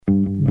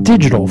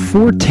Digital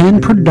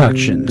 410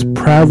 Productions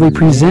proudly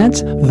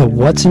presents the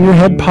What's in Your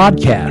Head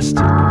podcast.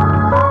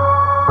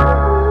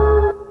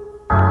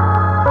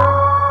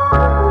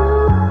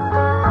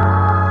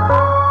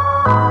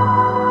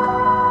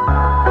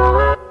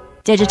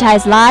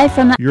 Digitized live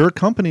from your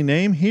company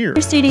name here.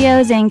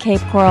 Studios in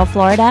Cape Coral,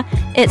 Florida.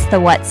 It's the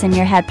What's in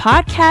Your Head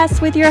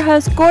podcast with your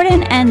hosts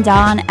Gordon and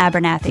Don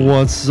Abernathy.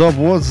 What's up,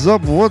 what's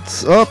up,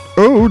 what's up,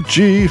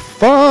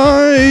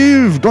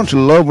 OG5? Don't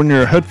you love when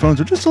your headphones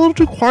are just a little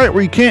too quiet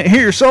where you can't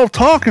hear yourself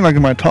talking? Like,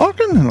 am I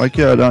talking? Like,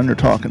 yeah, Don, you're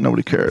talking.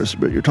 Nobody cares,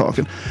 but you're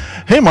talking.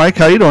 Hey, Mike,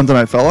 how you doing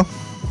tonight, fella?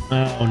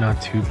 Oh, not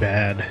too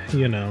bad.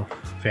 You know,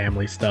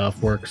 family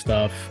stuff, work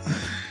stuff.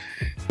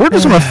 We're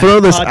just going to throw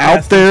this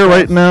out there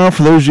right now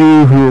for those of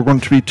you who are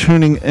going to be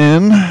tuning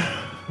in.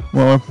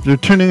 Well, if you're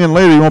tuning in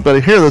later, you won't be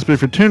able to hear this, but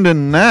if you're tuned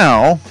in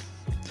now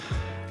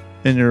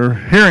and you're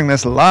hearing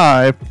this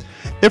live,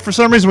 if for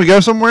some reason we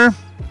go somewhere,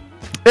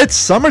 it's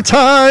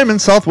summertime in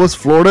Southwest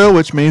Florida,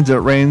 which means it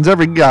rains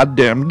every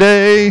goddamn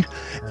day.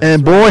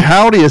 And boy,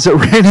 howdy, is it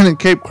raining in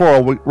Cape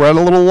Coral. We're at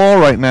a little lull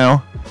right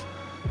now.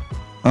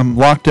 I'm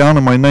locked down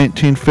in my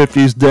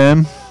 1950s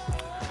den,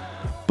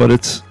 but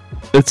it's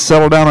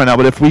settled down right now.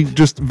 But if we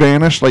just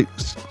vanish like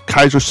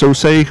Kaiser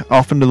Sose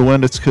off into the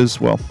wind, it's because,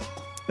 well,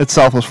 it's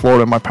Southwest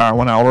Florida and my power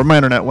went out or my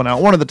internet went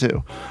out. One of the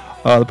two.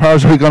 The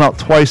power's already gone out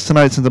twice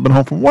tonight since I've been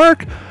home from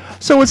work.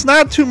 So it's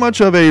not too much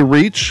of a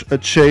reach, a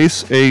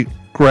chase, a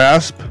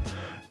grasp,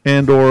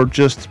 and or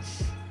just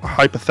a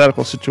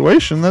hypothetical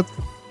situation that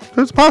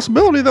there's a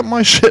possibility that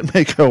my shit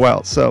may go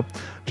out. So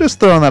just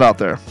throwing that out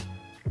there.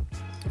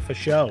 For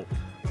show.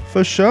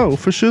 For show.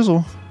 For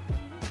shizzle.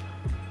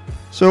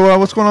 So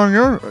what's going on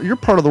in your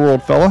part of the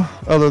world, fella,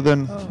 other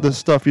than the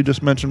stuff you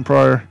just mentioned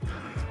prior?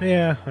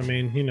 Yeah, I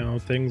mean, you know,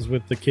 things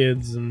with the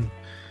kids and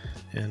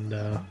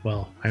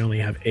well, I only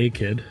have a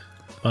kid,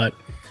 but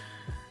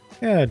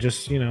yeah,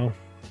 just, you know,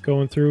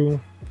 going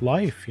through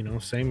life, you know,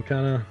 same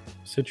kind of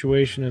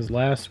situation as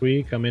last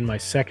week. I'm in my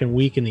second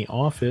week in the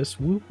office.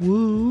 Whoop,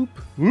 whoop.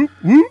 Whoop,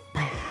 whoop.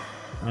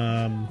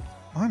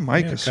 My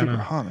mic is kinda super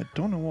hot. I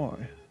don't know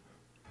why.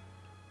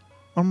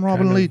 I'm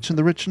Robin Leach and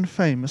the Rich and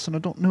Famous, and I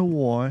don't know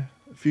why.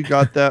 If you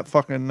got that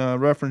fucking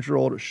reference, you're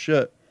old as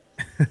shit.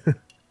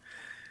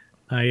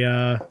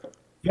 Yeah,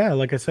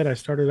 like I said, I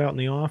started out in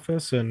the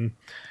office, and,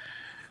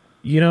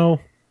 you know,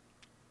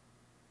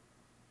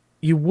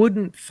 you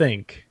wouldn't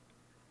think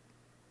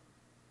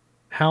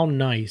how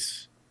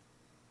nice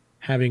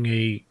having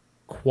a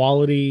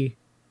quality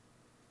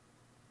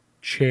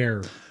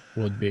chair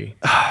would be.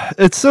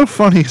 It's so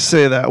funny you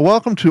say that.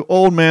 Welcome to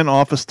Old Man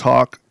Office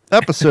Talk,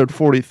 episode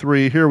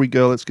 43. Here we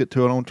go. Let's get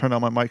to it. I won't turn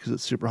on my mic because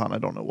it's super hot and I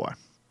don't know why.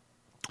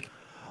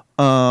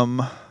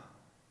 Can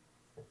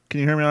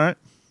you hear me all right?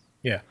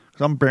 Yeah.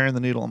 Because I'm burying the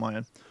needle on my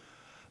end.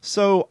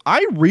 So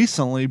I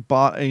recently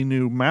bought a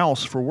new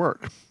mouse for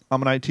work.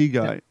 I'm an IT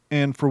guy. Yeah.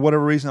 And for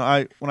whatever reason,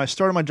 when I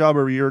started my job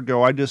over a year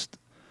ago,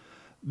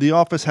 the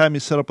office had me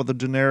set up with a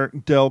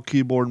generic Dell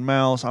keyboard and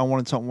mouse. I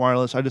wanted something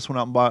wireless. I just went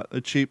out and bought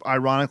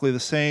ironically,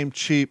 the same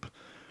cheap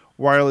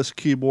wireless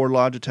keyboard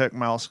Logitech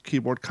mouse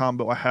keyboard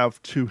combo I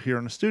have two here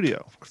in the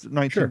studio.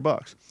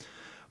 $19.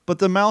 But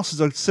the mouse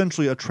is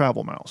essentially a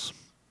travel mouse.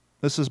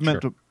 This is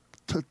meant to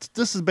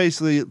this is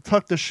basically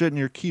tuck this shit in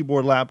your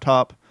your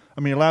laptop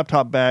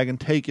bag and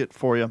take it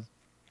for you.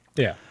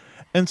 Yeah.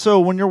 And so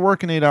when you're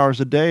working 8 hours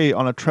a day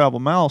on a travel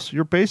mouse,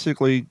 you're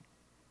basically,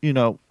 you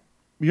know,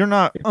 you're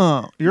not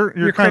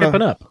you're kind of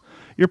up.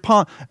 You're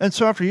and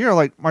so after a year,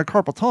 like, my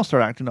carpal tunnel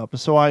started acting up, and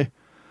so I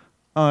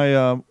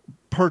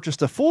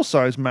purchased a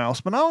full-size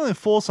mouse, but not only a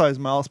full-size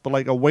mouse, but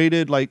like a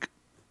weighted, like,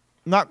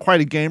 not quite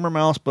a gamer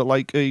mouse, but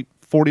like a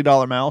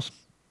 $40 mouse.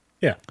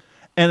 Yeah.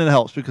 And it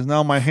helps because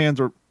now my hands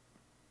are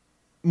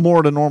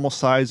more to normal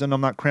size and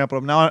I'm not cramping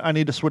them. Now I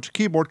need to switch a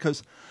keyboard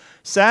because,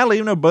 sadly,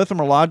 even though both of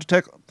them are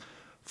Logitech,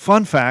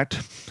 fun fact,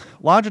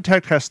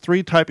 Logitech has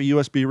 3 type of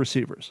USB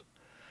receivers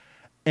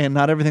and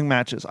not everything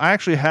matches. I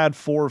actually had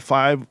 4 or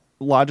 5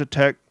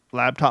 Logitech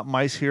laptop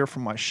mice here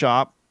from my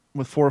shop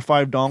with 4 or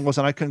 5 dongles,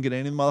 and I couldn't get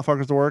any of the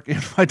motherfuckers to work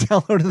if I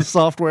downloaded the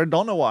software.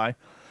 Don't know why.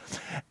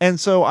 And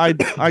so I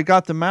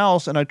got the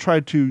mouse and I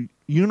tried to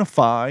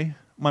unify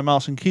my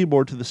mouse and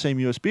keyboard to the same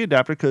USB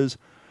adapter because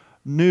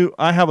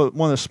I have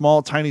one of the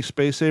small, tiny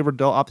Space Saver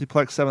Dell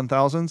Optiplex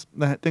 7000s.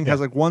 That thing has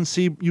like one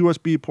C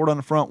USB port on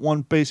the front,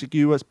 one basic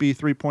USB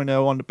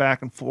 3.0 on the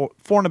back, and four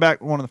in the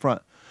back, one in the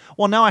front.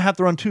 Well, now I have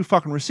to run 2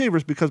 fucking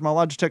receivers because my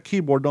Logitech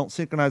keyboard don't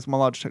synchronize with my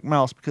Logitech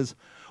mouse because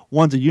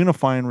one's a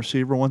unifying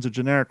receiver, one's a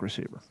generic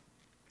receiver.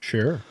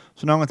 Sure.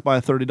 So now I'm going to buy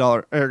a $30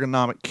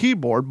 ergonomic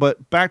keyboard.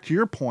 But back to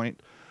your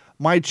point,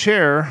 my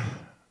chair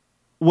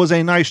was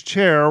a nice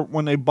chair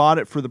when they bought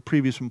it for the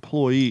previous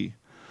employee.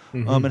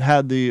 Mm-hmm. It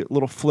had the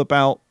little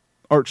flip-out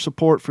arch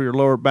support for your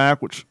lower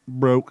back, which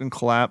broke and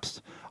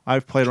collapsed.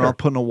 I've played around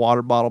putting a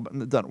water bottle, but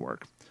it doesn't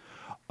work.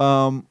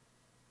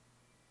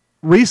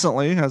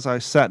 Recently, as I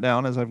sat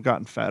down, as I've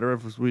gotten fatter,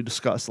 as we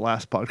discussed the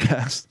last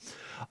podcast,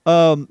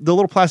 the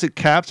little plastic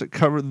caps that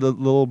cover the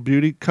little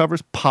beauty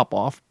covers pop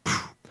off.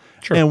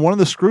 Sure. And one of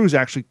the screws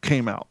actually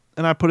came out.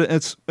 and I put it.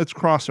 It's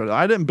cross-threaded.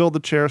 I didn't build the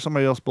chair.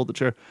 Somebody else built the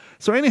chair.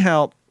 So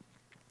anyhow,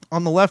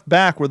 on the left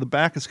back, where the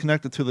back is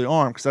connected to the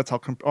arm, because that's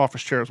how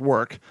office chairs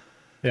work.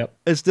 Yep.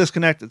 It's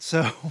disconnected.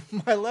 So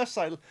my left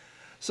side.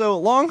 So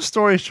long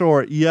story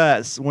short,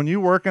 yes, when you're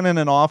working in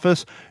an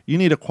office, you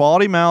need a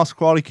quality mouse,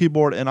 quality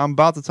keyboard, and I'm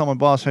about to tell my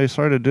boss, hey,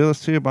 sorry to do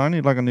this to you, but I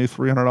need like a new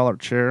 $300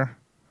 chair.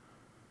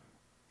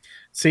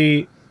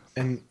 See,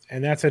 and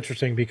that's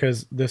interesting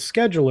because the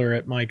scheduler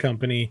at my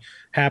company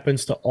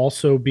happens to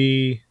also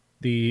be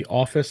the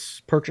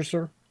office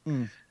purchaser.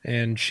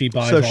 And she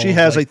buys. So she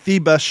has like the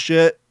best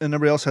shit, and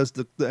everybody else has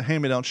the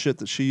hand-me-down shit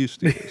that she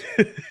used to use.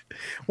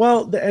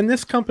 Well, and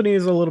this company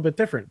is a little bit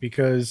different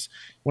because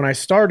when I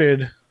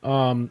started,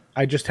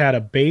 I just had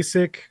a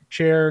basic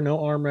chair, no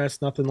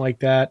armrest, nothing like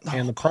that.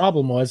 And the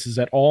problem is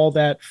that all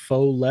that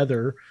faux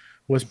leather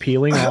was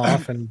peeling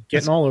off and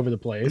getting all over the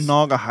place.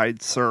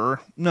 Naugahyde, sir.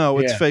 No,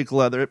 it's fake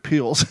leather. It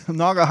peels.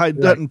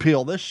 Naugahyde doesn't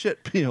peel. This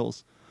shit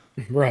peels.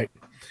 Right.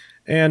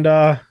 And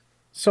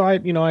so I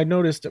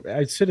noticed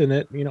I'd sit in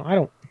it.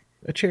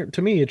 A chair,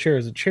 to me, a chair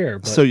is a chair.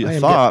 But so you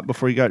thought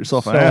before you got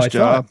yourself an ass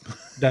job.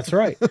 That's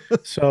right.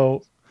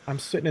 So I'm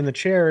sitting in the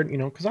chair,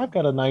 because I've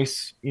got a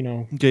nice,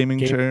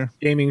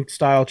 gaming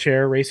style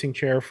chair, racing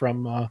chair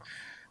from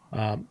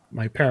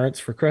my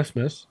parents for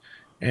Christmas.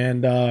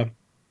 And, I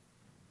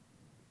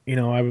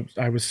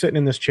was sitting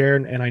in this chair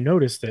and I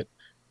noticed that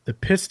the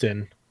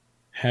piston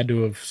had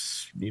to have,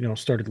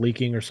 started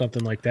leaking or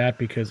something like that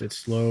because it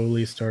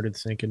slowly started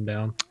sinking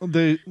down.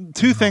 The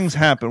two things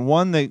happen.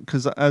 One,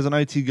 because as an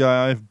IT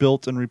guy, I've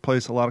built and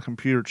replaced a lot of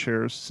computer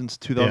chairs since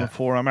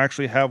 2004. I'm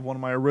actually have one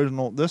of my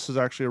original. This is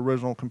actually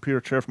original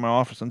computer chair from my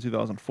office in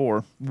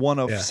 2004. One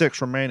of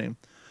 6 remaining.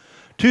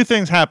 Two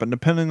things happen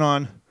depending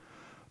on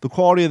the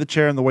quality of the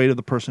chair and the weight of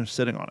the person who's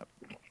sitting on it.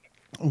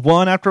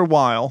 One, after a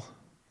while,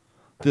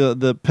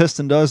 the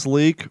piston does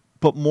leak.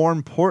 But more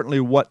importantly,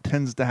 what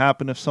tends to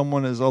happen if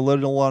someone is a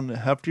little on the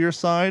heftier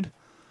side,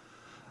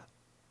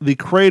 the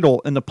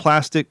cradle and the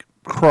plastic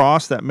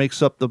cross that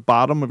makes up the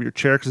bottom of your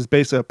chair, because it's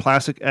basically a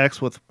plastic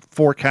X with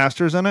 4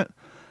 casters in it,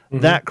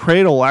 that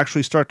cradle will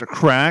actually start to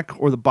crack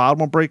or the bottom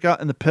will break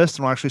out and the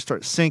piston will actually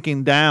start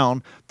sinking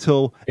down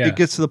till it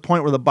gets to the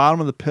point where the bottom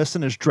of the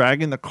piston is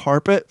dragging the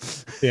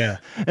carpet. Yeah.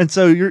 And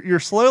so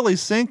you're slowly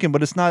sinking,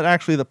 but it's not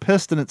actually the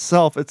piston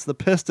itself. It's the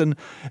piston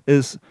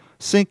is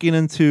sinking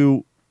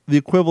into the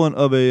equivalent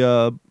of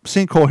a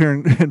sinkhole here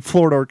in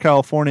Florida or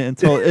California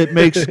until it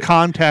makes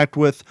contact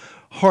with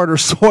harder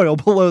soil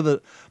below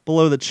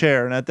the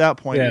chair, and at that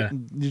point,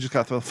 you just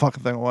got to throw the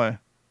fucking thing away.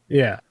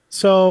 Yeah.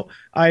 So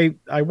I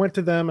went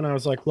to them and I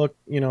was like, look,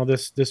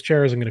 this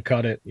chair isn't going to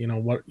cut it.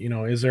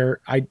 Is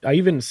there? I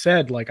even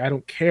said like I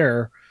don't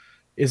care.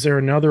 Is there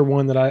another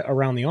one that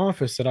around the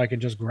office that I can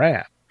just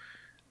grab?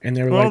 And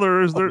they were like,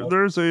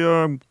 there's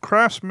a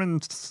Craftsman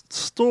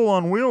stool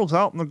on wheels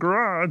out in the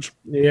garage.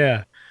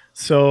 Yeah.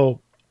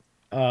 So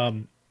I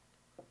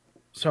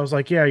was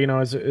like,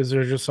 is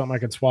there just something I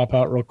could swap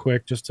out real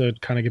quick just to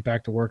kind of get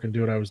back to work and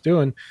do what I was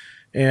doing?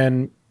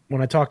 And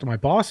when I talked to my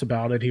boss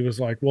about it, he was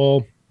like,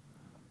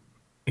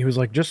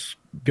 just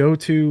go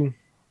to,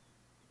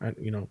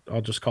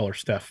 I'll just call her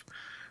Steph.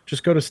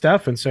 Just go to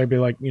Steph and say,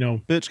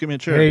 bitch, give me a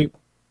chair. Hey,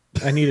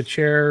 I need a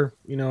chair,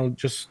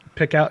 just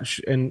pick out.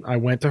 And I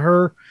went to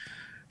her.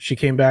 She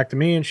came back to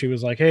me and she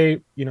was like, hey,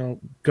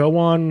 go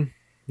on.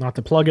 Not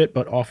to plug it,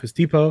 but Office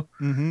Depot.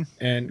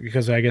 And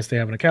because I guess they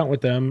have an account with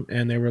them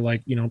and they were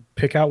like,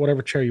 pick out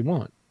whatever chair you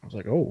want. I was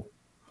like, oh,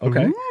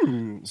 okay.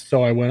 Ooh.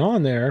 So I went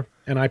on there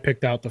and I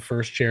picked out the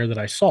first chair that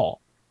I saw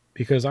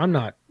because I'm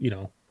not,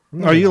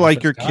 Are you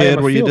like your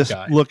kid where you just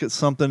look at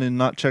something and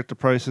not check the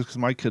prices? Because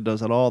my kid does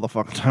that all the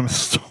fucking time at the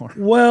store.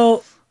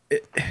 Well,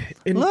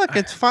 look,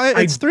 it's fine.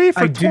 It's 3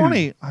 for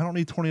 $20. I don't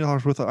need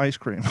 $20 worth of ice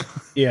cream.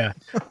 Yeah,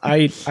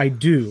 I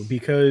do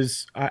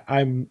because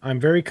I'm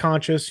very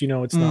conscious.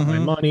 It's not my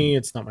money,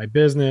 it's not my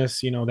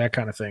business. That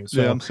kind of thing.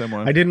 So I'm same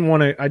way. I didn't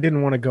want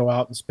to go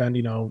out and spend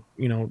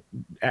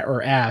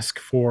or ask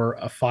for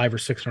a $500 or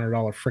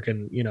 $600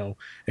 freaking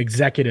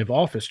executive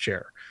office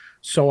chair.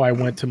 So I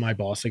went to my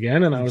boss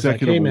again and I was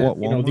like, hey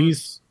man,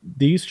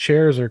 these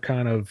chairs are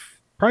kind of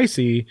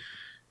pricey.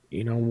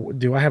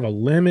 Do I have a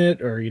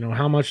limit or,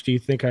 how much do you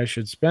think I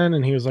should spend?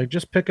 And he was like,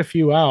 just pick a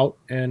few out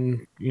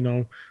and,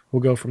 we'll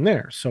go from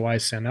there. So I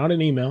sent out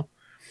an email.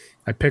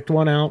 I picked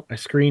one out. I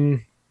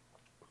screen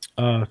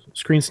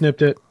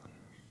snipped it,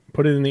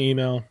 put it in the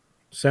email,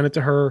 sent it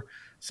to her,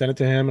 sent it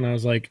to him. And I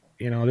was like,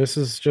 this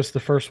is just the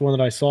first one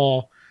that I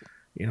saw.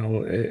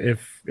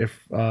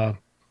 If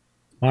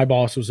my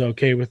boss was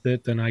okay with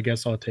it, then I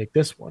guess I'll take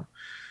this one.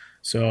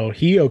 So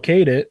he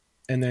okayed it.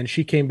 And then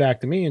she came back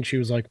to me and she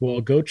was like,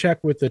 well, go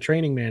check with the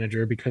training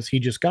manager because he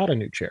just got a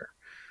new chair.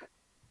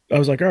 I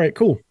was like, all right,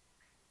 cool.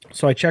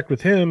 So I checked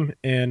with him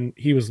and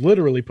he was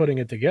literally putting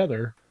it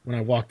together when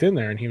I walked in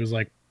there. And he was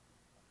like,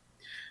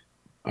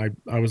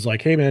 I was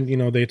like, hey man,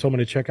 they told me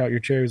to check out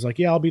your chair. He was like,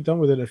 yeah, I'll be done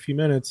with it in a few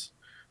minutes.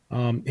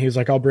 He was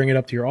like, I'll bring it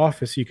up to your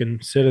office. You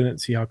can sit in it and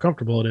see how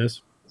comfortable it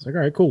is. I was like,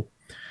 all right, cool.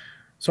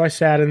 So I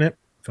sat in it,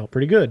 felt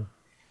pretty good.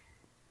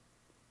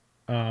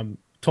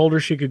 told her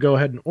she could go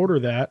ahead and order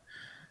that.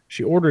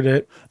 She ordered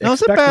it. Now,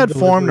 is it expected bad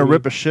form to delivery.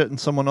 rip a shit in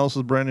someone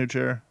else's brand new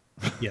chair?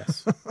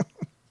 Yes.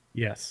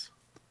 Yes.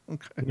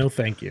 Okay. No,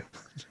 thank you.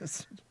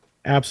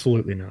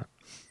 Absolutely not.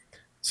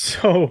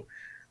 So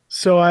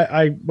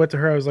I went to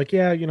her. I was like,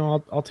 yeah,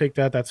 I'll take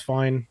that. That's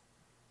fine.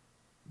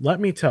 Let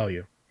me tell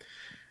you,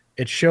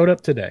 it showed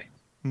up today.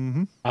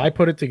 Mm-hmm. I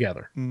put it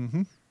together.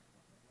 Mm-hmm.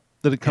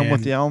 Did it come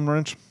with the Allen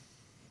wrench?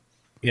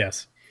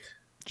 Yes.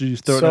 Did you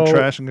throw it in the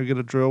trash and go get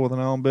a drill with an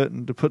Allen bit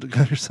and to put it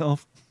together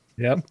yourself?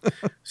 Yep.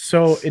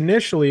 So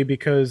initially,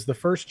 because the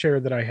first chair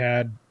that I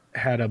had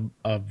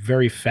a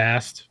very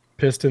fast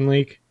piston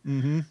leak.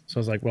 Mm-hmm. So I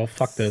was like, well,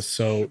 fuck this.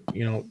 So,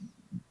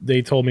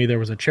 they told me there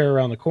was a chair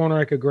around the corner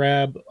I could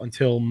grab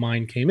until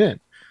mine came in.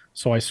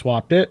 So I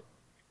swapped it,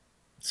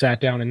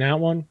 sat down in that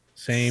one,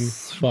 same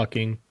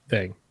fucking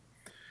thing.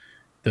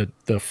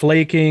 The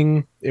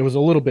flaking, it was a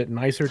little bit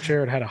nicer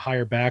chair. It had a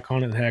higher back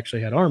on it. It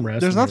actually had armrests.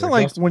 There's nothing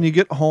like when you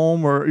get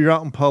home or you're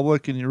out in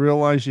public and you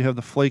realize you have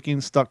the flaking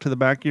stuck to the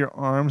back of your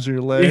arms or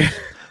your legs.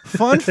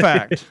 Fun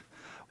fact,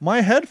 my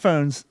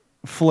headphones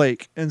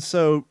flake. And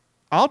so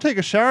I'll take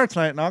a shower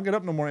tonight and I'll get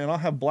up in the morning and I'll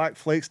have black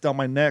flakes down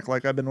my neck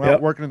like I've been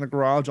out working in the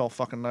garage all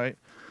fucking night.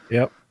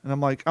 Yep. And I'm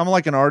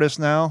like an artist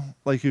now,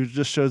 like who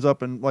just shows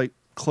up in like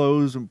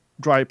clothes and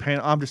dry paint.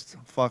 I'm just,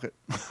 fuck it.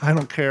 I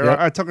don't care. Yep.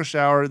 I took a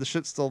shower. The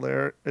shit's still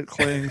there. It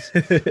clings.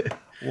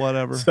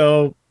 Whatever.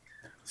 So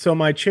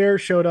my chair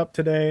showed up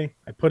today.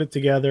 I put it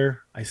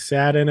together. I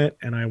sat in it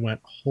and I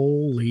went,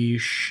 holy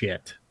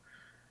shit.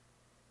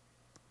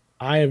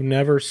 I have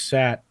never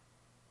sat.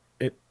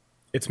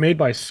 It's made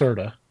by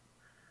Serta.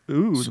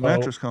 Ooh, the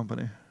mattress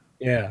company.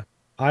 Yeah.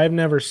 I've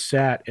never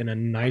sat in a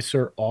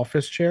nicer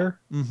office chair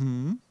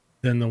than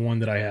the one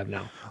that I have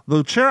now.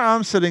 The chair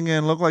I'm sitting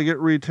in looked like it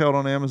retailed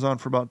on Amazon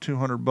for about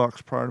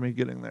 $200 prior to me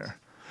getting there.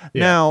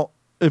 Yeah. Now,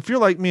 if you're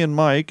like me and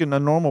Mike and a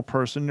normal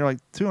person, you're like,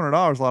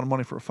 $200 is a lot of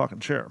money for a fucking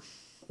chair.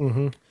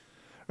 Mm-hmm.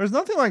 There's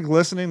nothing like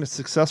listening to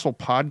successful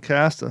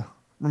podcasts to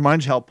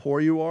remind you how poor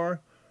you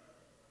are.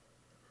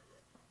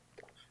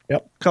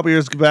 Yep. A couple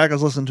years back, I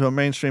was listening to a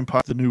mainstream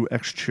podcast, the new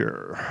X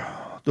chair.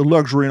 The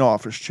luxury and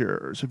office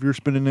chairs. If you're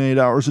spending 8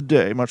 hours a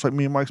day, much like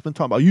me and Mike's been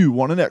talking about, you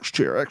want an X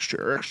chair, X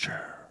chair, X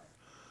chair.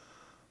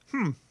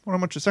 Wonder how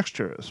much this X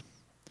chair is.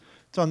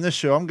 It's on this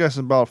show. I'm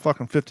guessing about a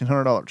fucking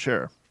 $1,500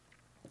 chair.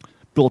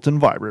 Built-in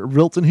vibrator,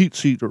 built-in heat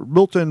seat, or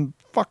built-in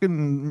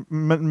fucking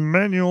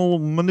manual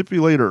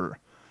manipulator.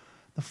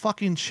 The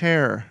fucking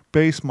chair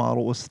base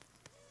model was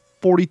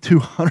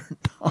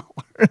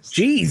 $4,200.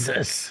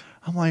 Jesus.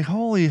 I'm like,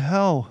 holy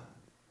hell.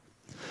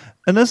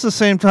 And this is the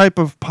same type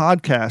of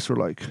podcast where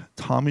like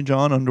Tommy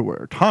John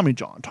underwear. Tommy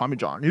John,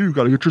 you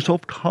got to get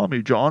yourself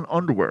Tommy John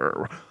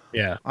underwear.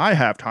 Yeah. I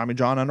have Tommy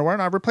John underwear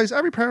and I've replaced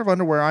every pair of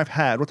underwear I've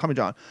had with Tommy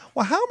John.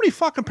 Well, how many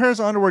fucking pairs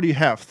of underwear do you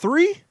have?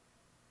 3?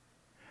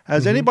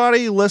 Has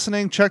anybody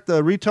listening checked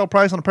the retail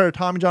price on a pair of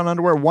Tommy John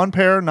underwear? One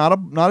pair, not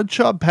a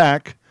chub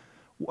pack.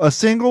 A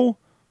single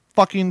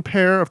fucking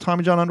pair of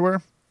Tommy John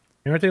underwear?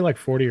 Aren't they like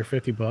 $40 or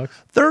 $50?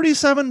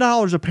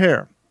 $37 a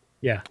pair.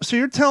 Yeah. So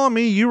you're telling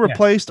me you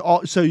replaced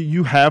all? So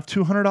you have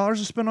 $200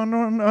 to spend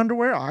on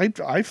underwear?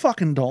 I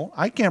fucking don't.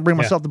 I can't bring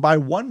myself to buy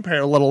one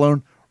pair, let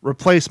alone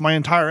replace my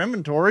entire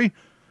inventory.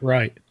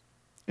 Right.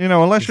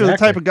 Unless you're the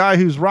type of guy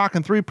who's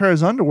rocking 3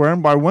 pairs of underwear,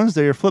 and by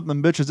Wednesday you're flipping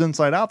them bitches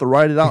inside out to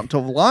ride it out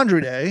until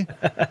laundry day.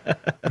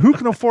 Who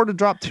can afford to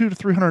drop $200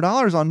 to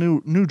 $300 on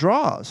new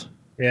draws?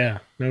 Yeah.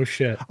 No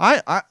shit.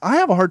 I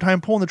have a hard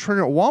time pulling the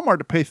trigger at Walmart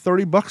to pay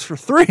 $30 for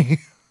 3.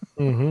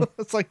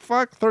 It's like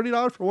fuck,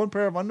 $30 for one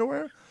pair of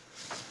underwear.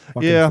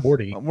 Fucking yeah,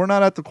 40. We're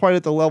not quite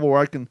at the level where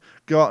I can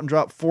go out and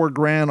drop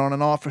 $4,000 on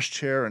an office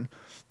chair and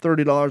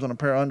 $30 on a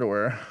pair of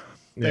underwear.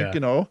 Yeah.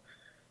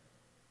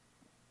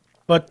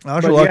 But I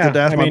was reluctant to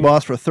ask my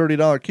boss for a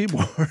 $30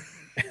 keyboard.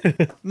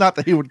 Not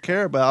that he would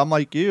care, but I'm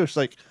like you. It's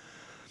like,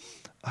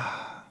 no,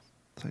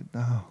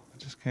 I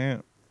just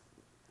can't.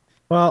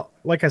 Well,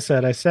 like I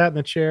said, I sat in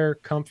the chair,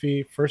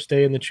 comfy, first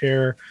day in the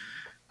chair.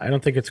 I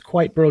don't think it's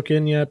quite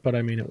broken yet, but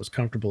it was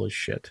comfortable as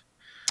shit.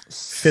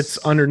 Fits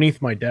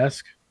underneath my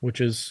desk,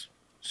 which is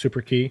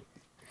super key.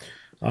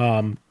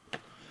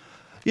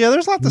 Yeah,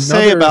 there's a lot to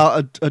say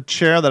about a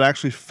chair that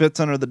actually fits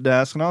under the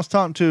desk. And I was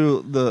talking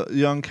to the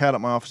young cat at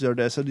my office the other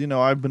day. I said,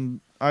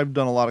 I've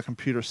done a lot of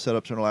computer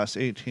setups in the last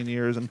 18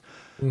 years, and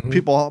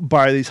people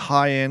buy these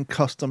high-end,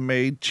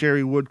 custom-made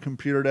cherry wood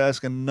computer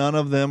desks, and none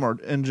of them are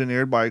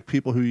engineered by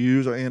people who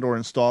use or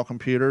install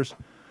computers.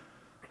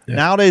 Yeah.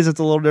 Nowadays,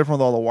 it's a little different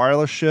with all the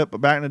wireless shit, but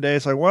back in the day,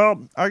 it's like,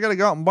 well, I got to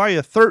go out and buy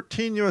you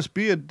 13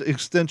 USB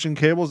extension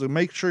cables to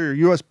make sure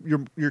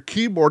your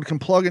keyboard can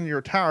plug into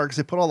your tower because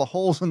they put all the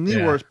holes in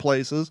the worst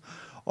places.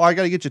 Or I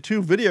got to get you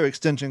 2 video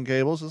extension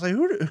cables. It's like,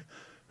 who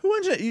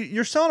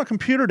you're selling a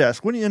computer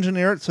desk. Wouldn't you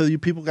engineer it so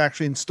people can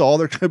actually install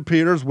their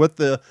computers with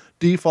the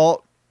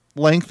default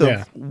length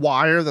of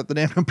wire that the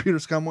damn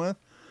computers come with?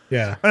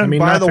 Yeah. And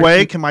by the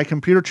way, can my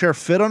computer chair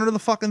fit under the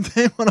fucking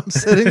thing when I'm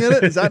sitting in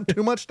it? Is that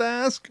too much to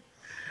ask?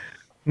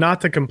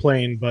 Not to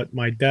complain, but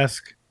my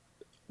desk,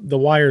 the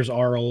wires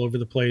are all over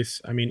the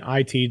place.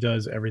 IT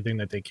does everything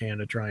that they can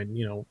to try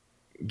and,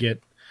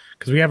 get,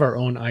 because we have our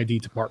own ID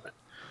department.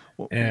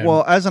 And,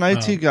 well, as an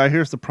IT guy,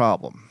 here's the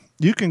problem.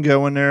 You can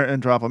go in there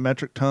and drop a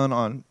metric ton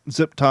on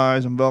zip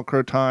ties and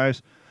Velcro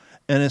ties.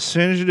 And as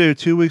soon as you do,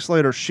 2 weeks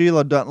later,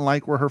 Sheila doesn't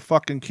like where her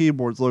fucking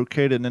keyboard's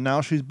located. And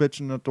now she's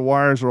bitching that the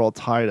wires are all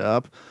tied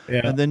up.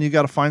 Yeah. And then you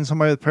got to find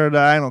somebody with a pair of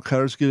diagonal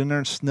cutters, get in there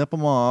and snip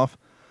them off.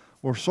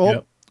 Or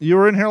so you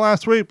were in here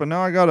last week, but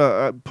now I got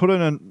to put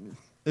in an...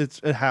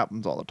 It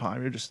happens all the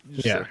time. You just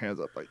your hands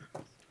up like...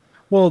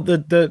 Well,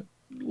 the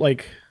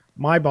like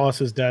my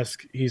boss's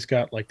desk, he's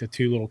got like the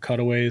two little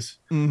cutaways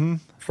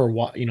for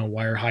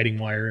wire, hiding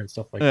wire and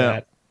stuff like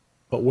that.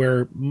 But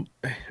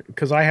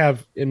because I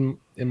have in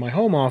my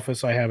home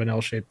office, I have an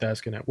L-shaped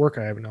desk, and at work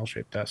I have an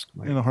L-shaped desk.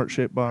 In a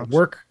heart-shaped box.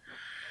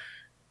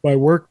 My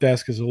work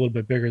desk is a little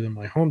bit bigger than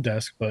my home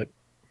desk, but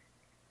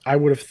I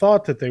would have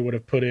thought that they would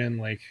have put in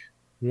like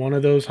one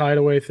of those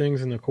hideaway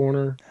things in the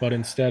corner, but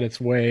instead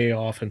it's way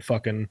off in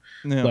fucking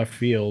left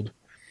field.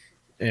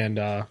 And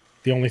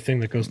the only thing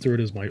that goes through it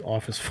is my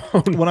office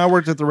phone. When I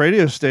worked at the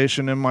radio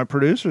station in my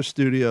producer's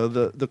studio,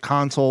 the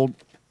console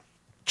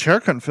chair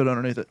couldn't fit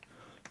underneath it.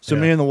 So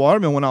me and the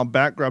waterman went out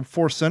back, grabbed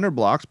 4 cinder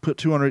blocks, put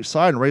 2 on each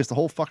side, and raised the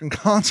whole fucking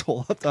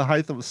console up the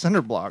height of a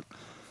cinder block.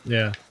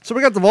 Yeah. So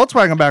we got the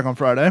Volkswagen back on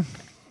Friday.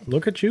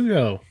 Look at you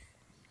go.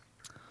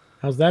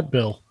 How's that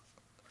bill?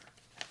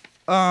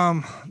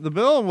 The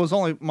bill was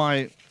only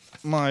my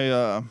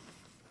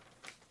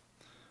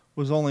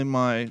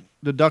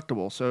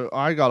deductible, so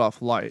I got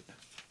off light.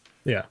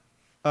 Yeah.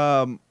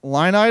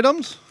 Line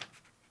items.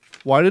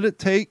 Why did it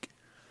take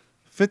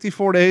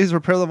 54 days to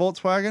repair the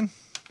Volkswagen?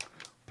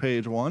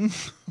 Page 1.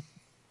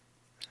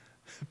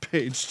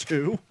 Page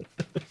 2.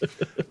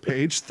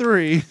 Page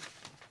 3.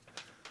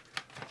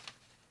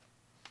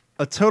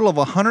 A total of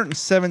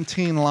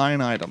 117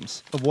 line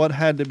items of what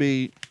had to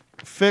be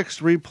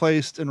fixed,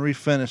 replaced, and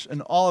refinished,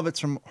 and all of it's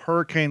from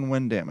hurricane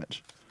wind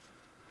damage.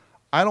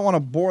 I don't want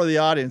to bore the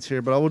audience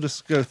here, but I will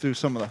just go through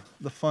some of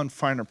the fun,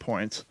 finer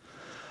points.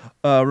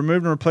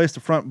 Removed and replaced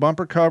the front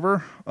bumper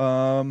cover.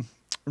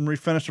 And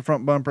refinished the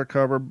front bumper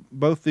cover.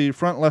 Both the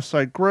front left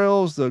side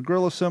grills, the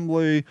grill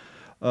assembly,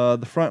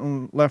 the front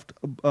and left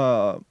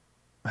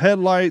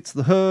headlights,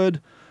 the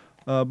hood,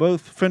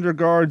 both fender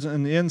guards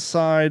and the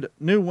inside,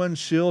 new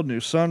windshield, new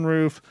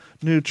sunroof,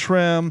 new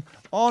trim,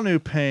 all new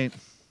paint.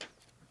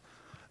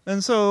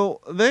 And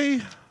so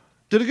they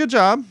did a good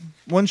job.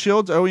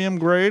 Windshield's OEM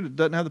grade. It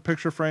doesn't have the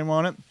picture frame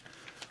on it.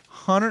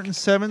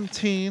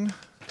 117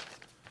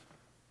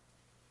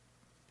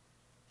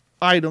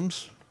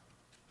 items.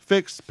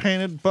 Fixed,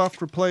 painted,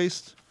 buffed,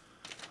 replaced.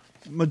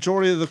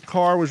 Majority of the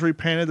car was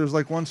repainted. There's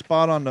like one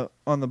spot on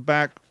the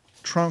back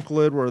trunk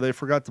lid where they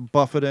forgot to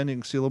buff it in. You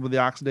can see a little bit of the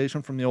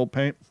oxidation from the old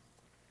paint.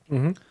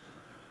 Mm-hmm.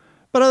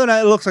 But other than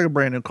that, it looks like a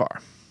brand new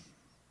car.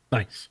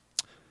 Nice.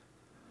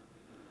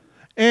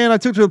 And I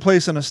took to the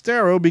place in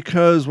Estero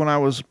because when I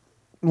was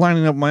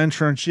lining up my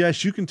insurance,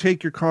 yes, you can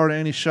take your car to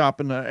any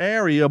shop in the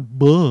area,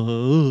 but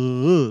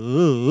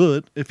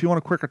if you want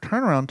a quicker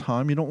turnaround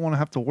time, you don't want to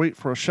have to wait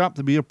for a shop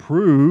to be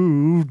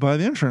approved by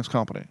the insurance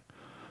company.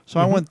 So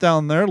I went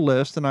down their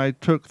list, and I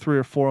took 3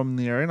 or 4 of them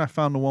in the area, and I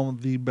found the one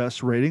with the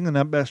best rating, and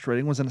that best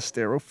rating was in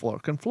Estero,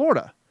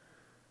 Florida.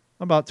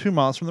 About 2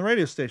 miles from the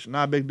radio station.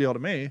 Not a big deal to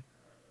me.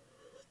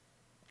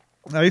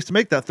 I used to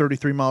make that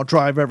 33-mile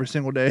drive every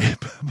single day,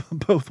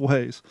 both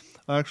ways.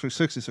 Actually,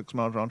 66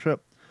 miles round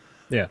trip.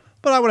 Yeah.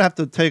 But I would have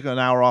to take an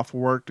hour off of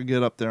work to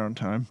get up there on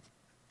time.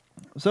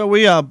 So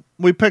we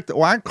picked it.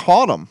 Well, I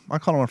called him.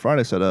 On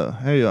Friday. Said,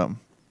 hey,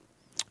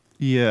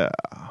 yeah.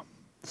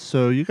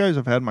 So you guys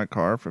have had my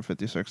car for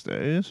 56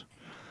 days.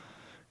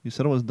 You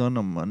said it was done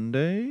on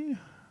Monday.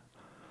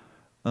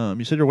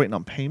 You said you're waiting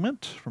on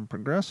payment from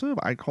Progressive.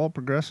 I called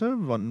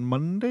Progressive on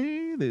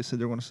Monday. They said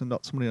they're going to send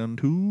out somebody on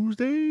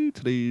Tuesday.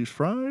 Today's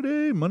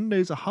Friday.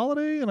 Monday's a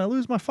holiday, and I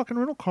lose my fucking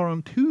rental car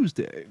on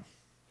Tuesday.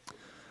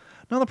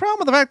 Now, the problem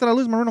with the fact that I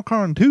lose my rental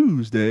car on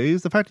Tuesday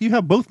is the fact that you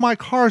have both my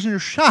cars in your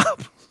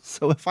shop.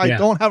 So if I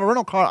don't have a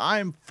rental car,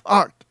 I'm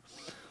fucked.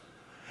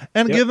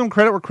 And give them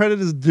credit where credit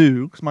is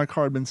due, because my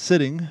car had been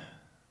sitting,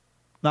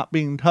 not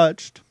being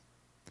touched,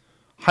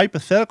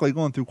 hypothetically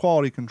going through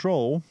quality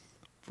control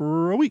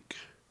for a week.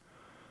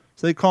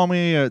 So they call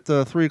me at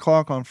 3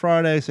 o'clock on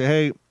Friday, say,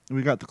 hey,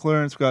 we got the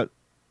clearance, we got,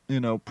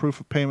 proof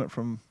of payment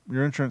from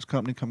your insurance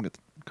company, come get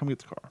the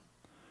car.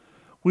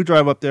 We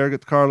drive up there,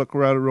 get the car, look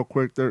around it real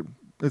quick.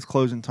 It's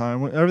closing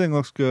time. Everything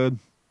looks good.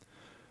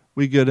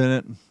 We get in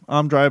it.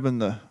 I'm driving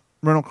the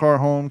rental car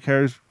home.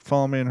 Carrie's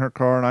following me in her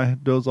car, and I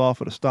doze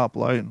off at a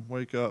stoplight and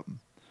wake up.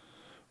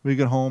 We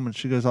get home, and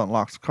she goes out and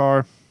locks the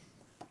car.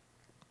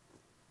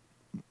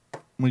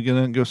 We get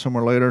in and go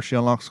somewhere later. She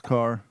unlocks the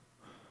car.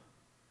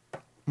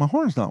 My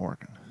horn's not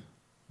working.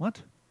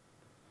 What?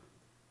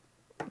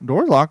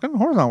 Door's locking.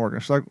 Horn's not working.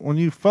 She's like, when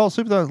you fell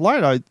asleep at that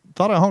light, I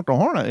thought I honked a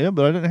horn at you,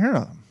 but I didn't hear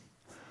nothing.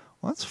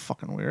 Well, that's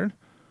fucking weird.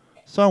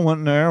 So I went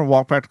in there and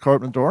walked back to the car,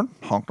 opened the door,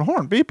 honked the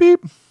horn. Beep, beep.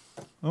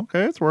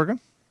 Okay, it's working.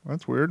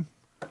 That's weird.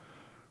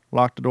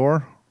 Locked the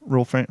door.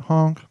 Real faint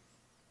honk.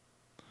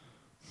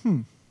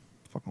 Fucking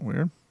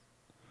weird.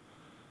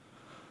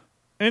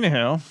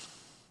 Anyhow,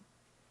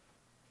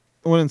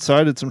 Went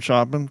inside, did some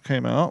shopping,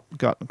 came out,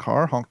 got in the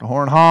car, honked the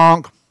horn,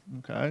 honk.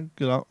 Okay,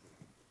 get out,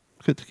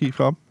 hit the key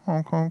fob,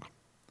 honk, honk.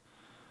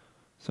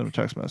 Send a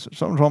text message.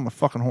 Something's wrong with my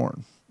fucking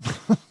horn.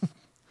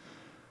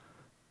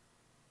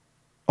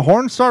 The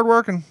horn started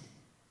working.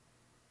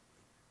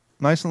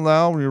 Nice and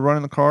loud when you're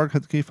running the car,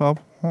 hit the key fob,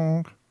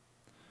 honk.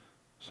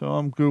 So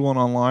I'm Googling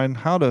online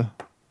how to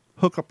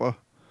hook up a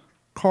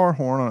car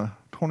horn on a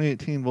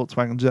 2018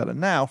 Volkswagen Jetta.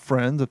 Now,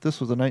 friends, if this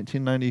was a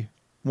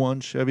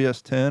 1991 Chevy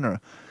S10 or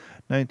a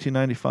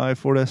 1995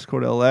 Ford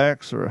Escort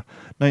LX or a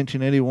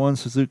 1981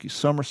 Suzuki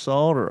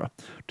Somersault or a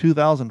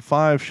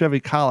 2005 Chevy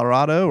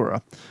Colorado or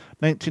a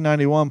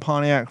 1991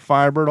 Pontiac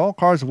Firebird, all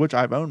cars of which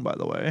I've owned, by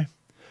the way,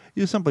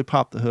 you simply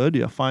pop the hood,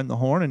 you find the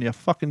horn, and you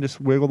fucking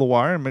just wiggle the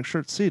wire and make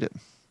sure it's seated.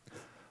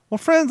 Well,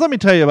 friends, let me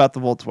tell you about the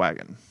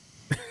Volkswagen.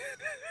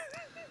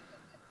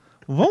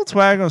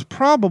 Volkswagen is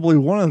probably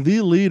one of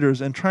the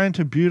leaders in trying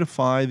to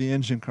beautify the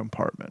engine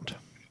compartment.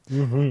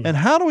 Mm-hmm. And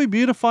how do we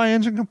beautify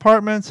engine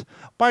compartments?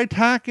 By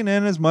tacking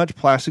in as much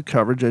plastic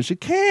coverage as you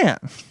can.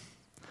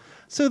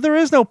 So there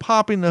is no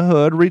popping the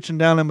hood, reaching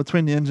down in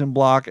between the engine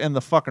block and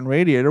the fucking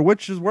radiator,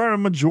 which is where a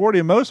majority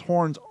of most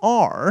horns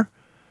are,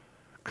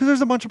 because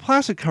there's a bunch of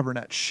plastic covering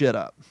that shit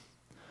up.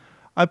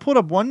 I put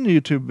up one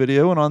YouTube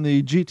video, and on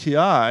the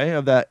GTI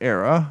of that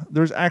era,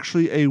 there's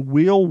actually a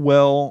wheel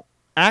well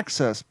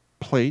access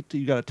plate that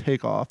you got to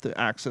take off to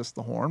access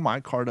the horn. My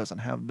car doesn't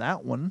have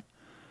that one.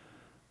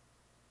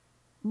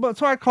 But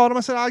so I called him.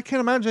 I said, I can't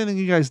imagine anything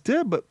you guys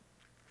did, but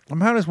I'm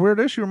having this weird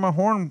issue where my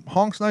horn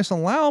honks nice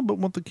and loud, but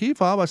with the key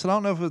fob, I said, I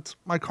don't know if it's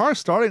my car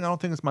starting. I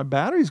don't think it's my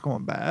battery's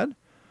going bad.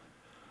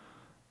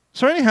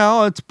 So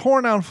anyhow, it's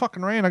pouring down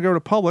fucking rain. I go to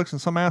Publix,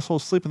 and some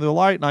asshole's sleeping through the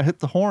light, and I hit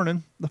the horn,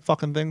 and the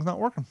fucking thing's not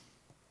working.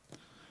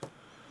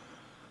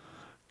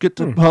 Get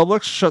to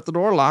Publix, shut the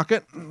door, lock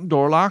it.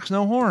 Door locks,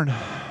 no horn.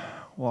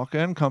 Walk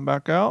in, come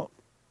back out,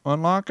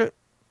 unlock it,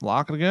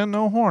 lock it again,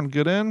 no horn.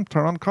 Get in,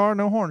 turn on the car,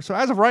 no horn. So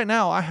as of right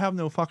now, I have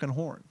no fucking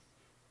horn.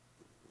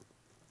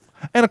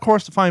 And of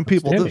course, to find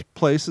people, this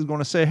place is going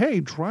to say, hey,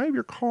 drive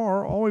your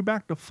car all the way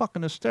back to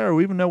fucking Estero,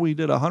 even though we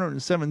did a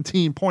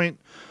 117-point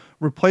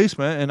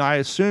replacement, and I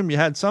assume you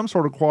had some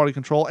sort of quality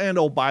control. And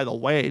oh, by the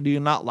way, do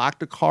you not lock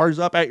the cars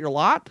up at your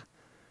lot?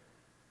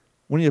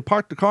 When you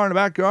parked the car in the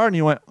backyard and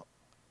you went,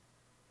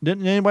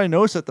 didn't anybody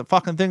notice that the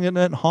fucking thing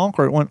didn't honk,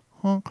 or it went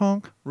honk,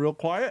 honk, real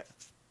quiet?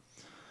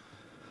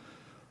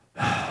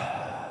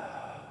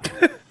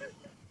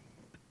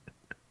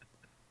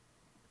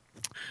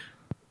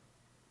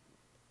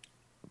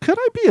 Could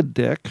I be a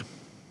dick?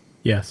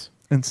 Yes.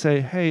 And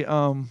say, hey,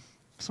 so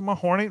my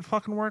horn ain't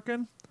fucking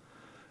working?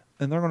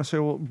 And they're going to say,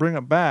 well, bring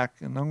it back.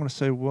 And I'm going to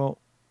say, well,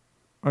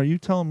 are you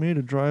telling me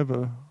to drive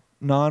a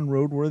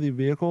non-roadworthy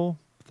vehicle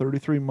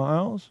 33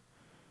 miles?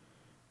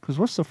 Because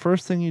what's the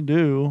first thing you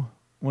do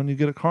when you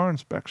get a car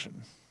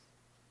inspection?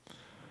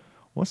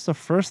 What's the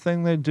first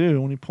thing they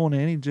do when you pull in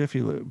any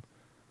Jiffy Lube?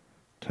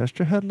 Test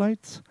your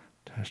headlights,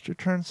 test your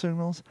turn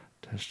signals,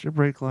 test your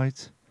brake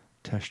lights,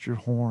 test your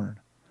horn.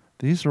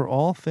 These are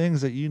all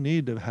things that you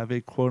need to have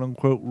a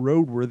quote-unquote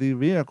roadworthy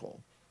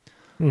vehicle.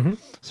 Mm-hmm.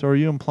 So are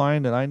you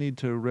implying that I need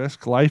to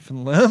risk life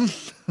and limb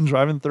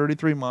driving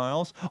 33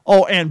 miles?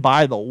 Oh, and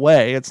by the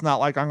way, it's not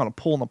like I'm going to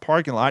pull in the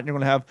parking lot and you're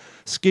going to have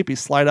Skippy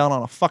slide out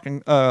on a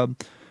fucking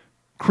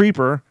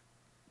creeper,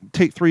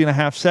 take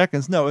 3.5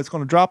 seconds. No, it's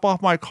going to drop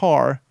off my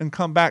car and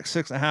come back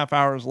 6.5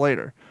 hours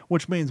later,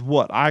 which means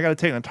what? I got to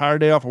take an entire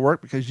day off of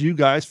work because you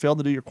guys failed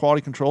to do your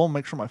quality control and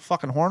make sure my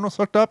fucking horn was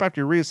hooked up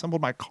after you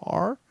reassembled my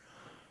car?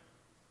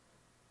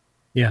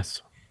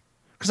 Yes.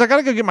 Because I got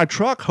to go get my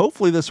truck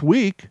hopefully this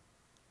week.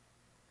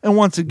 And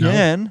once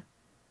again,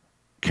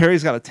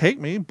 Carrie's got to take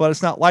me, but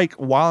it's not like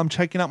while I'm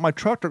checking out my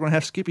truck, they're going to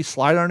have Skippy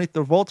slide underneath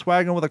the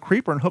Volkswagen with a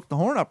creeper and hook the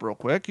horn up real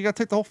quick. You got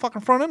to take the whole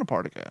fucking front end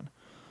apart again.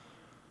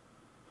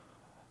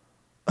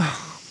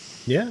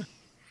 Yeah.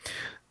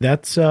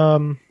 That's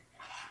a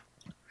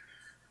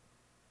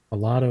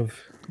lot of...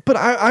 But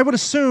I would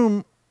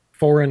assume...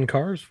 foreign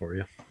cars for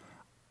you.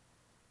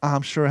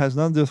 I'm sure it has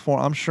nothing to do with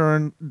foreign. I'm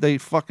sure they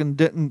fucking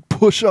didn't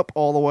push up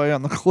all the way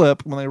on the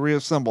clip when they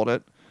reassembled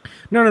it.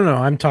 No.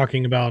 I'm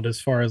talking about as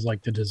far as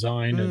like the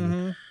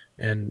design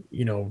and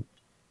you know,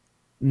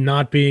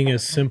 not being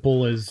as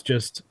simple as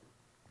just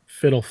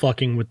fiddle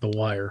fucking with the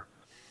wire.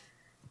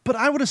 But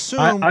I would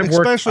assume,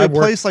 especially a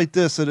place like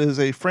this, it is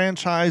a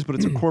franchise, but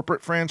it's a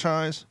corporate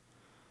franchise,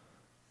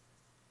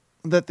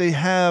 that they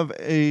have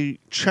a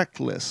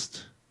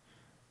checklist.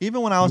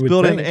 Even when I was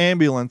building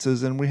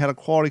ambulances and we had a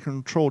quality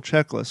control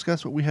checklist,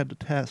 guess what we had to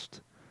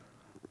test?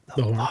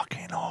 The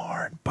fucking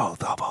horn,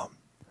 both of them.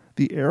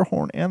 The air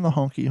horn and the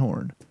honky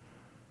horn.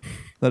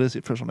 That is the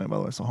official name, by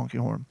the way. It's the honky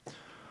horn.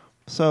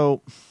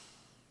 So,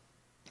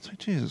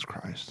 Jesus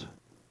Christ.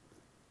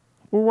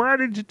 Well, why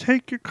did you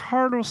take your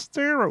car to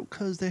Estero?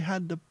 Because they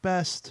had the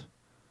best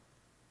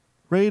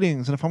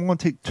ratings. And if I'm going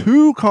to take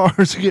 2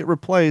 cars to get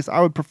replaced,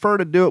 I would prefer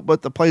to do it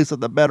with the place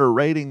with the better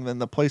rating than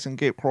the place in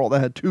Cape Coral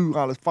that had 2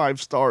 out of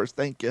 5 stars.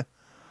 Thank you.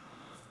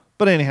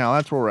 But anyhow,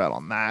 that's where we're at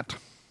on that.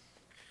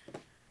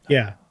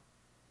 Yeah.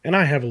 And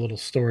I have a little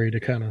story to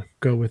kind of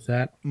go with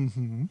that.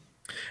 Mm-hmm.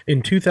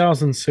 In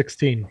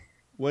 2016,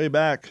 Way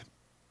back.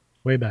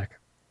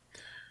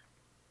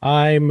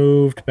 I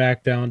moved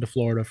back down to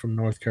Florida from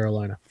North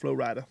Carolina.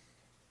 Florida.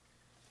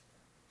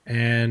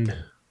 And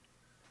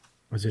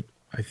was it,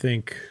 I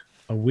think,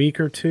 a week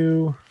or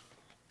two?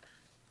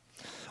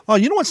 Oh,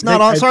 you know what's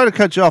not on? Sorry to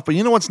cut you off, but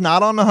you know what's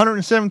not on the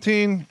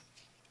 117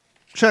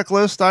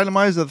 checklist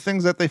itemized of the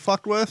things that they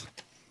fucked with?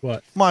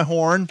 What? My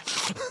horn.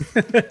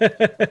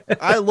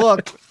 I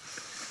looked,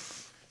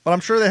 but I'm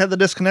sure they had the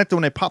disconnector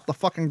when they popped the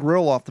fucking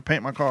grill off to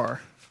paint my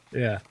car.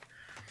 Yeah.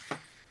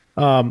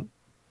 It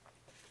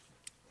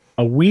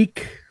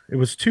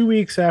was 2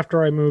 weeks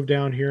after I moved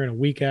down here and a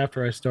week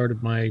after I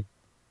started my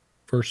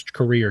first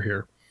career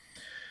here.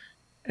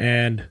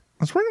 And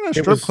was working at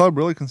a strip club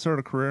really considered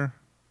a career?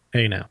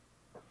 Hey, now.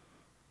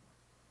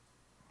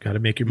 Got to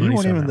make your money. You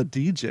weren't even the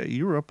DJ.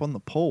 You were up on the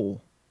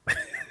pole.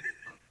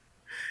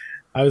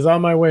 I was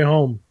on my way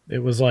home. It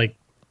was like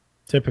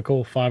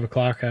typical 5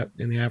 o'clock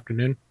in the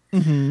afternoon.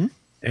 Mm-hmm.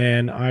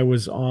 And I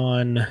was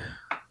on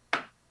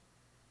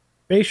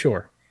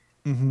Bayshore.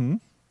 Mm-hmm.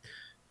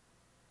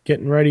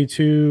 Getting ready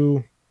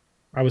to...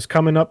 I was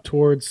coming up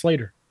towards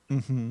Slater.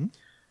 Mm-hmm.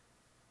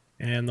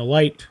 And the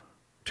light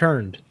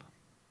turned.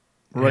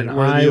 Right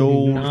where the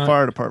old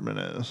fire department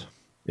is.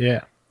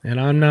 Yeah.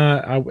 And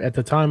at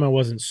the time I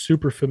wasn't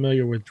super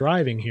familiar with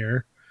driving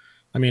here.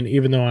 I mean,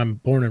 even though I'm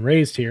born and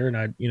raised here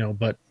and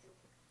but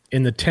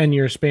in the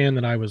 10-year span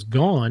that I was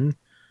gone,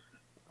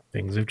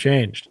 things have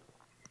changed.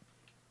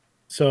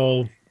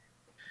 So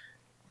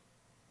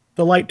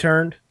the light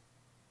turned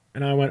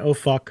and I went, oh,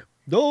 fuck.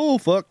 Oh,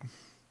 fuck.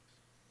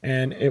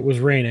 And it was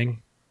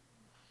raining.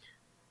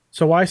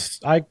 So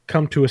I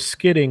come to a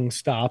skidding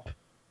stop, a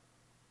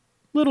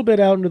little bit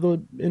out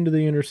into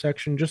the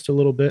intersection, just a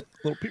little bit.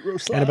 Little Pete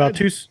Rose slide. And about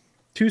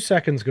two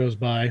seconds goes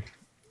by,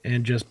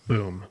 and just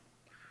boom,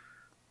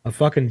 a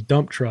fucking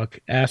dump truck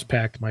ass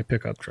packed my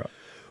pickup truck.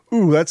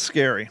 Ooh, that's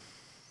scary.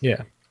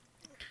 Yeah,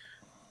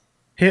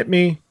 hit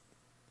me.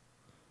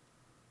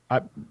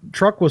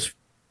 Truck was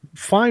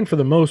fine for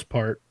the most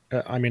part.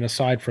 I mean,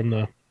 aside from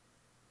the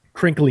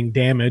crinkling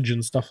damage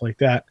and stuff like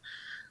that.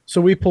 So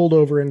we pulled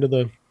over into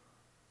the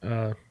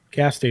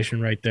gas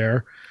station right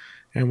there,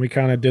 and we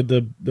kind of did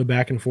the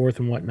back and forth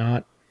and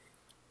whatnot.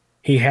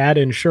 He had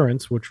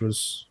insurance, which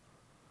was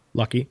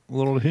lucky.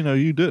 Little did he know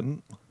you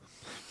didn't.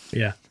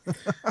 Yeah.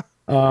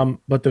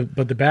 But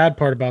the bad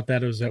part about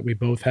that is that we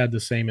both had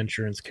the same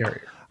insurance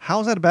carrier. How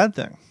is that a bad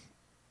thing?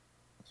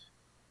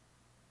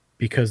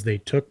 Because they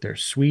took their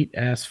sweet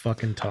ass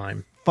fucking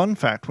time. Fun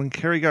fact, when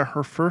Carrie got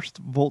her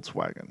first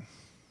Volkswagen,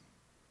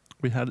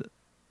 we had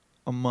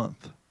a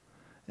month,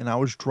 and I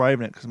was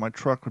driving it because my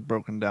truck was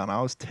broken down.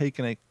 I was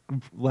taking a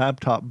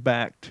laptop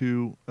back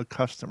to a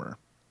customer,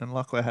 and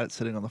luckily I had it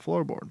sitting on the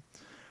floorboard.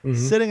 Mm-hmm.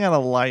 Sitting at a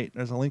light,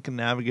 there's a Lincoln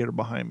Navigator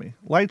behind me.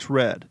 Light's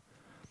red.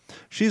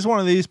 She's one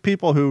of these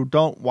people who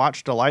don't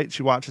watch the light.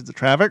 She watches the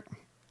traffic.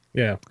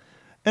 Yeah.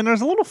 And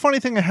there's a little funny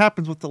thing that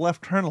happens with the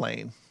left turn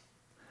lane.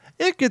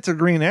 It gets a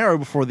green arrow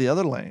before the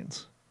other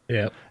lanes.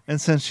 Yeah. And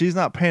since she's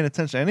not paying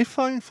attention to any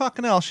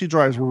fucking else, she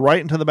drives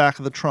right into the back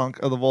of the trunk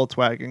of the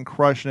Volkswagen,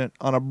 crushing it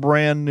on a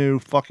brand new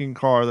fucking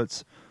car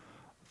that's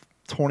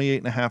 28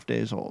 and a half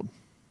days old.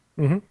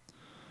 Mm-hmm.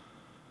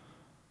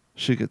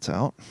 She gets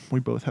out. We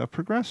both have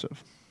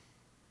Progressive.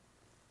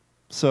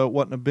 So it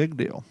wasn't a big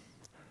deal.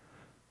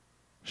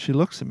 She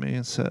looks at me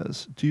and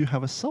says, "Do you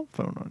have a cell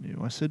phone on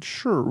you?" I said,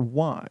 "Sure,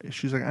 why?"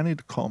 She's like, "I need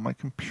to call my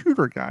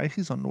computer guy.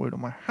 He's on the way to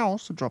my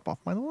house to drop off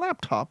my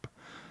laptop.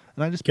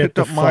 And I just picked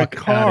up my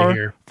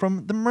car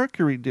from the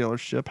Mercury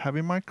dealership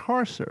having my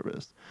car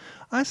serviced."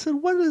 I said,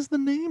 "What is the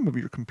name of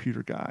your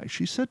computer guy?"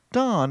 She said,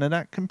 "Don and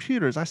at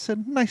Computers." I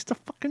said, "Nice to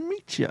fucking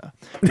meet you.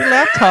 Your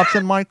laptop's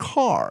in my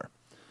car."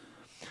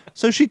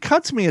 So she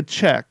cuts me a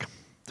check,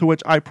 to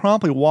which I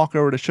promptly walk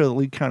over to show the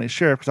Lee County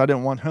Sheriff because I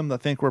didn't want him to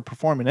think we're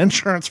performing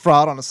insurance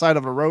fraud on the side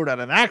of a road at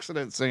an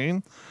accident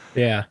scene.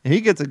 Yeah. He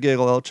gets a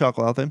giggle, a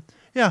chuckle out there.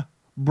 Yeah,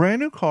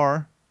 brand new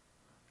car.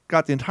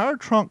 Got the entire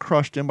trunk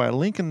crushed in by a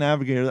Lincoln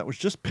Navigator that was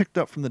just picked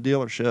up from the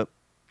dealership.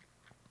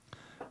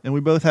 And we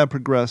both had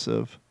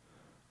Progressive.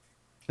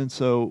 And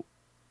so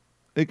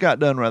it got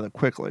done rather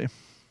quickly.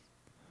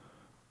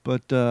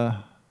 But,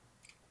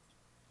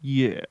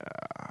 yeah.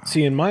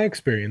 See, in my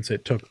experience,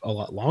 it took a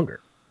lot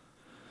longer.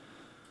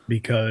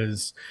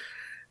 Because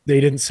they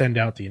didn't send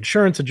out the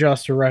insurance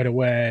adjuster right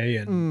away.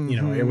 And,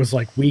 it was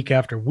like week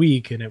after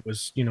week. And it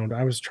was,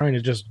 I was trying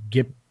to just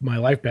get my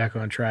life back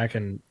on track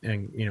and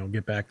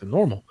get back to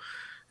normal.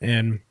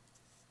 And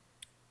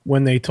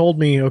when they told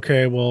me,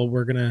 okay, well,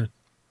 we're going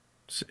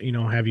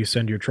to, have you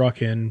send your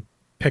truck in,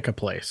 pick a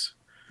place.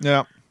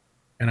 Yeah.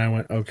 And I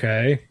went,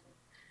 okay.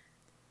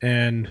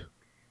 And,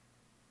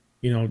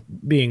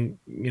 being,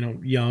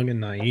 young and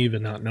naive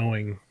and not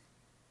knowing,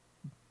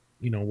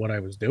 what I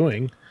was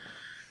doing,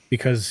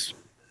 because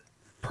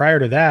prior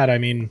to that, I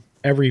mean,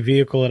 every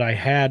vehicle that I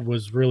had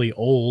was really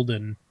old,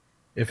 and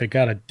if it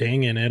got a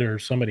ding in it or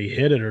somebody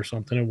hit it or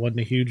something, it wasn't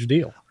a huge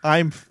deal.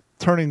 I'm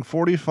turning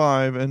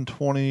 45 in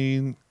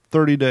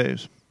 30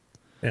 days.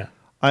 Yeah.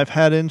 I've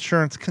had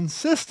insurance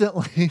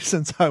consistently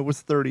since I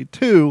was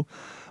 32,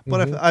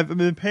 but I've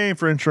been paying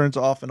for insurance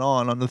off and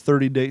on the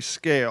 30-day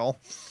scale.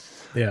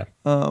 Yeah.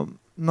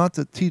 Not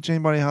to teach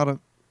anybody how to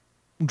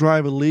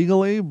drive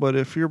illegally, but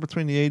if you're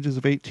between the ages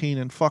of 18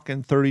 and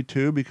fucking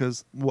 32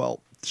 because,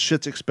 well,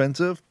 shit's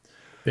expensive.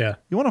 Yeah.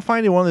 You want to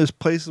find you one of those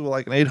places with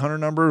like an 800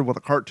 number with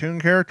a cartoon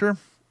character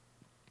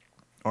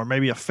or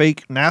maybe a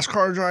fake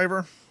NASCAR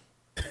driver.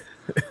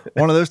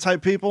 One of those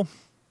type people.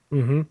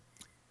 Mm-hmm.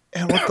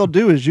 And what they'll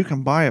do is you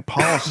can buy a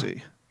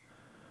policy.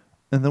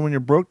 And then when you're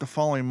broke the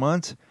following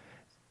month,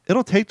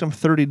 it'll take them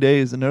 30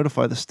 days to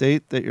notify the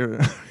state that your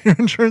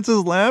insurance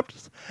is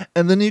lapsed.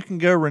 And then you can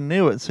go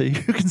renew it. So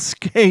you can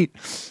skate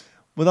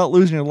without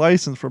losing your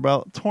license for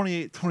about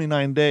 28,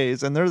 29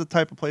 days. And they're the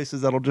type of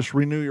places that'll just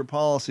renew your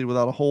policy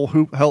without a whole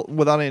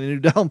without any new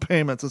down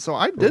payments. And so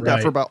I did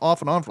that for about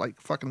off and on for like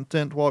fucking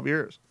 10, 12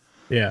 years.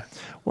 Yeah.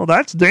 Well,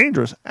 that's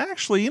dangerous.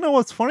 Actually, you know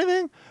what's funny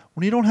thing?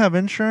 When you don't have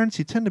insurance,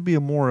 you tend to be a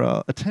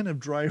more attentive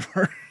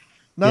driver.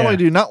 Not only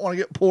do you not want to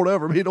get pulled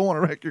over, but you don't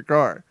want to wreck your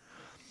car.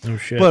 Oh,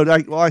 shit. But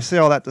I say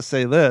all that to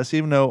say this,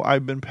 even though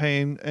I've been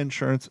paying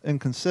insurance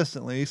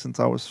inconsistently since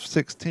I was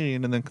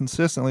 16 and then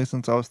consistently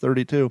since I was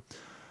 32,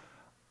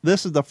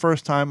 this is the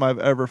first time I've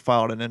ever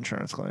filed an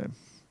insurance claim.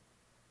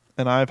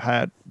 And I've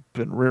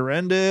been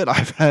rear-ended.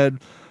 I've had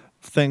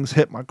things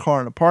hit my car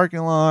in the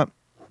parking lot.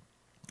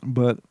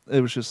 But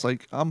it was just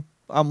like, I'm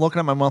looking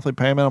at my monthly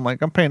payment. I'm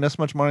like, I'm paying this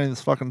much money in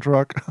this fucking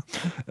truck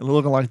and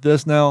looking like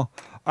this now.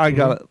 I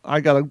got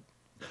a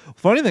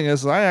funny thing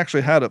is I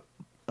actually had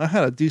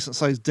a decent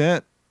sized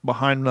dent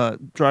behind the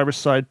driver's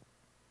side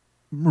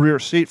rear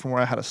seat from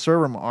where I had a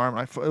server in my arm.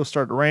 It was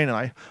starting to rain and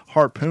I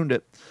harpooned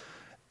it.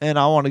 And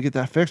I wanted to get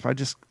that fixed, but I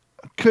just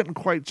couldn't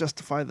quite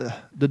justify the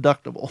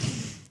deductible.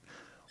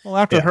 Well,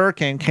 after the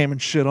hurricane came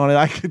and shit on it,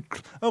 I could,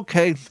 I'll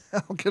get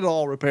it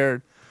all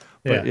repaired.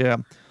 But yeah.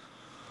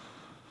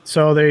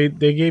 So they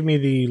gave me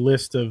the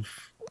list of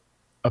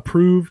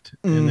approved,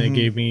 and they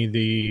gave me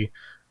the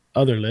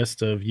other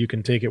list of you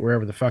can take it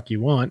wherever the fuck you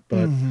want,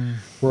 but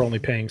we're only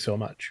paying so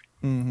much.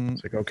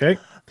 It's like, okay.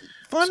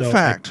 Fun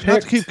fact,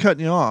 not to keep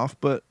cutting you off,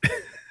 but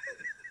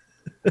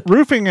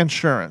roofing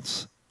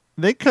insurance,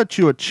 they cut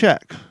you a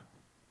check.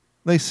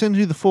 They send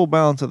you the full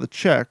balance of the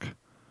check,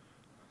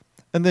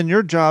 and then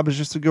your job is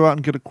just to go out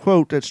and get a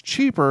quote that's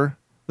cheaper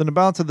than the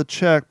balance of the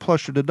check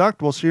plus your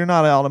deductible, so you're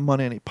not out of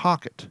money in any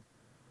pocket.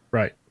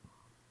 Right.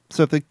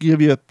 So if they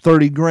give you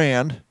 30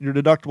 grand, your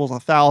deductible is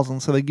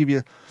 1,000. So they give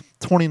you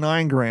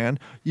 29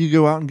 grand. You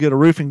go out and get a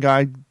roofing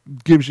guy,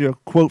 gives you a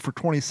quote for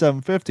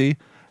 $2,750.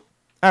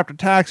 After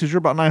taxes, you're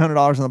about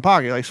 $900 in the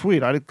pocket. Like,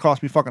 sweet, it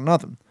cost me fucking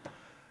nothing.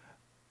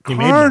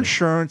 Car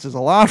insurance is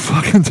a lot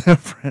fucking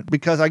different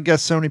because I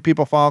guess so many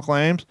people file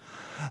claims.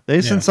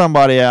 They send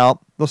somebody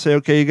out. They'll say,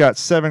 okay, you got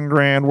 $7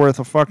 grand worth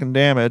of fucking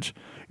damage.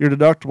 Your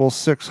deductible's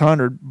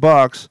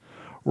 $600.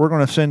 We're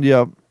going to send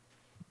you,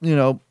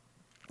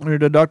 your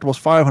deductible's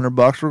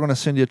 $500. We're going to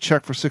send you a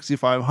check for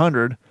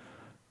 $6,500.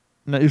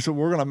 And so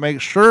we're going to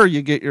make sure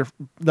you get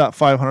that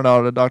 $500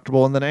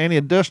 deductible, and then any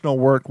additional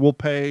work we'll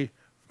pay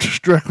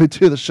directly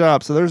to the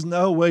shop. So there's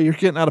no way you're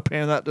getting out of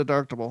paying that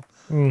deductible,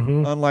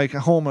 unlike a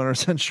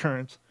homeowner's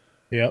insurance.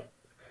 Yep.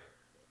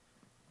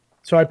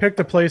 So I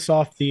picked a place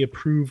off the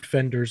approved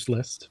vendors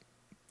list,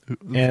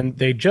 and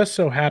they just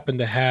so happened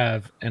to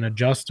have an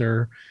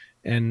adjuster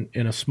and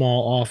in a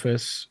small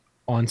office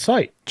on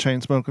site.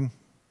 Chain smoking.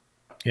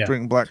 Yeah.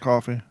 Drinking black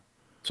coffee.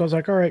 So I was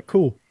like, all right,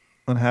 cool.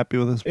 Unhappy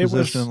with his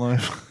position in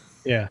life.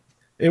 Yeah.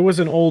 It was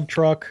an old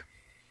truck.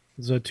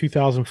 It was a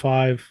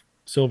 2005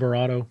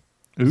 Silverado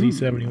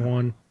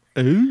Z71.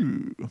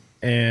 Ooh.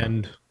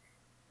 And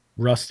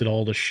rusted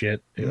all the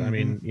shit. I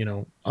mean,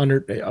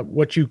 under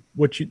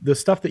the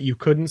stuff that you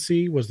couldn't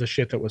see was the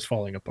shit that was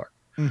falling apart.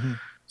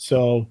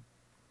 So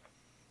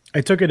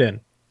I took it in.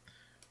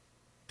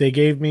 They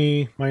gave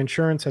me my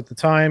insurance at the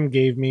time,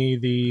 gave me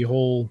the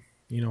whole,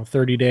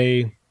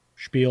 30-day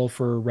spiel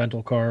for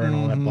rental car and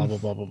all that blah blah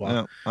blah blah blah.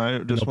 Yeah, I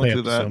just went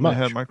through that and I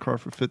had my car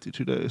for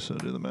 52 days, so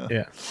do the math.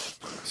 Yeah.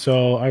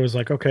 So I was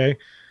like, okay.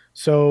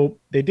 So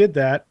they did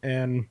that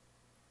and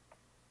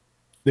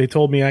they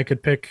told me I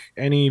could pick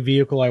any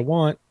vehicle I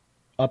want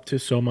up to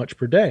so much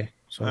per day.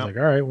 So I was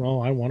like, all right,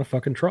 well, I want a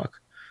fucking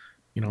truck.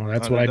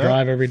 That's what I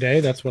drive every day.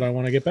 That's what I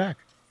want to get back.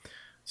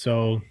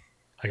 So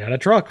I got a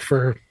truck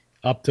for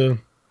up to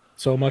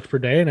so much per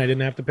day and I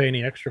didn't have to pay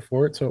any extra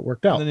for it. So it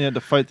worked out. And then you had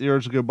to fight the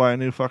urge to go buy a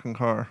new fucking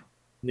car.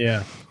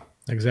 Yeah,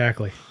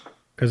 exactly.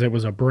 Because it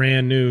was a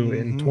brand new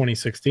in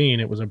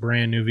 2016. It was a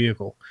brand new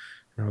vehicle.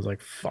 And I was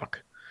like,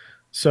 fuck.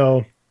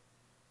 So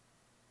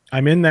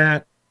I'm in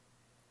that.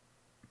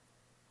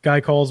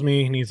 Guy calls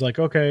me and he's like,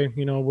 okay,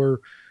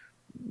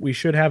 we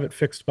should have it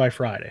fixed by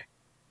Friday.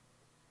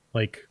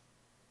 Like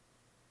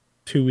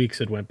 2 weeks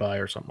had went by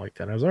or something like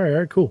that. I was all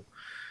right, cool.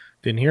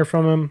 Didn't hear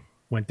from him.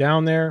 Went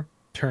down there,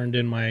 turned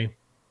in my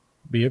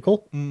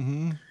vehicle.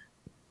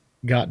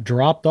 Got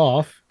dropped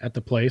off at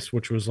the place,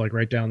 which was like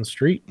right down the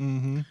street.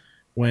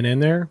 Went in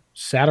there,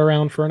 sat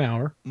around for an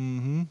hour.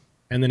 And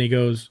then he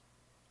goes,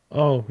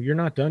 oh, you're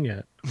not done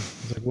yet. I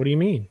was like, what do you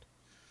mean?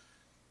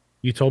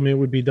 You told me it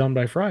would be done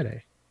by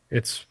Friday.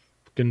 It's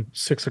fucking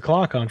 6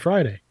 o'clock on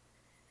Friday.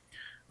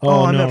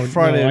 Oh, I meant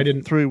Friday. No, I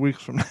didn't. 3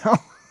 weeks from now.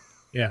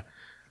 Yeah.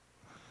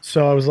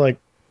 So I was like,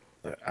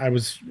 I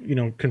was,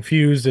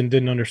 confused and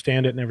didn't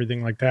understand it and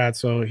everything like that.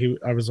 So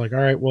I was like, all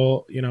right,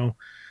 well,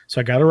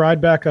 so I got a ride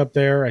back up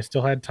there. I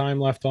still had time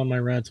left on my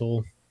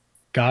rental.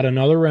 Got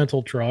another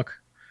rental truck.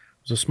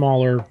 It was a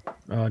smaller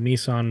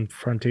Nissan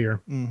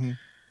Frontier. Mm-hmm.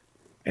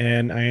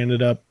 And I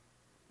ended up,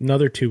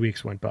 another 2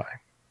 weeks went by.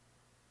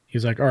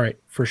 He's like, all right,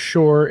 for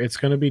sure, it's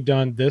going to be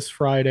done this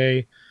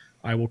Friday.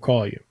 I will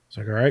call you. It's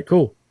like, all right,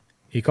 cool.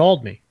 He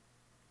called me.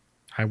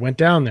 I went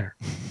down there,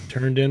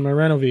 turned in my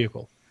rental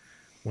vehicle,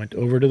 went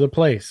over to the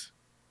place,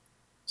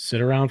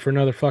 sit around for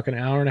another fucking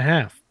hour and a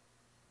half.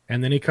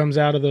 And then he comes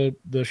out of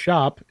the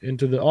shop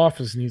into the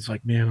office and he's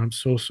like, man, I'm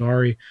so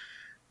sorry.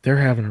 They're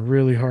having a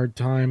really hard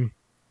time.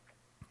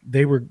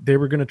 They were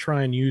going to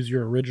try and use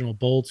your original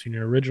bolts, and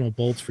your original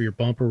bolts for your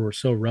bumper were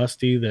so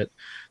rusty that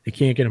they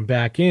can't get them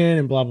back in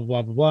and blah, blah,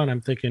 blah, blah, blah. And I'm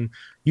thinking,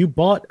 you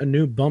bought a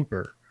new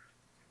bumper,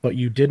 but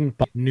you didn't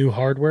buy new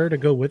hardware to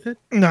go with it?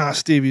 Nah,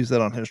 Steve used that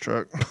on his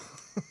truck.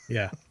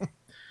 Yeah.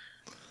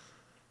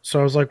 So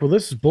I was like, well,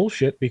 this is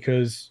bullshit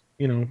because,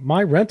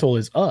 my rental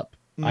is up.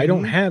 Mm-hmm. I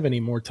don't have any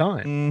more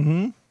time.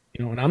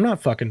 Mm-hmm. And I'm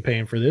not fucking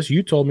paying for this.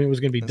 You told me it was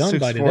going to be done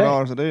by today.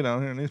 $64 a day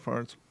down here in these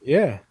parts.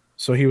 Yeah.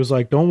 So he was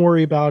like, don't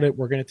worry about it.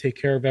 We're going to take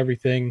care of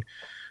everything.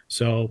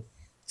 So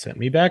sent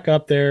me back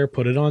up there,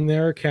 put it on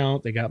their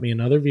account. They got me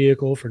another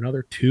vehicle for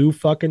another 2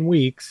 fucking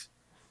weeks.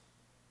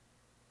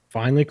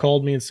 Finally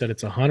called me and said,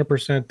 it's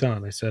 100%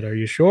 done. I said, are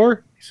you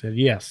sure? He said,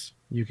 yes,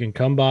 you can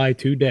come by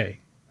today.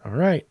 All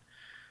right.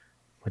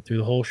 Went through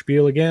the whole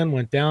spiel again,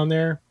 went down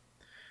there,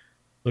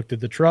 looked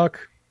at the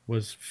truck,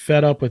 was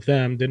fed up with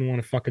them, didn't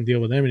want to fucking deal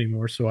with them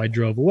anymore. So I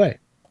drove away.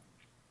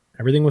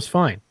 Everything was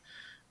fine.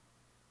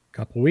 A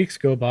couple of weeks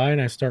go by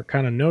and I start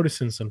kind of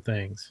noticing some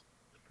things.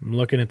 I'm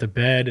looking at the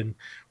bed, and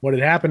what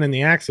had happened in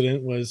the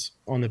accident was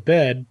on the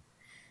bed,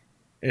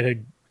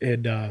 it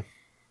had the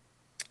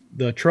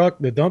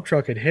dump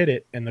truck had hit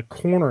it and the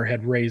corner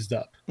had raised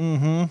up.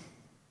 Mm-hmm.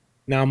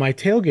 Now my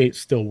tailgate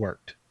still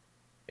worked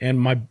and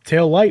my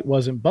tail light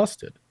wasn't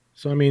busted.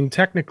 So, I mean,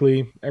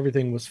 technically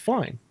everything was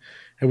fine.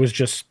 It was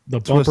just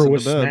the bumper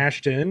was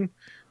smashed in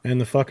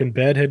and the fucking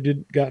bed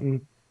had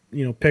gotten,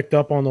 picked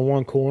up on the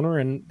one corner,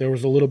 and there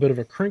was a little bit of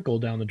a crinkle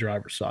down the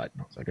driver's side.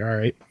 I was like, all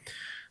right.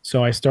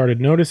 So I started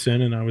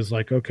noticing, and I was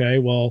like, okay,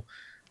 well,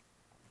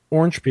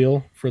 orange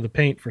peel for the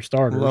paint for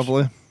starters.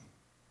 Lovely.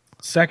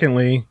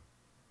 Secondly,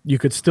 you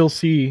could still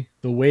see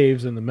the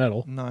waves in the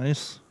metal.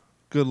 Nice.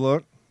 Good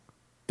look.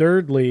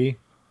 Thirdly,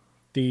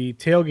 the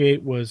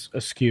tailgate was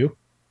askew.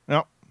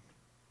 Yep.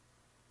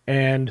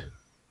 And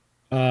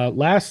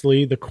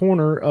lastly, the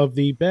corner of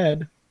the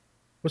bed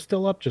was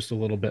still up just a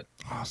little bit.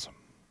 Awesome.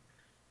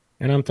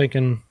 And I'm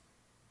thinking,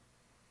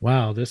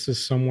 wow, this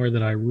is somewhere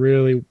that I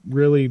really,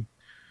 really,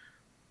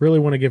 really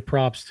want to give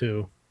props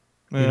to.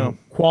 Yeah.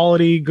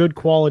 Good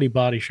quality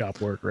body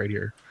shop work right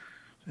here.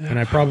 Yeah. And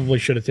I probably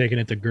should have taken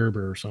it to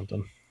Gerber or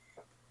something.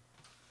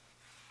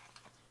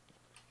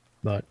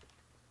 But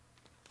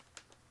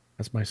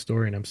that's my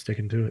story, and I'm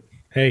sticking to it.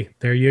 Hey,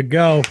 there you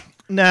go.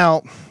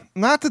 Now,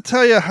 not to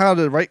tell you how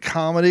to write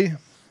comedy,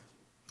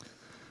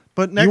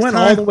 but next you went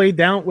time, all the way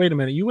down. Wait a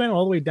minute. You went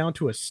all the way down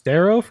to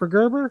Estero for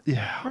Gerber?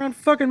 Yeah. We're on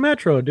fucking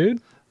Metro,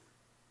 dude.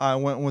 I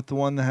went with the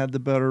one that had the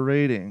better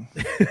rating.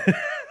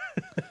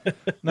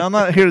 Now, I'm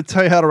not here to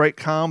tell you how to write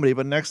comedy,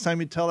 but next time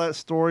you tell that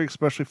story,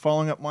 especially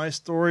following up my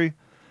story,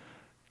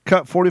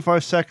 cut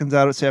 45 seconds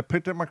out of it. Say, I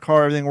picked up my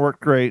car, everything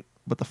worked great,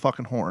 but the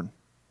fucking horn.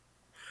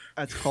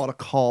 That's called a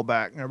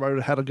callback.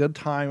 Everybody had a good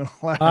time and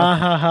laughed.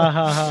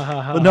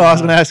 But no, I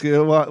was going to ask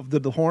you, well,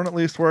 did the horn at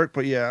least work?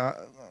 But yeah,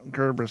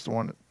 Gerber's the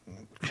one that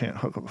can't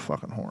hook up a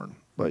fucking horn.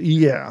 But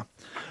yeah.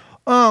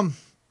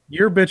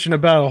 You're bitching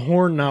about a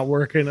horn not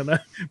working, and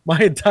my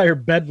entire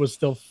bed was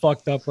still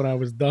fucked up when I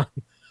was done.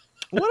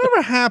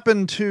 Whatever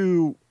happened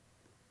to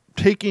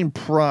taking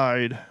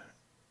pride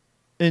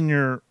in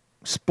your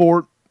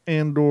sport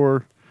and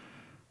or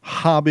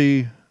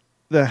hobby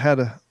that had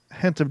a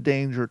hint of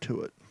danger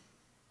to it?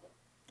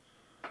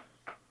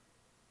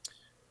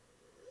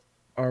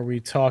 Are we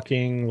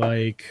talking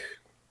like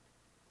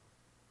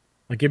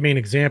give me an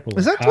example?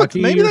 Is that what,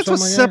 maybe that's a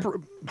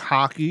separate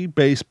hockey,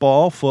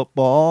 baseball,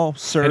 football,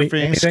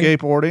 surfing,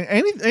 skateboarding,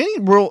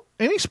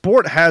 any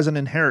sport has an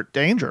inherent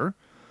danger.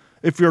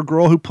 If you're a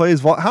girl who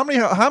plays how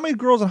many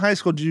girls in high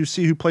school did you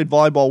see who played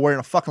volleyball wearing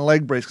a fucking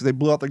leg brace because they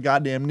blew out their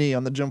goddamn knee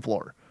on the gym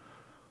floor?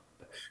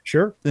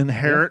 Sure.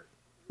 Inherent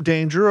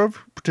danger of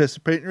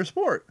participating in your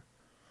sport.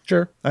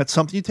 Sure. That's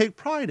something you take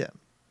pride in.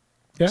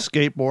 Yeah.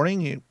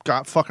 Skateboarding, you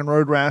got fucking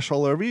road rash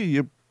all over you.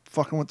 You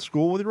fucking went to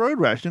school with your road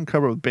rash. You didn't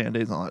cover it with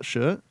Band-Aids and all that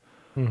shit.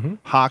 Mm-hmm.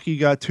 Hockey, you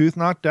got a tooth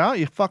knocked out.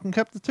 You fucking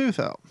kept the tooth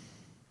out.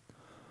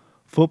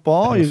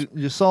 Football,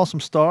 you saw some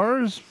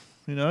stars.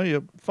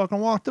 You fucking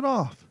walked it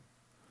off.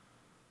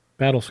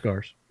 Battle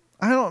scars.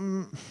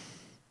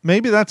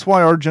 Maybe that's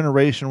why our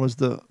generation was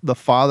the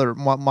father.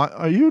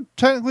 Are you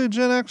technically a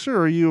Gen Xer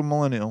or are you a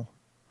millennial?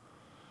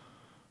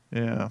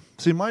 Yeah.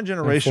 See, my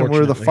generation,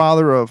 we're the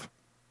father of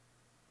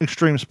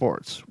extreme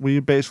sports. We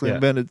basically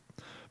invented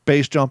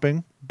base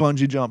jumping,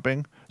 bungee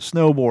jumping,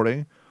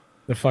 snowboarding.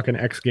 The fucking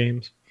X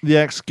Games. The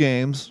X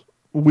Games.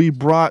 We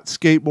brought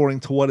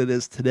skateboarding to what it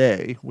is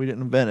today. We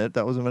didn't invent it.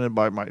 That was invented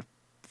by my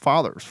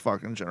father's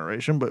fucking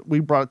generation, but we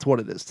brought it to what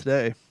it is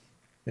today.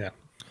 Yeah.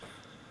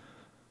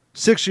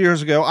 6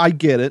 years ago, I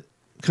get it,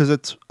 because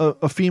it's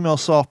a female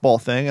softball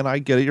thing, and I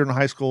get it. You're in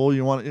high school.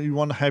 You want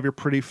to have your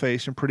pretty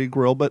face and pretty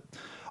grill, but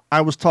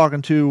I was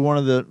talking to one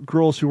of the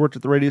girls who worked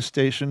at the radio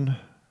station,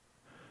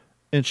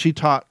 and she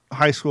taught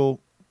high school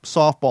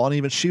softball, and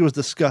even she was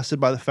disgusted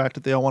by the fact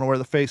that they all want to wear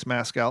the face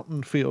mask out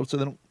in the field so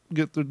they don't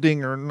get their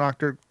dinger and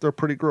knock their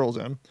pretty girls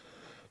in.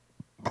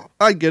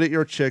 I get it.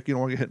 You're a chick. You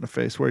don't want to get hit in the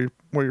face. Wear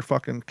your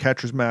fucking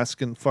catcher's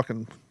mask in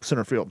fucking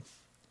center field.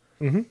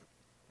 Mm-hmm.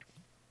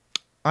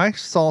 I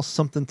saw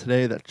something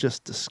today that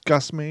just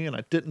disgusts me, and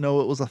I didn't know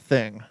it was a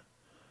thing.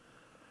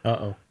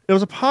 Uh-oh. It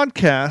was a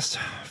podcast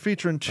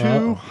featuring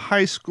two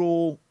high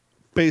school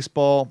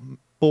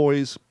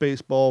boys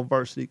baseball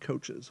varsity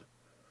coaches.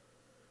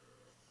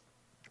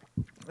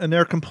 And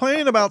they're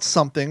complaining about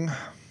something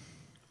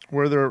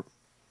where their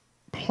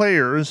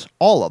players,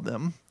 all of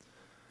them,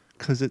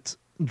 because it's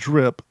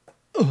drip,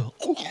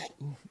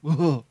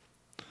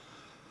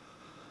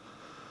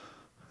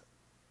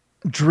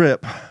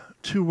 drip,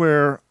 to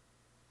wear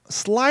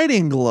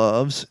sliding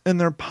gloves in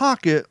their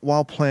pocket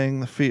while playing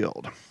the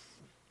field.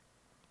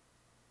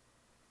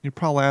 You're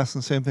probably asking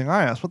the same thing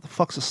I asked. What the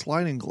fuck's a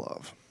sliding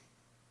glove?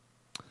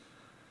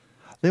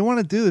 They want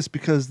to do this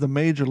because the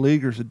major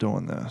leaguers are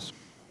doing this.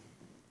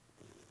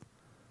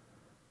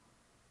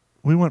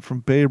 We went from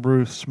Babe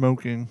Ruth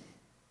smoking,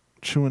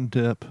 chewing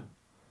dip,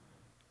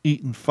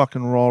 eating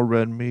fucking raw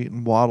red meat,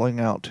 and waddling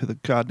out to the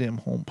goddamn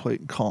home plate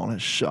and calling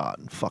his shot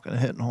and fucking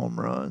hitting home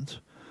runs.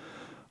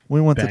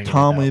 We went to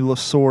Tommy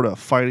Lasorda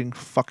fighting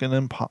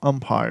fucking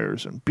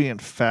umpires and being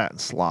fat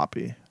and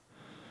sloppy.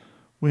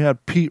 We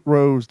had Pete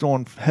Rose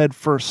doing head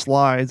first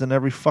slides on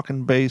every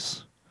fucking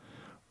base.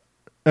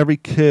 Every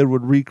kid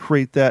would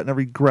recreate that in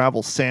every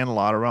gravel sand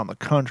lot around the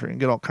country and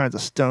get all kinds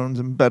of stones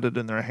embedded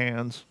in their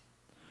hands.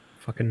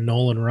 Fucking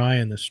Nolan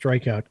Ryan, the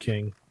strikeout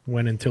king,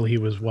 went until he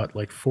was, what,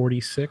 like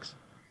 46?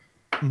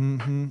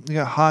 Mm-hmm. You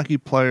got hockey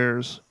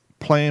players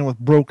playing with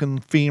broken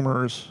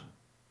femurs.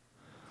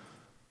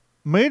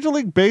 Major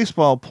League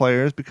Baseball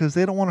players, because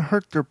they don't want to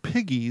hurt their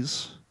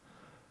piggies,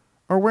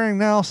 are wearing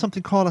now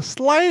something called a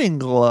sliding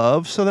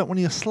glove, so that when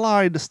you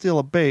slide to steal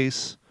a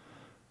base,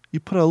 you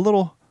put a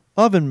little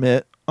oven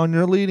mitt on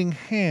your leading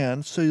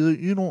hand so that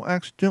you don't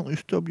accidentally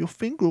stub your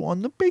finger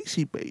on the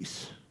basey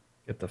base.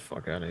 Get the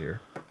fuck out of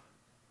here.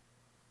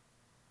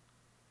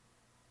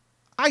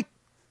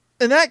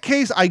 In that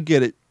case, I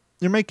get it.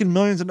 You're making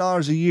millions of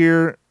dollars a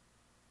year,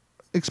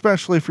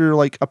 especially if you're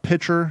like a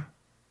pitcher.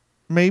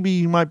 Maybe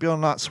you might be able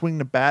to not swing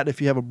the bat if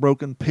you have a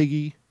broken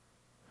piggy.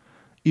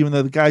 Even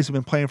though the guys who've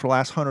been playing for the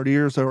last 100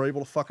 years, they were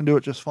able to fucking do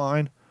it just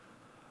fine.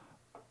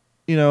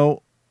 You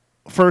know,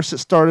 first it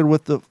started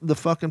with the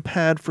fucking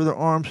pad for their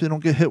arms so they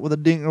don't get hit with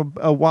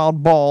a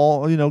wild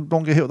ball. You know,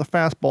 don't get hit with a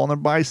fastball in their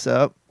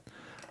bicep.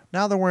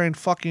 Now they're wearing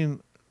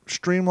fucking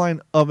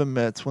streamlined oven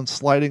mitts when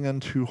sliding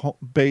into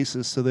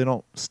bases so they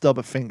don't stub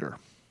a finger.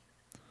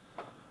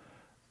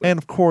 And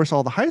of course,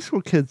 all the high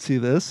school kids see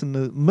this, and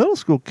the middle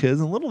school kids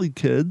and little league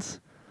kids.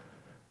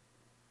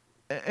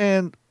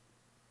 And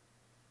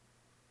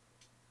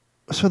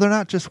so they're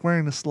not just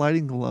wearing a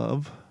sliding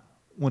glove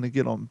when they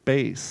get on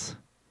base,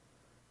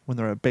 when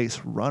they're a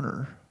base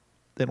runner.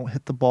 They don't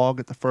hit the ball,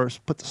 get the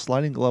first, put the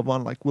sliding glove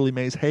on like Willie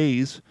Mays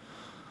Hayes.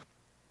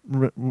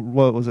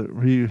 What was it?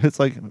 He hits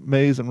like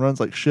Mays and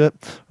runs like shit.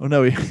 Oh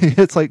no, he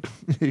hits like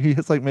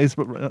Mays,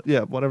 but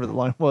yeah, whatever the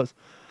line was.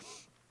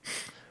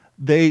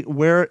 They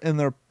wear it in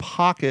their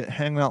pocket,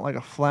 hanging out like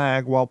a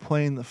flag while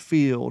playing the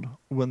field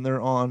when they're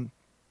not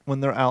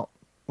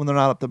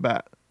up to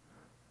bat,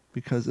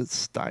 because it's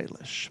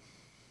stylish.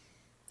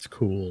 It's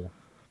cool.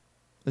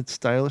 It's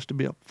stylish to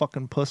be a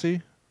fucking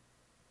pussy.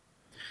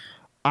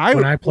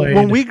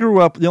 When we grew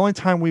up, the only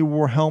time we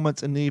wore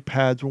helmets and knee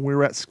pads when we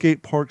were at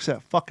skate parks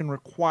that fucking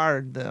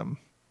required them.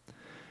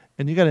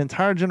 And you got an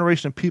entire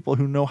generation of people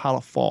who know how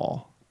to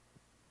fall.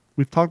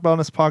 We've talked about on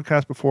this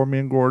podcast before, me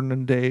and Gordon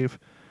and Dave.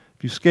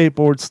 If you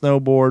skateboard,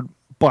 snowboard,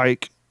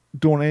 bike,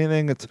 doing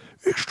anything that's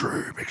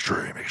extreme,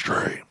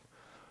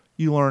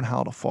 you learn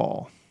how to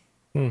fall.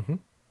 Mm-hmm.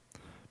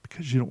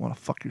 Because you don't want to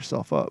fuck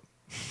yourself up.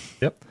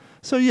 Yep.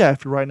 So yeah,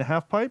 if you're riding a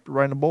half pipe, you're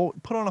riding a bowl,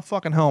 put on a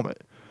fucking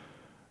helmet.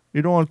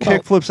 You're doing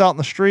kick flips out in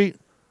the street,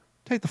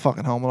 take the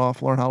fucking helmet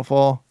off, learn how to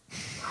fall.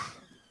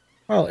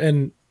 Well,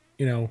 and,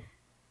 you know,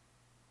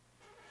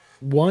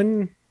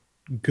 one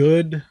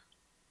good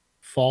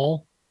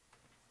fall,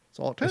 that's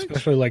all it takes.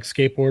 Especially like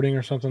skateboarding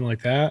or something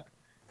like that,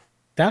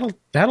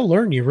 that'll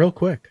learn you real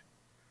quick.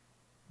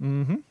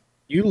 Mm-hmm.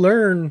 You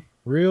learn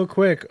real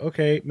quick,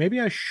 okay,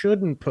 maybe I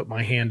shouldn't put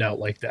my hand out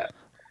like that.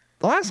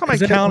 The last time I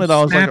counted, I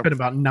was like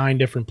about 9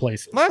 different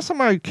places. Last time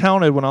I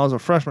counted when I was a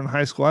freshman in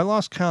high school, I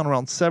lost count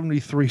around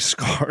 73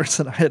 scars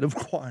that I had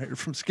acquired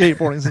from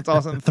skateboarding since I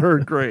was in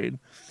 3rd grade.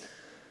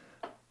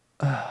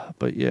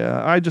 But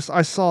yeah,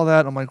 I saw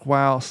that. I'm like,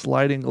 wow,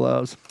 sliding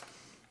gloves.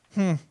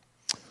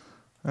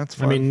 That's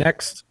fun. I mean,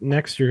 next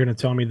you're going to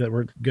tell me that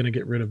we're going to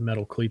get rid of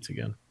metal cleats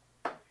again.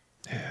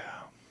 Yeah.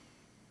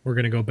 We're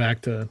going to go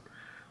back to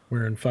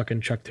wearing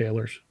fucking Chuck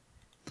Taylors.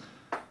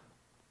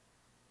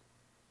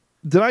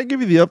 Did I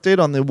give you the update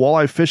on the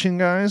walleye fishing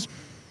guys?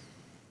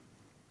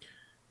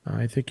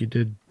 I think you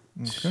did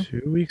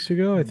 2 weeks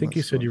ago. I think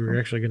you said you were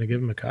actually going to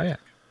give him a kayak.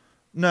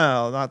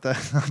 No, not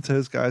that. Not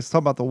those guys.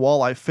 Talking about the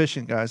walleye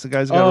fishing guys. The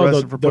guys who got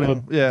arrested for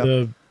putting.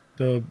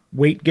 The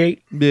weight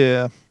gate.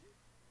 Yeah.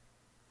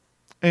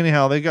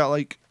 Anyhow, they got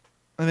like,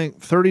 I think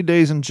 30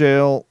 days in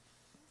jail,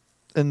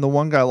 and the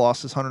one guy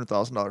lost his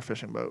 $100,000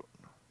 fishing boat.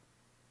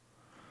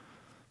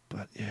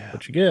 But yeah.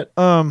 What you get?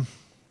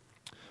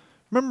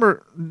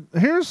 Remember,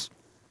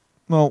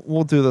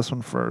 we'll do this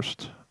one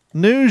first.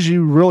 News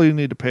you really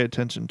need to pay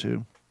attention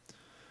to.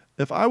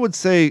 If I would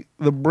say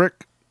the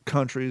BRIC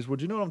countries,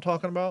 would you know what I'm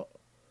talking about?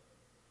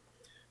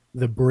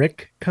 The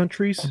BRIC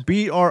countries?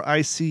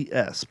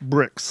 BRICS,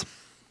 BRICS.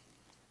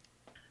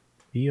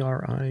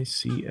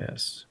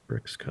 BRICS,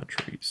 BRICS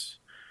countries.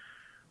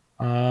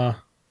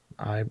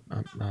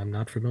 I'm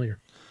not familiar.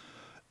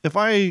 If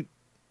I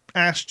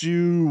asked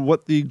you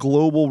what the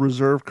global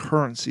reserve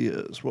currency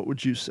is, what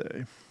would you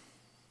say?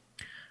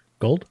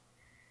 Gold?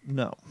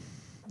 No.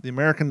 The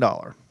American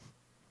dollar.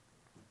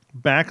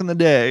 Back in the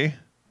day,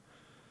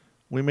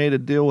 we made a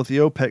deal with the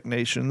OPEC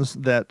nations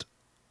that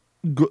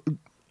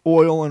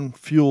oil and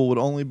fuel would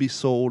only be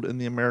sold in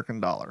the American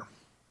dollar.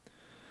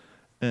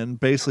 And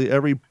basically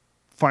every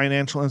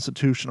financial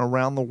institution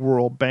around the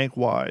world,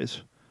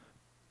 bank-wise,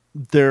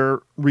 their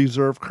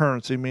reserve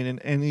currency,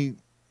 meaning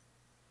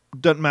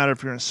doesn't matter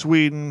if you're in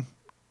Sweden,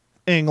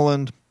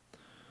 England,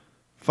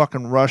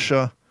 fucking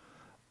Russia,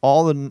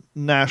 all the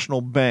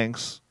national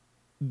banks,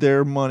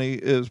 their money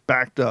is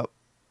backed up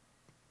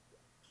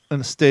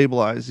and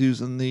stabilized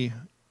using the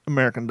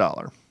American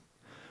dollar,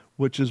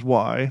 which is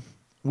why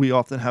we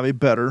often have a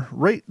better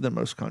rate than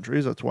most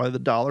countries. That's why the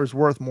dollar is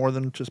worth more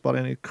than just about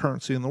any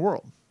currency in the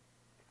world.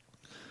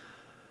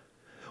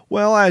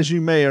 Well, as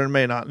you may or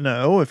may not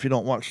know, if you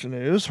don't watch the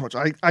news, which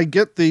I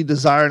get the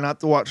desire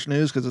not to watch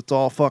news because it's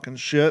all fucking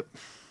shit,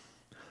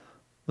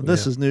 but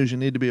this is news you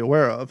need to be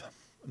aware of.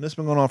 And this has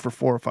been going on for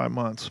 4 or 5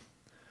 months.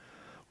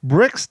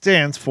 BRICS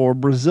stands for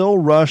Brazil,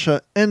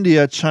 Russia,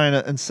 India,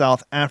 China, and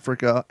South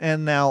Africa,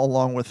 and now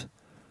along with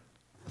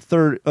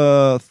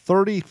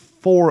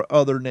 34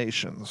 other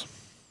nations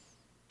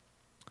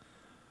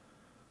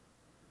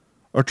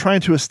are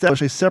trying to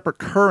establish a separate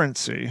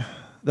currency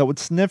that would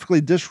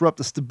significantly disrupt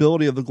the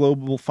stability of the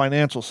global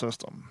financial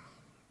system.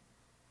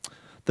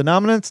 The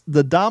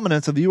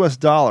dominance of the U.S.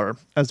 dollar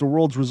as the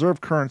world's reserve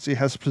currency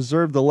has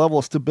preserved the level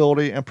of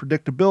stability and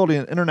predictability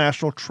in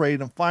international trade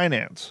and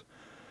finance.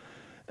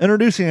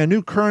 Introducing a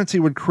new currency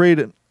would create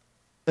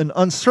an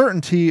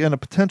uncertainty and a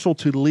potential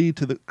to lead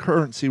to the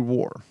currency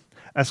war,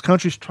 as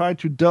countries try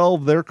to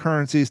delve their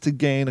currencies to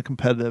gain a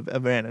competitive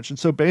advantage. And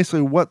so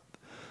basically what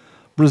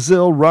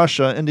Brazil,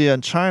 Russia, India,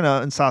 and China,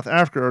 and South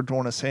Africa are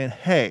doing is saying,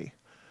 hey,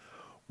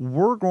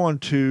 we're going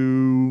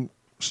to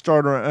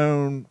start our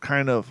own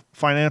kind of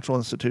financial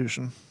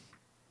institution.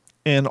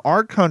 And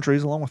our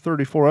countries, along with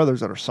 34 others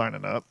that are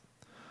signing up,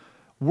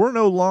 we're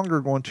no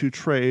longer going to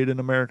trade in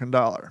American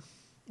dollar.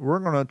 We're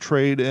going to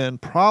trade in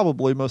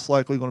probably most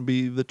likely going to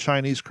be the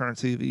Chinese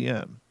currency, the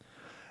yen.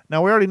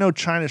 Now, we already know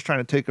China's trying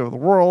to take over the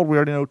world. We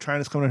already know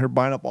China's coming in here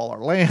buying up all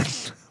our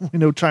land. We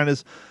know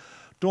China's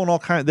doing all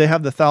kinds. They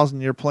have the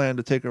 1,000-year plan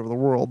to take over the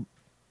world.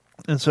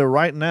 And so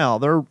right now,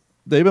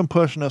 they've been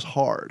pushing us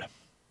hard.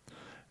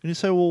 And you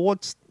say, well,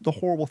 what's the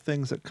horrible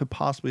things that could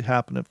possibly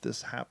happen if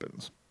this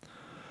happens?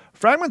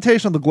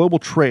 Fragmentation of the global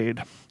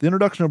trade. The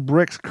introduction of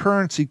BRICS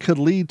currency could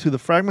lead to the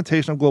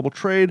fragmentation of global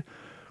trade.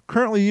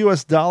 Currently,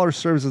 U.S. dollar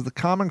serves as the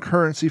common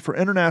currency for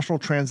international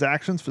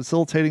transactions,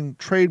 facilitating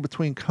trade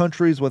between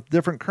countries with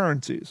different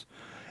currencies.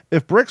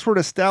 If BRICS were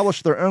to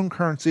establish their own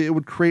currency, it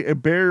would create a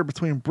barrier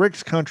between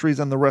BRICS countries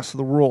and the rest of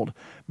the world,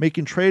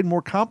 making trade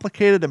more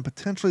complicated and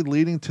potentially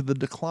leading to the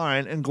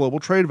decline in global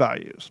trade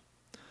values.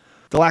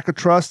 The lack of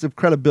trust and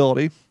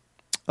credibility.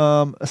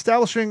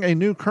 Establishing a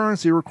new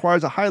currency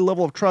requires a high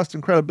level of trust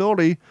and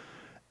credibility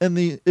in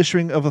the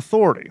issuing of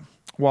authority.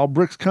 While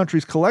BRICS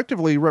countries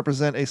collectively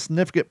represent a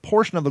significant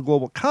portion of the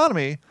global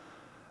economy,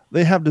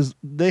 they have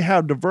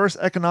diverse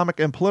economic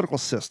and political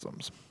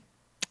systems.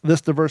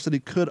 This diversity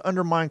could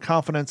undermine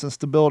confidence and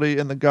stability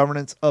in the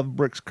governance of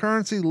BRICS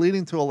currency,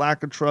 leading to a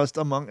lack of trust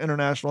among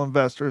international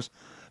investors,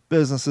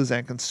 businesses,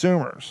 and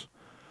consumers.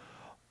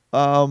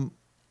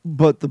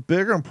 But the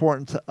bigger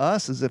important to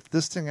us is if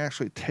this thing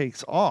actually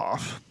takes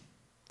off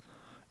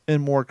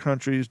and more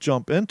countries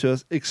jump into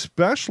it,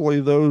 especially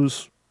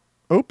those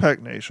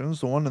OPEC nations,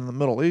 the one in the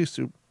Middle East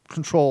who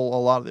control a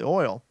lot of the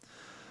oil.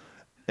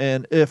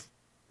 And if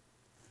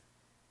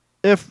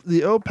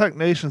the OPEC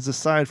nations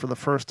decide for the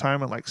first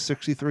time in like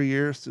 63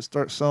 years to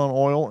start selling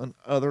oil in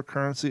other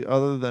currency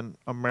other than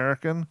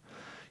American,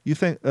 you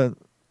think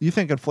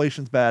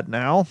inflation's bad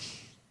now?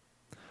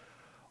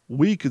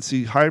 we could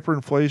see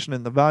hyperinflation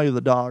and the value of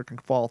the dollar can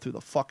fall through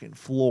the fucking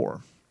floor.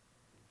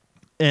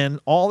 And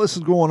all this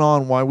is going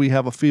on while we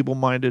have a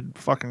feeble-minded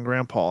fucking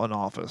grandpa in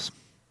office.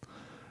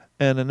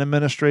 And an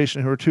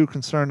administration who are too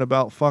concerned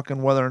about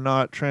fucking whether or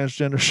not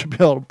transgender should be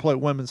able to play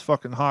women's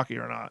fucking hockey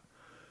or not.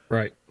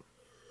 Right.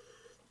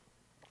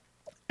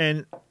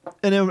 And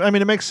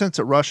it makes sense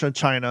that Russia,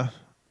 China,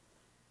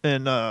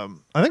 and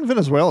I think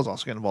Venezuela is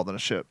also getting involved in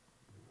this shit.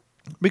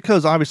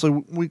 Because obviously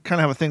we kind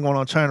of have a thing going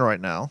on in China right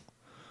now.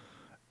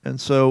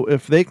 And so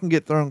if they can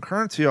get their own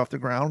currency off the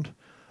ground,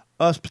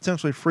 us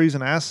potentially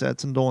freezing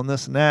assets and doing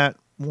this and that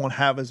won't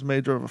have as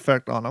major of an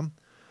effect on them.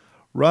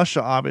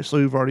 Russia,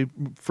 obviously, we've already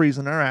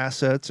freezing their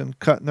assets and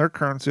cutting their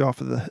currency off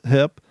of the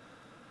hip.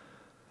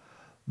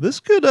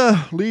 This could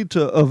lead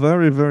to a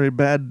very, very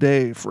bad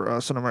day for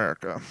us in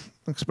America,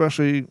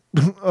 especially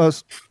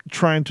us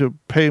trying to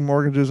pay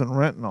mortgages and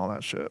rent and all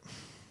that shit.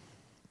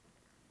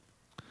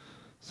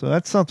 So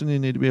that's something you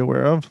need to be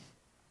aware of.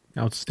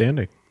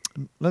 Outstanding.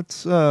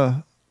 Let's,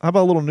 how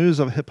about a little news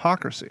of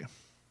hypocrisy?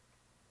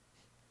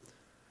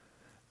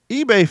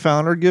 eBay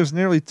founder gives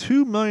nearly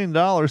 $2 million to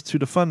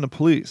defund the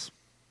police.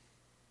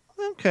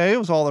 Okay, it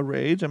was all the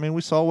rage. I mean,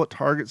 we saw what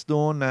Target's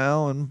doing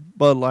now and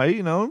Bud Light.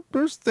 You know,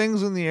 there's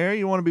things in the air.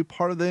 You want to be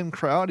part of the in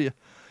crowd. You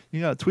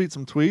got to tweet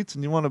some tweets,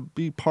 and you want to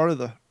be part of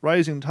the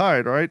rising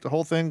tide, right? The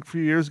whole thing a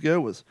few years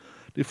ago was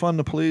defund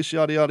the police,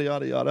 yada, yada,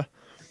 yada, yada.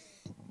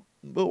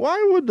 But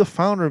why would the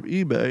founder of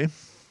eBay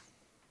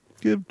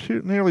give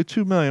nearly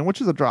 $2 million,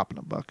 which is a drop in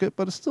the bucket,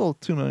 but it's still a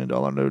 $2 million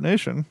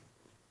donation?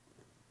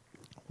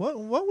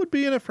 What would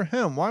be in it for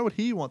him? Why would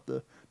he want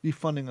the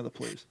defunding of the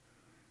police?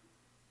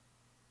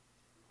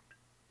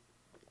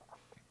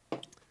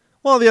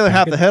 Well, the other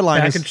half of the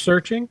headline is package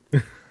searching.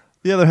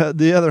 The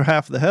other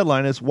half of the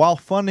headline is while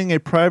funding a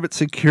private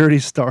security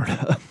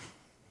startup.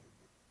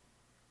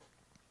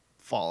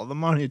 Follow the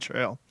money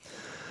trail.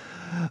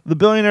 The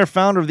billionaire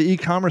founder of the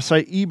e-commerce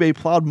site eBay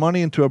plowed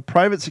money into a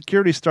private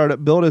security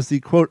startup built as the,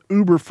 quote,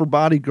 Uber for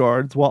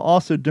bodyguards, while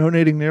also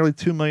donating nearly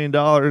 $2 million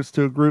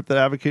to a group that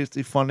advocates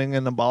defunding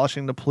and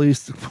abolishing the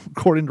police,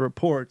 according to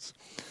reports.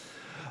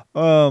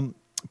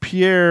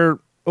 Pierre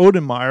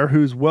Odenmeyer,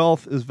 whose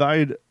wealth is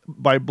valued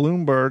by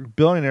Bloomberg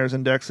Billionaires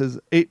Index as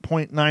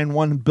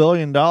 $8.91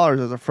 billion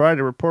as of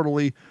Friday,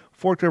 reportedly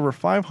forked over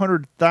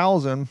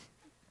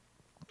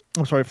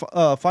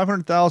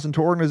 $500,000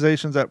 to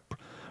organizations that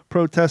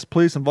protest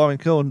police involving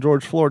killing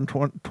George Floyd in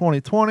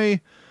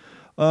 2020.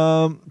 Two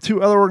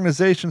other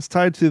organizations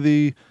tied to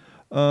the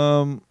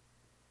Odenmeyer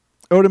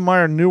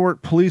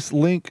Newark Police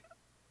Link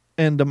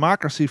and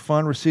Democracy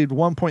Fund received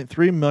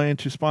 $1.3 million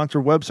to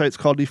sponsor websites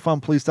called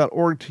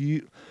defundpolice.org,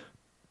 to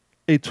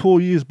a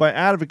tool used by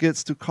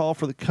advocates to call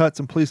for the cuts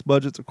in police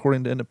budgets,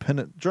 according to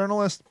independent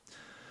journalists.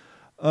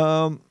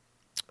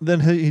 Then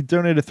he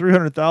donated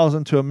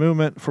 $300,000 to a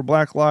movement for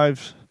Black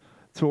Lives,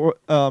 to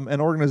an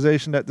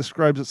organization that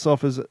describes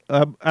itself as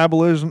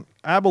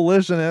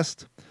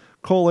abolitionist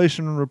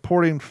coalition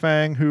reporting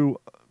FANG, who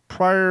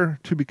prior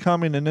to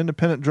becoming an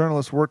independent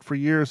journalist worked for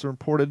years and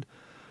reported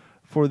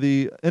for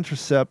The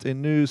Intercept, a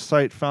news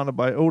site founded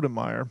by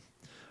Odenmeyer.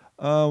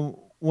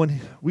 When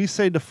we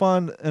say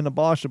defund and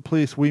abolish the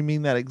police, we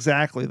mean that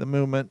exactly, the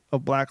movement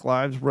of Black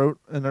Lives wrote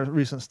in a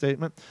recent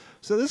statement.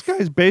 So this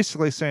guy's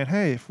basically saying,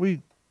 hey, if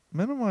we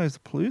minimize the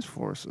police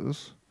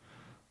forces,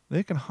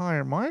 they can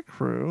hire my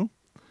crew,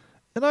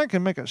 and I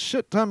can make a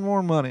shit ton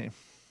more money.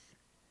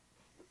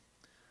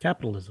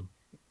 Capitalism.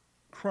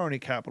 Crony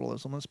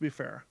capitalism, let's be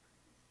fair.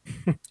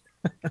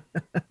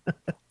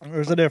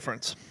 There's a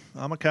difference.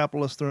 I'm a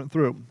capitalist through and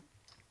through.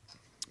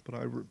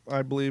 But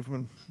I believe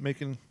in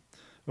making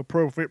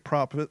appropriate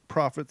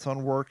profits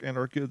on work and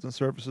our goods and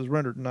services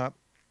rendered, not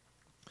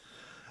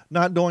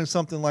doing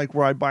something like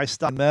where I buy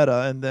stock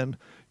Meta and then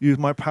use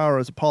my power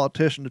as a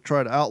politician to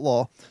try to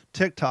outlaw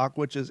TikTok,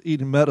 which is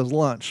eating Meta's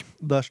lunch,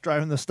 thus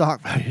driving the stock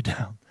value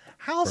down.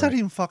 How is that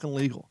even fucking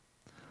legal?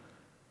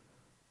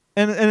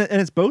 And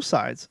it's both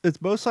sides. It's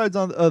both sides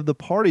of the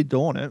party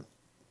doing it.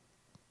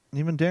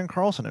 Even Dan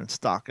Carlson is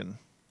stocking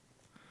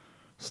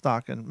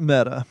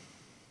Meta.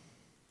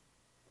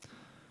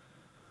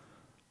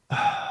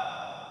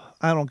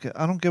 I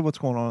don't get what's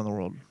going on in the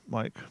world,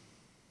 Mike.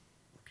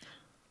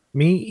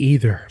 Me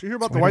either. Did you hear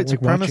about the white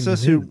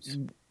supremacists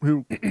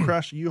who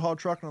crashed a U-Haul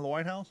truck into the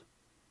White House?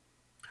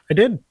 I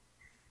did.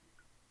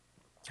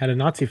 Had a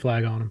Nazi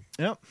flag on him.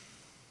 Yep.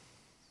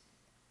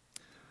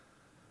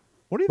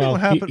 What do you think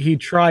would happen? He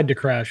tried to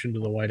crash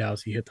into the White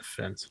House. He hit the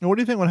fence. What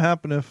do you think would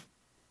happen if...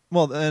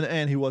 Well,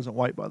 and he wasn't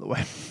white, by the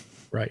way.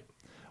 Right.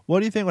 What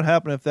do you think would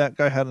happen if that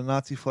guy had a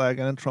Nazi flag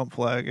and a Trump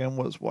flag and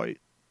was white?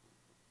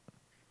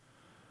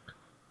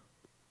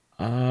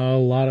 A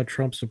lot of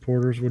Trump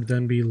supporters would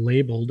then be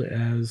labeled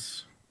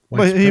as white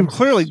But he would supremacists.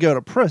 clearly go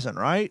to prison,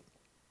 right?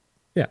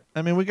 Yeah.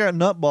 I mean, we got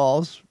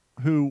nutballs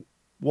who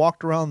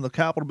walked around the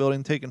Capitol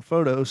building taking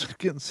photos,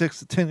 getting 6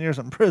 to 10 years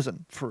in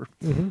prison for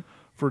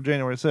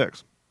January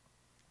 6th.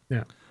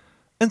 Yeah.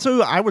 And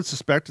so I would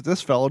suspect that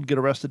this fellow would get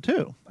arrested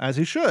too, as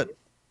he should.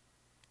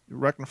 You're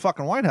wrecking the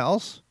fucking White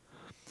House.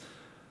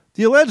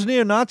 The alleged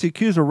neo-Nazi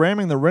accused of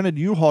ramming the rented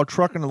U-Haul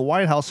truck into the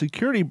White House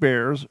security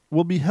barriers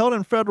will be held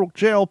in federal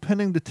jail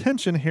pending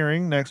detention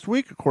hearing next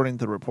week, according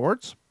to the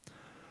reports.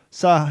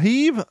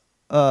 Sahib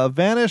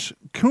Vanish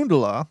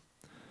Kundala,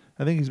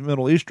 I think he's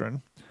Middle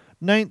Eastern,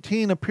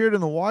 19, appeared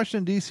in the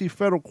Washington, D.C.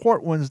 federal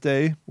court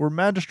Wednesday, where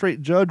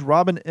Magistrate Judge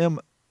Robin M.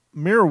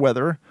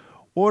 Merriweather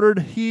ordered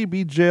he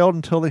be jailed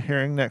until the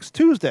hearing next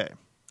Tuesday,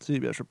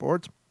 CBS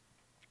reports.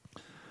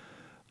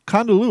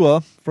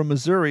 Kandalua from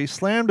Missouri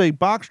slammed a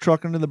box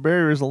truck into the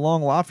barriers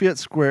along Lafayette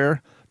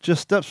Square,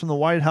 just steps from the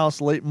White House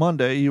late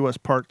Monday, U.S.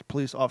 Park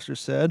police officer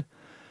said.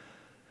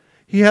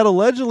 He had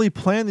allegedly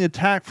planned the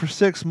attack for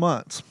 6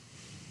 months.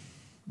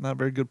 Not a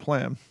very good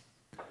plan.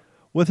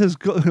 With his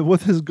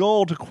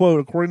goal to,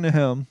 quote, according to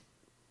him,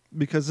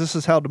 because this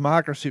is how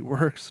democracy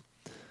works,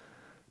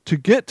 to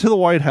get to the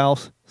White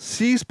House,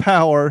 seize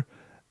power,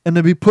 and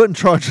to be put in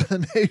charge of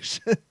the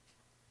nation.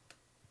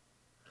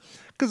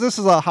 Because this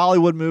is a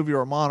Hollywood movie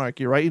or a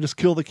monarchy, right? You just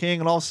kill the king,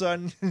 and all of a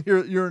sudden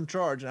you're in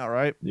charge now,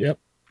 right? Yep.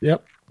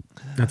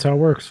 That's how it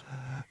works.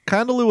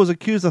 Kandaloo was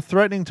accused of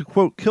threatening to,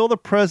 quote, kill the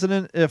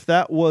president if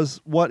that was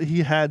what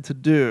he had to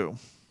do.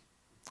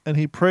 And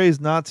he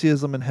praised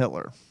Nazism and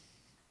Hitler.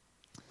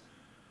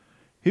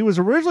 He was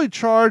originally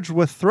charged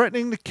with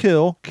threatening to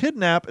kill,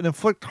 kidnap, and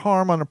inflict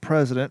harm on a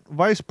president,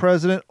 vice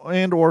president,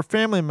 and or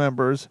family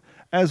members,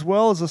 as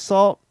well as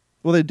assault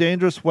with a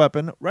dangerous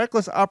weapon,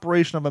 reckless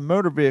operation of a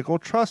motor vehicle,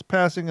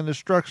 trespassing, and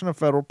destruction of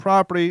federal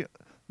property,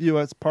 the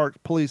U.S.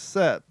 Park Police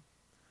said.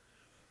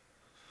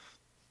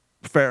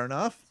 Fair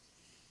enough.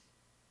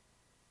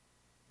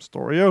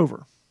 Story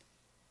over.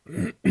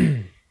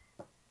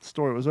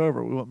 Story was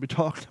over. We won't be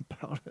talking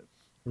about it.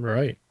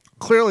 Right.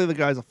 Clearly the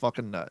guy's a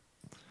fucking nut.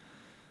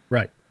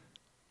 Right.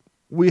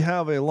 We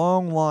have a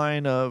long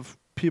line of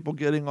people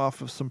getting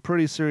off of some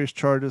pretty serious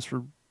charges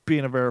for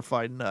being a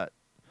verified nut.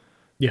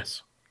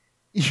 Yes.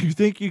 You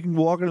think you can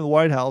walk into the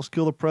White House,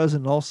 kill the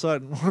president, and all of a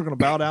sudden we're going to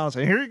bow down and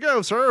say, here you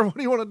go, sir. What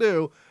do you want to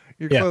do?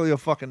 You're clearly a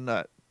fucking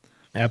nut.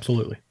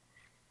 Absolutely.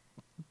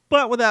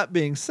 But with that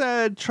being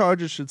said,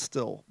 charges should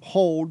still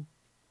hold.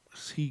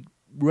 He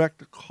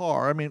wrecked a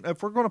car. I mean,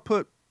 if we're going to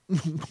put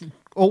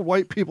old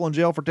white people in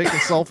jail for taking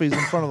selfies in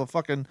front of the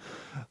fucking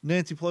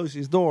Nancy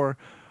Pelosi's door,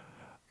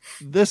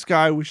 this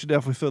guy we should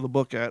definitely throw the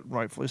book at,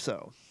 rightfully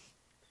so.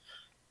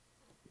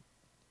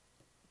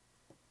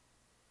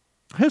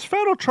 His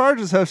federal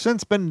charges have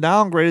since been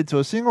downgraded to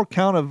a single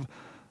count of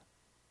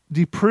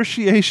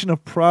depreciation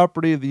of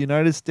property of the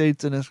United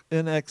States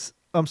depreciation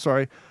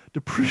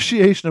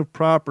of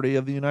property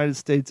of the United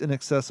States in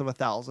excess of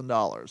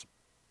 $1,000.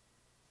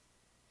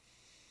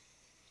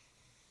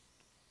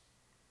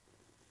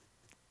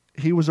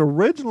 He was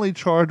originally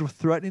charged with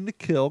threatening to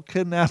kill,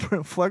 kidnap, or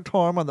inflict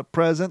harm on the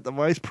president, the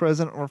vice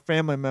president, or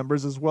family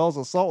members, as well as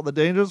assault with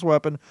a dangerous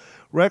weapon,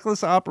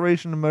 reckless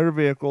operation of motor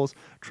vehicles,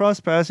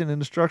 trespassing, and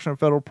destruction of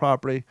federal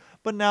property.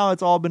 But now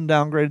it's all been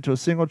downgraded to a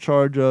single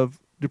charge of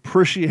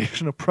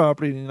depreciation of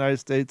property in the United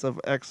States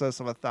of excess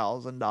of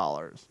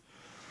 $1,000.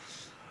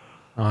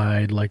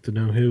 I'd like to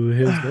know who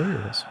his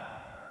lawyer is.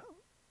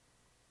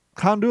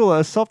 Kandula,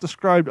 a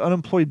self-described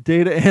unemployed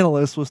data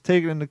analyst, was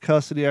taken into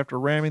custody after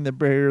ramming the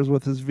barriers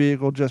with his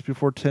vehicle just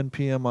before 10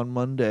 p.m. on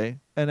Monday.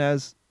 And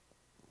as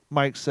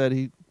Mike said,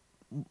 he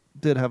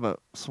did have a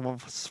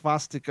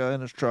swastika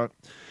in his truck.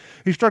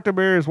 He struck the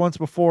barrier once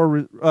before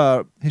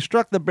reversing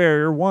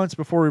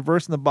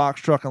the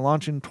box truck and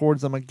launching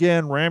towards them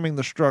again, ramming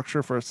the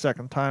structure for a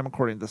second time,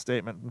 according to the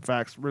statement and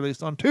facts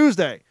released on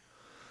Tuesday.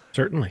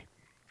 Certainly.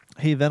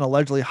 He then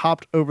allegedly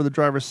hopped over the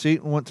driver's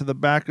seat and went to the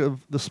back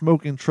of the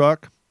smoking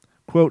truck.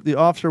 Quote, the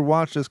officer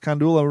watched as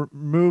Kandula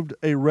removed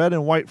a red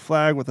and white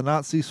flag with a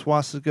Nazi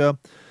swastika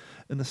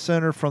in the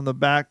center from the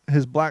back,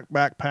 his black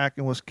backpack,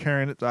 and was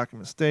carrying it,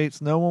 document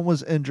states. No one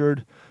was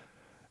injured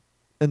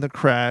in the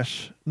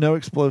crash. No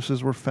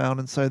explosives were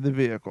found inside the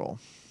vehicle.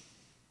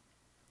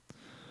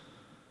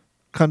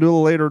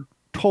 Kandula later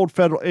told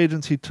federal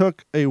agents he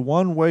took a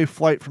one-way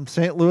flight from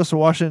St. Louis to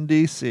Washington,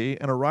 D.C.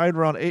 and arrived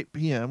around 8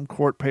 p.m.,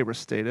 court papers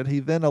stated. He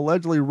then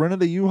allegedly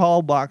rented a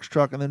U-Haul box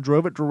truck and then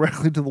drove it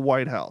directly to the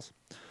White House.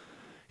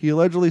 He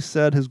allegedly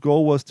said his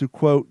goal was to,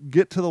 quote,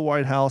 get to the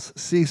White House,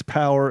 seize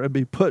power, and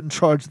be put in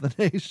charge of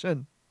the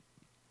nation.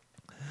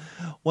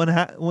 When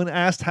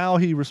asked how,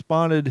 he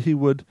responded he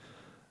would,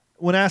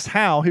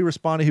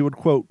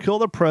 quote, kill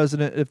the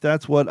president if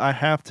that's what I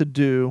have to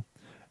do,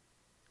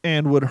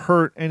 and would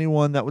hurt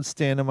anyone that would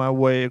stand in my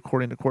way,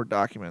 according to court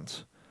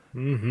documents.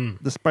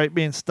 Mm-hmm. Despite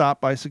being stopped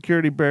by a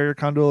security barrier,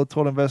 Kandula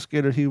told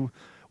investigators he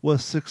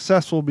was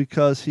successful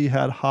because he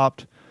had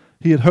hoped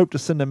to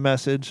send a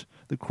message,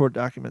 the court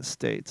document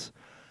states.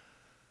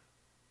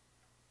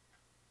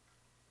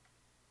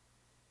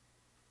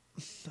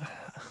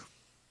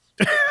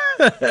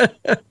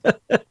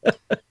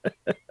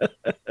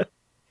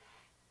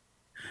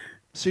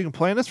 So you can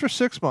plan this for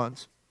 6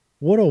 months.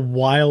 What a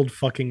wild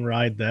fucking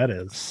ride that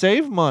is.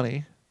 Save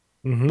money,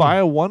 buy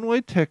a one-way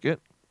ticket,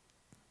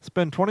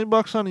 spend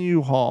 $20 on a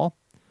U-Haul.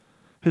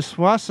 His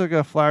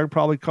swastika flag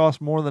probably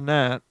cost more than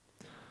that.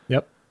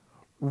 Yep.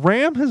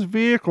 ram his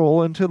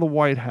vehicle into the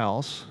White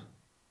House,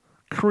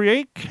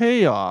 create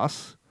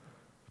chaos,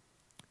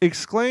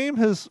 exclaim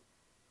his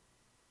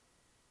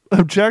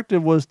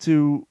objective was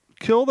to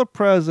kill the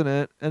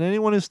president and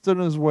anyone who stood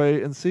in his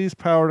way and seize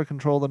power to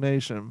control the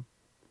nation.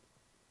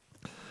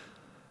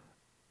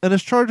 And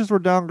his charges were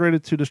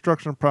downgraded to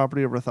destruction of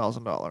property over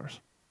 $1,000.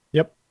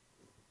 Yep.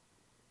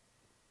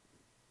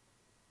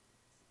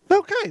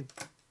 Okay.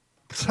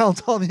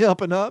 Sounds on the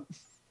up and up.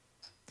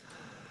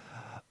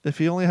 If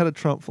he only had a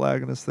Trump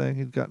flag in his thing,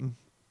 he'd gotten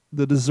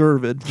the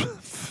deserved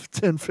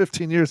 10,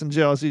 15 years in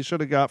jail as he should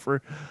have got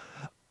for,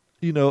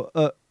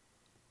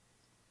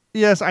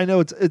 yes, I know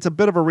it's a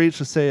bit of a reach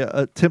to say a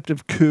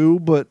attempted coup,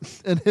 but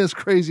in his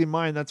crazy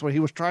mind, that's what he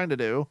was trying to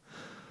do.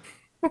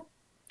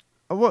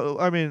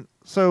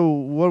 So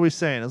what are we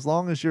saying? As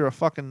long as you're a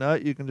fucking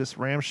nut, you can just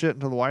ram shit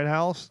into the White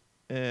House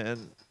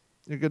and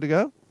you're good to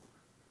go?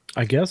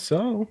 I guess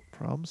so.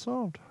 Problem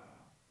solved.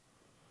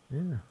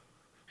 Yeah.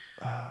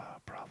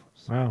 Problem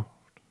solved. Wow.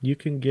 You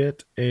can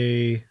get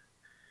a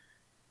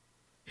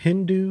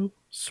Hindu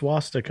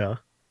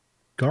swastika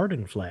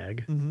garden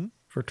flag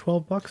for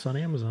 $12 on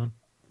Amazon.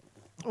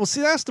 Well,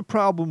 see, that's the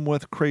problem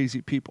with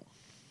crazy people.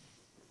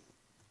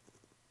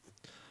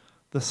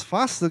 The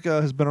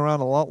swastika has been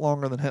around a lot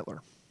longer than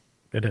Hitler.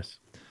 It is.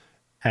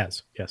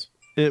 Has, yes.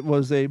 It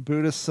was a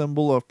Buddhist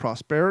symbol of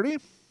prosperity.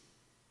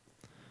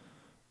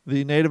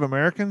 The Native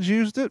Americans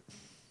used it.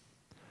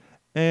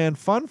 And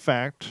fun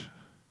fact,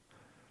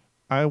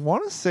 I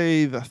want to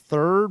say the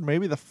 3rd,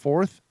 maybe the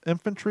 4th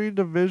Infantry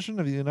Division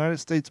of the United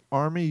States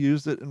Army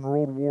used it in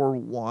World War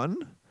I.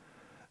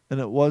 And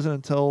it wasn't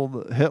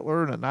until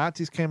Hitler and the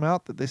Nazis came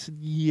out that they said,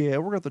 yeah,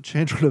 we're going to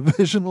change our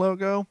division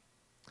logo.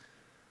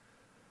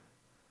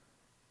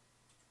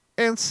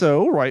 And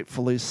so,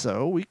 rightfully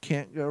so, we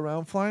can't go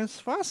around flying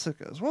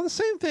swastikas. Well, the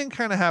same thing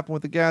kind of happened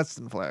with the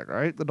Gadsden flag,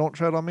 right? The Don't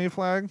Tread on Me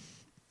flag.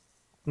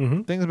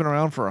 Mm-hmm. Thing's been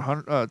around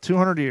for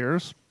 200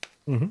 years.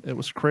 Mm-hmm. It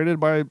was created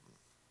by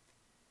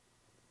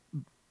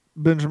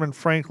Benjamin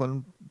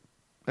Franklin.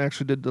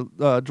 Actually did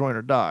join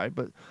or die,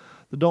 but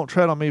the Don't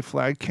Tread on Me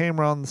flag came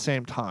around the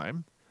same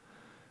time.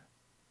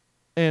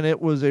 And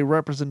it was a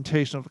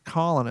representation of the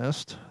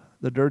colonists,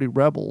 the dirty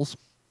rebels,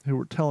 who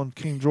were telling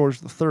King George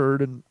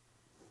III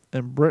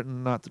and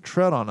Britain not to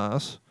tread on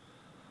us.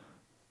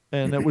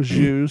 And it was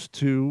used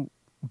to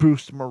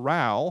boost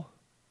morale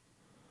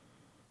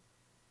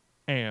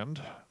and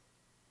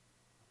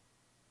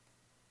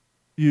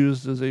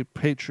used as a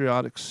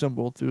patriotic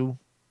symbol through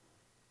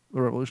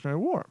the Revolutionary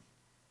War.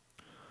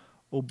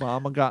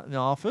 Obama got in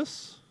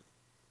office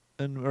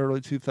in the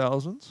early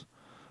 2000s. A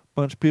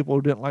bunch of people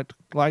who didn't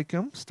like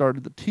him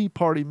started the Tea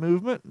Party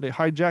movement. They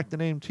hijacked the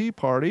name Tea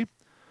Party,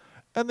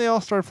 and they all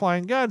started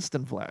flying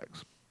Gadsden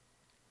flags.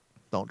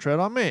 Don't tread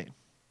on me.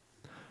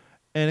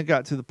 And it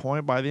got to the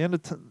point, by the end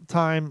of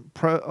time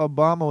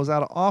Obama was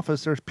out of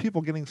office, there's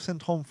people getting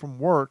sent home from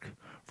work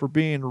for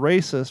being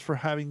racist for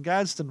having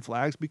Gadsden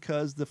flags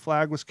because the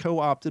flag was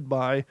co-opted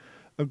by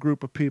a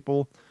group of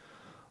people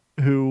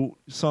who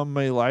some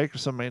may like or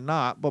some may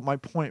not. But my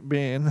point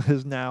being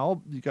is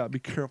now you got to be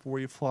careful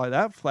where you fly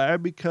that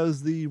flag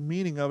because the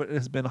meaning of it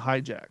has been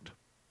hijacked.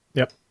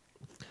 Yep.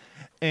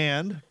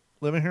 And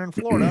living here in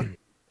Florida,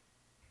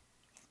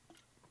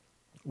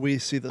 we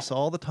see this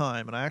all the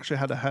time. And I actually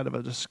had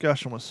a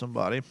discussion with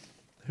somebody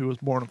who was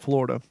born in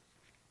Florida.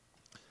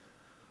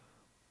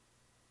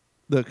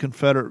 The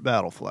Confederate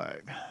battle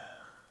flag.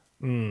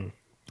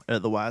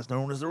 Otherwise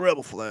known as the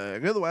rebel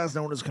flag. Otherwise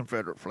known as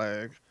Confederate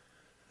flag.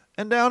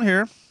 And down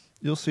here,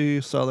 you'll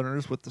see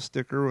Southerners with the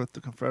sticker with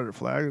the Confederate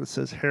flag that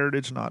says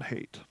heritage, not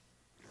hate.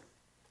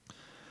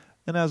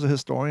 And as a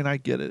historian, I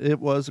get it. It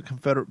was a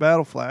Confederate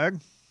battle flag.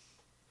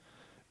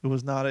 It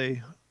was not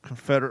a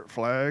Confederate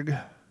flag.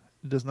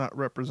 It does not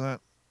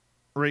represent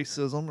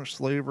racism or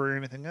slavery or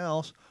anything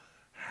else.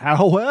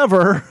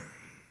 However,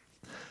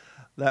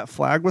 that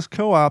flag was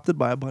co-opted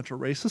by a bunch of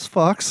racist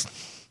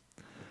fucks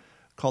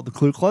called the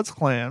Ku Klux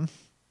Klan.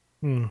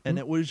 And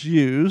it was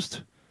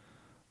used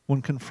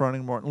when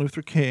confronting Martin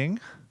Luther King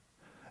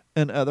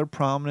and other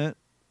prominent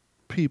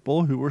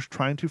people who were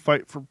trying to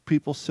fight for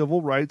people's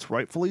civil rights,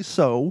 rightfully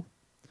so.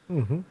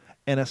 And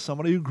as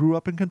somebody who grew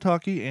up in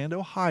Kentucky and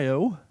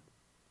Ohio,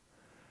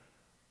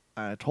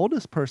 I told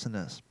this person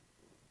this.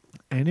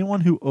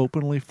 Anyone who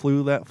openly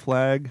flew that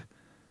flag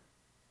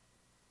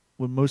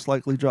would most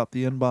likely drop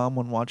the N-bomb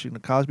when watching The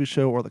Cosby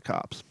Show or The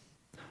Cops.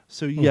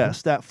 So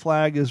yes, that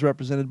flag is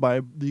represented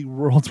by the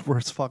world's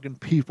worst fucking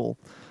people.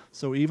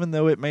 So even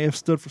though it may have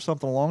stood for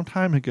something a long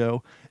time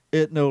ago,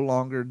 it no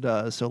longer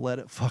does. So let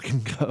it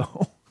fucking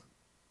go.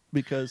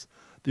 Because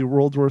the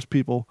world's worst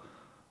people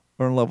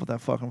are in love with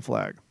that fucking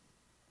flag.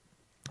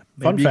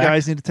 Maybe you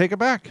guys need to take it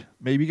back.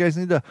 Maybe you guys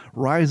need to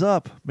rise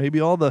up.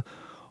 Maybe all the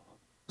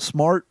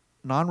smart,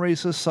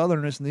 non-racist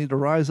Southerners need to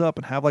rise up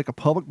and have like a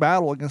public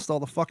battle against all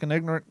the fucking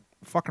ignorant,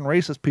 fucking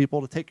racist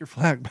people to take your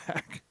flag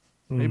back.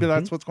 Maybe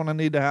that's what's going to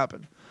need to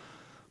happen.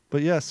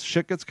 But yes,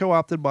 shit gets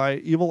co-opted by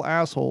evil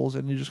assholes,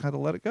 and you just got to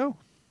let it go.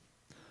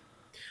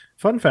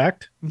 Fun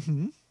fact.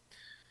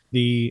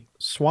 the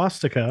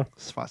swastika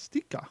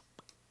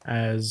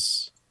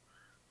as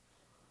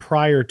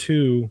prior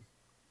to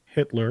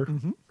Hitler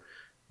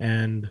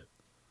and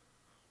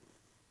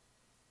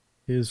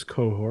his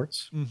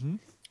cohorts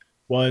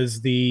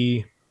was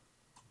the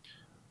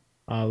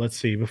let's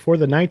see, before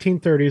the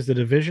 1930s, the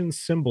division's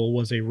symbol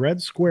was a red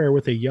square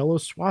with a yellow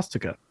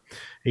swastika,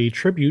 a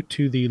tribute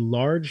to the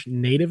large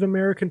Native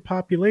American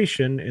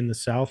population in the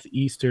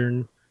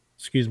southwestern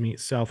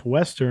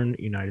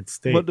United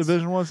States. What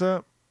division was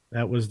that?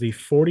 That was the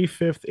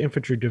 45th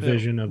Infantry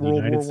Division of the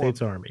United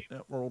States Army. Yeah,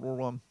 World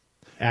War I.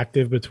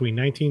 Active between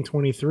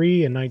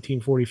 1923 and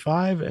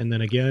 1945, and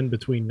then again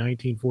between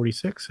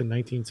 1946 and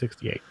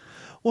 1968.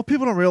 Well,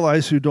 people don't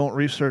realize who don't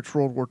research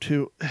World War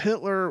II.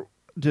 Hitler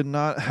did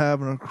not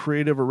have a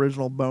creative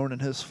original bone in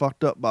his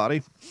fucked up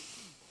body.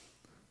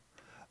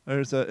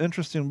 There's an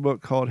interesting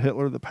book called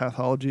Hitler, The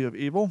Pathology of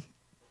Evil.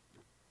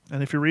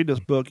 And if you read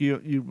this book,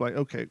 you like,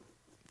 okay,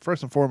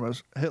 first and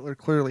foremost, Hitler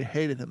clearly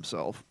hated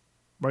himself.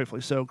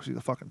 Rightfully so, because he's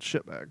a fucking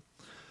shitbag.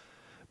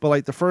 But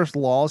like the first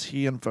laws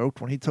he invoked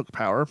when he took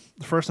power,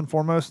 first and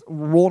foremost,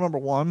 rule number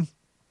one,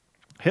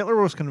 Hitler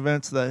was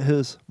convinced that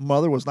his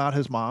mother was not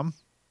his mom.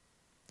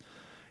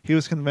 He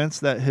was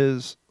convinced that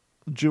his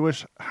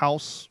Jewish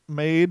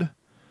housemaid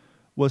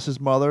was his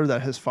mother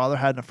that his father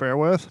had an affair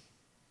with,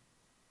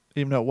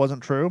 even though it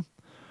wasn't true.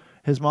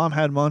 His mom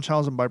had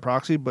Munchausen by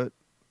proxy, but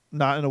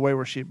not in a way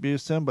where she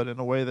abused him, but in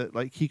a way that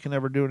like he can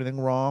never do anything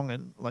wrong,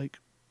 and like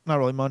not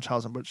really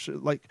Munchausen, but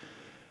like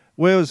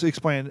way it was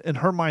explained in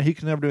her mind, he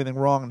can never do anything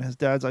wrong, and in his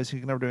dad's eyes, he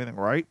can never do anything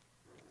right.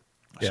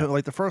 Yeah. So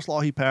like the first law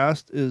he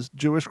passed is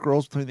Jewish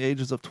girls between the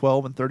ages of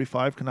 12 and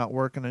 35 cannot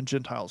work in a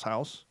Gentile's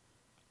house,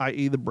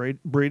 i.e. the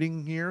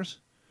breeding years.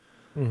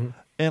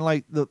 And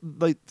like the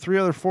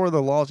 4 of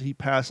the laws he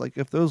passed, like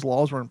if those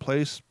laws were in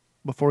place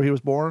before he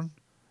was born,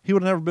 he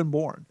would have never been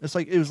born. It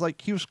was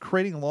like he was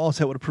creating laws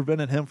that would have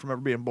prevented him from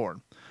ever being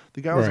born.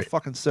 The guy was a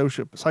fucking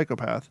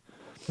psychopath.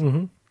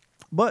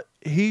 But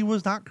he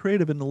was not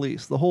creative in the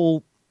least. The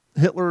whole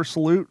Hitler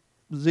salute,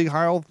 Sieg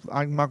Heil,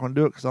 I'm not going to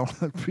do it because I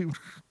don't like people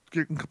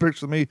getting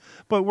pictures of me.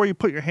 But where you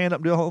put your hand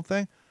up, do the whole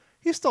thing,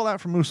 he stole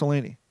that from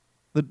Mussolini,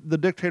 the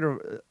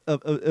dictator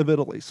of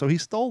Italy. So he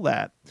stole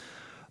that.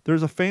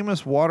 There's a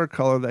famous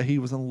watercolor that he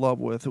was in love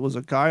with. It was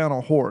a guy on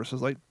a horse. It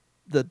was like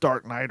the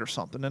Dark Knight or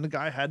something. And the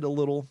guy had the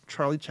little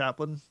Charlie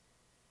Chaplin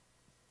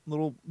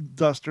little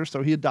duster,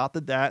 so he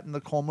adopted that and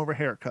the comb-over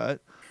haircut.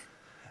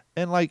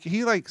 And like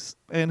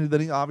and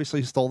then he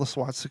obviously stole the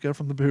swastika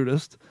from the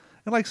Buddhist.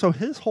 And like so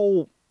his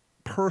whole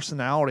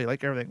personality,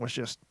 like everything was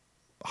just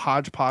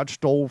hodgepodge,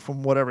 stole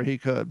from whatever he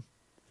could.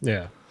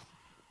 Yeah.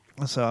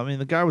 So I mean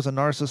the guy was a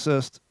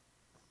narcissist,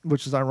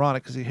 which is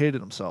ironic because he hated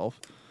himself.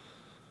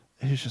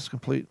 He's just a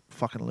complete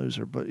fucking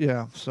loser. But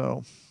yeah,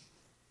 so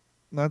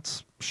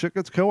that's shit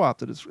gets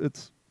co-opted.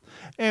 It's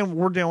and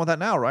we're dealing with that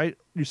now, right?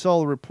 You saw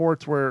the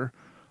reports where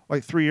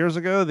like 3 years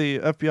ago the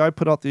FBI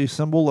put out the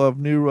symbol of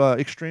new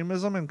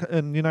extremism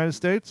in the United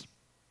States.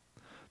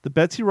 The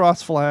Betsy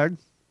Ross flag,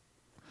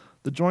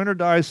 the join or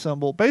die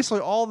symbol,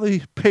 basically all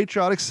the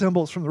patriotic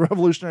symbols from the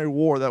Revolutionary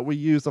War that we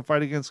used to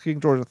fight against King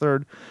George III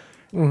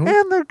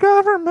and the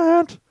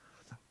government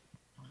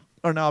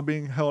are now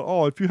being held.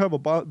 Oh, if you have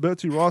a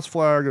Betsy Ross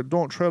flag, a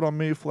Don't Tread on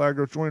Me flag,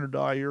 or join or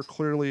die, you're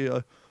clearly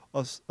a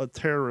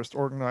terrorist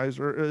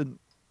organizer. And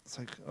it's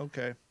like,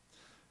 okay,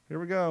 here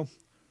we go.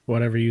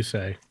 Whatever you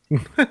say.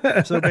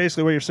 So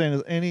basically what you're saying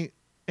is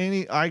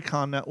any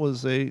icon that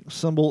was a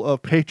symbol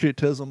of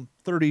patriotism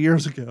 30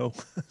 years ago,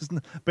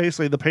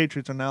 basically the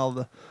patriots are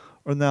now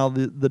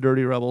the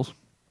dirty rebels.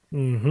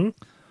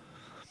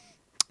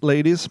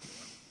 Ladies,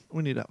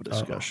 we need to have a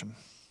discussion.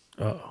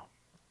 Uh-oh.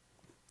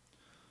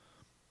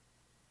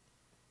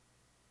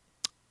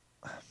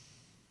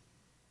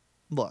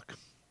 Look,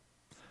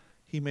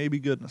 he may be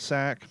good in a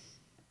sack.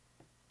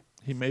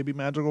 He may be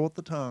magical with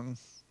the tongue.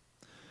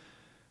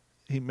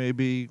 He may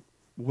be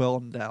well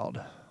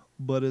endowed.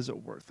 But is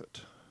it worth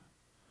it?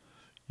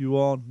 You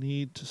all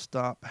need to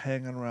stop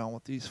hanging around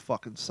with these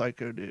fucking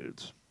psycho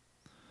dudes.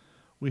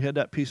 We had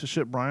that piece of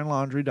shit Brian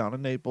Laundrie down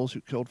in Naples who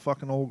killed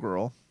fucking old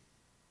girl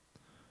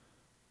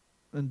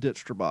and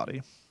ditched her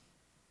body.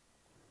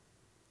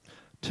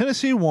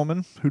 Tennessee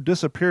woman who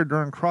disappeared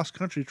during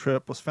cross-country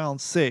trip was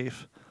found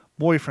safe.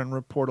 Boyfriend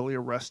reportedly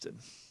arrested.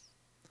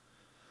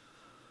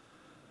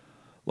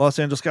 Los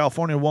Angeles,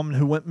 California, a woman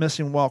who went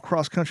missing while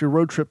cross-country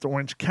road trip to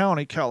Orange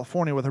County,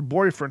 California with her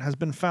boyfriend has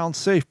been found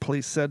safe,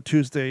 police said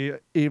Tuesday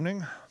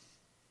evening.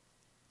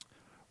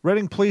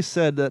 Reading police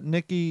said that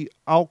Nikki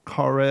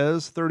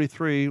Alcarez,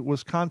 33,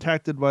 was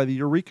contacted by the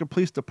Eureka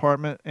Police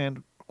Department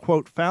and,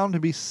 quote, found to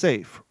be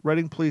safe.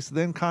 Reading police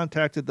then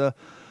contacted the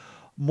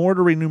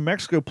Monterey, New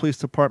Mexico Police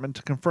Department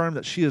to confirm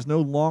that she is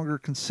no longer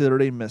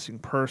considered a missing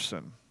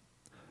person.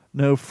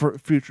 No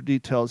future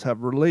details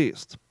have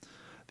released.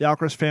 The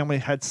Alcarez family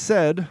had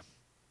said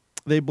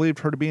they believed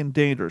her to be in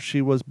danger. She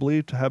was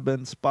believed to have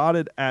been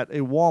spotted at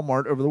a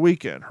Walmart over the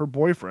weekend. Her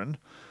boyfriend,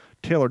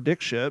 Taylor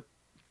Dickship,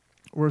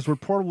 was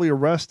reportedly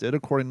arrested,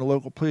 according to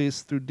local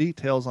police, through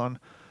details on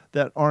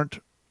that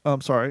aren't.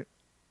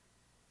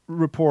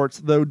 reports,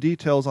 though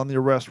details on the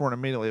arrest weren't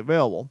immediately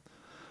available.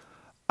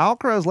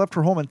 Alcaraz left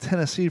her home in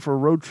Tennessee for a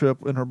road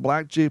trip in her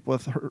black Jeep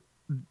with her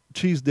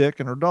Cheese Dick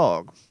and her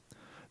dog.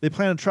 They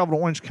planned to travel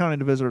to Orange County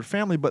to visit her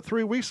family, but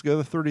 3 weeks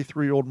ago, the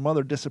 33-year-old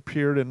mother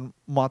disappeared in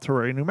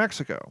Monterey, New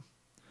Mexico.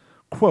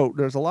 Quote,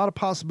 there's a lot of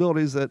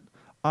possibilities that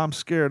I'm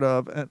scared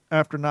of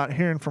after not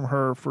hearing from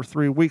her for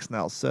 3 weeks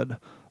now, said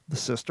the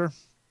sister.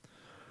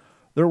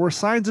 There were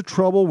signs of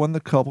trouble when the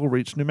couple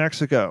reached New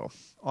Mexico.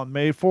 On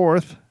May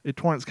 4th, a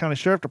Torrance County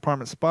Sheriff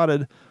Department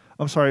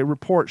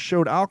report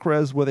showed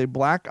Alcaraz with a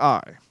black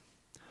eye.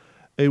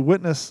 A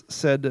witness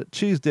said that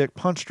Cheese Dick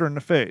punched her in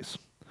the face.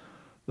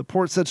 The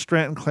report said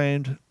Stanton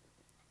claimed.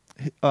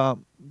 The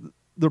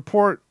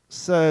report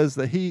says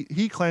that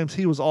he claims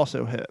he was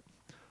also hit.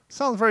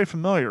 Sounds very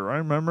familiar. I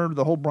remember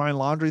the whole Brian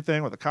Laundrie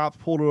thing where the cops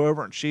pulled her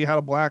over and she had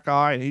a black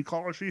eye and he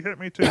called her, she hit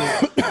me too.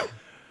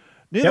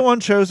 Neither one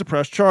chose to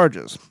press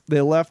charges.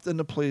 They left in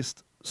the police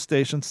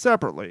station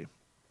separately.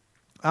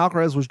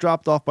 Alcaraz was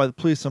dropped off by the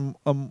police in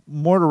a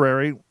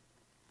mortuary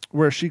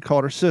where she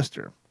called her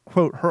sister.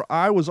 Quote, her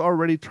eye was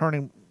already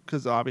turning,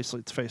 because obviously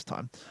it's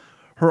FaceTime.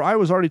 Her eye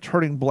was already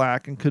turning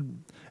black and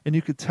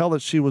you could tell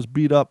that she was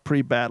beat up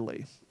pretty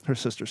badly, her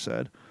sister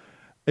said.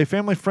 A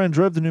family friend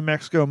drove to New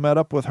Mexico and met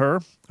up with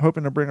her,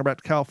 hoping to bring her back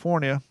to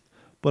California.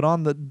 But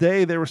on the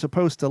day they were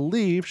supposed to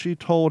leave, she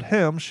told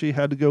him she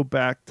had to go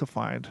back to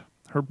find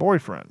her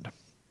boyfriend.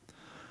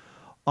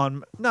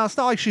 Now, it's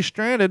not like she's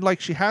stranded, like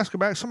she has to go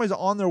back. Somebody's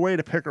on their way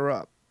to pick her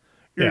up.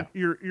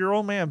 Your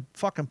old man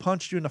fucking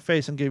punched you in the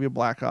face and gave you a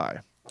black eye.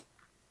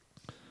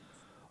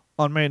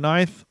 On May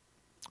 9th,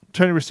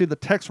 Tony received a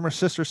text from her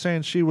sister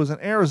saying she was in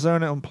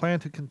Arizona and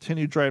planned to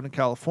continue driving to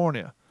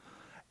California.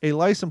 A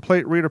license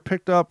plate reader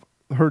picked up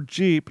her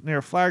Jeep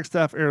near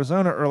Flagstaff,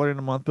 Arizona earlier in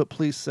the month, but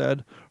police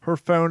said her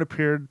phone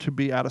appeared to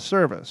be out of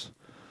service.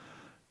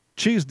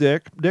 Cheese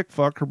Dick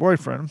Fuck, her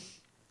boyfriend,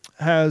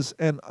 has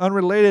an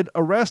unrelated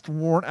arrest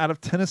warrant out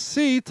of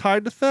Tennessee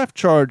tied to theft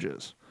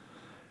charges.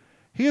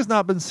 He has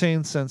not been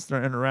seen since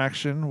their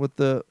interaction with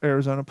the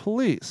Arizona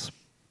police.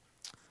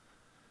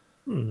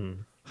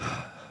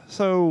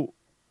 So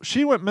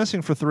she went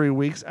missing for 3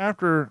 weeks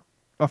after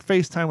a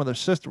FaceTime with her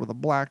sister with a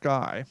black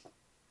eye.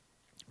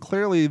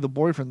 Clearly the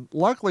boyfriend,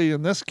 luckily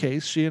in this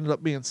case, she ended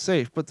up being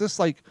safe. But this,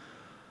 like,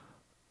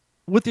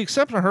 with the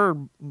exception of her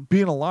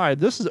being alive,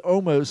 this is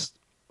almost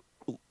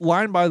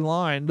line by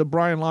line the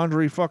Brian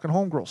Laundrie fucking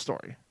homegirl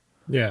story.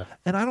 Yeah.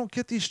 And I don't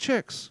get these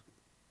chicks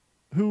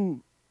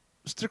who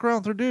stick around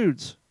with their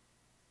dudes,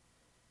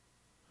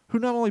 who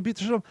not only beat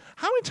the shit up.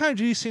 How many times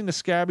have you seen the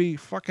scabby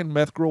fucking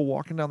meth girl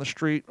walking down the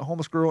street, a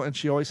homeless girl, and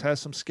she always has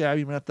some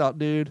scabby methed out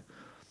dude?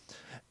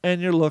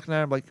 And you're looking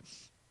at him like,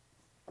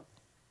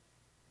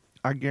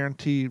 I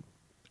guarantee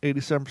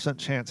 87%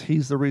 chance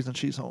he's the reason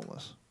she's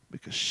homeless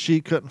because she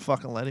couldn't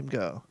fucking let him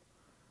go.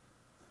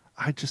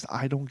 I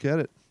don't get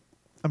it.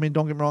 I mean,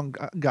 don't get me wrong,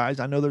 guys.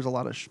 I know there's a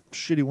lot of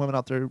shitty women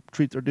out there who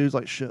treat their dudes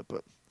like shit,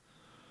 but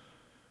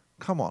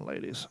come on,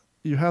 ladies.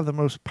 You have the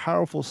most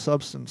powerful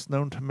substance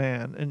known to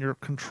man in your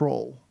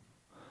control.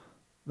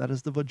 That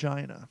is the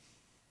vagina.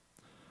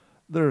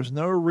 There's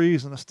no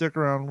reason to stick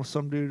around with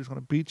some dude who's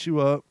going to beat you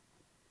up,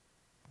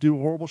 do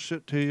horrible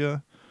shit to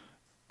you,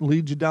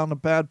 lead you down the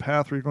bad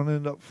path where you're going to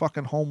end up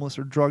fucking homeless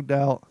or drugged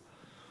out.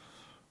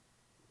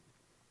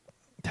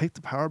 Take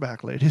the power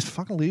back, ladies.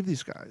 Fucking leave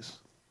these guys.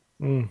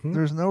 Mm-hmm.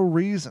 There's no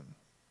reason.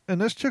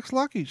 And this chick's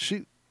lucky.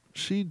 She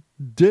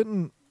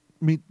didn't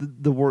meet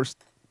the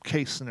worst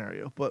case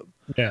scenario, but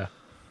yeah,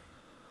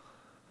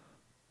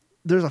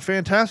 there's a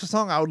fantastic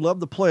song I would love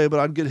to play, but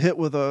I'd get hit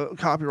with a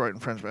copyright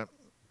infringement.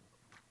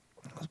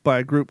 It's by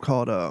a group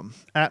called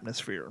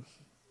Atmosphere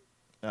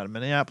out of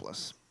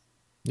Minneapolis.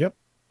 Yep.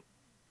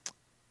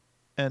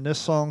 And this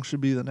song should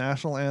be the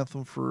national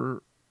anthem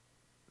for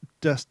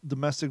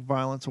Domestic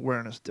Violence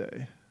Awareness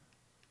Day.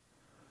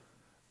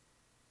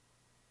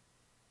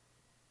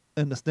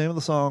 And the name of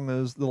the song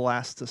is The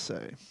Last to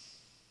Say.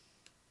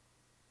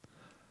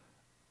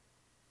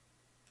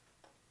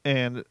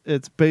 And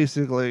it's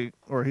basically,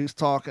 or he's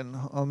talking,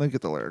 let me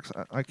get the lyrics.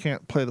 I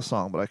can't play the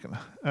song, but I can.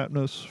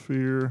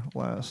 Atmosphere,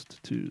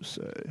 last to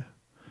say.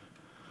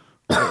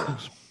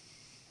 Lyrics.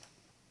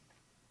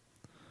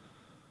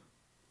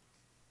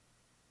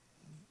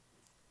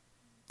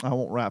 I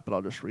won't rap it,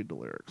 I'll just read the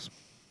lyrics.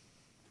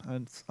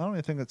 And I don't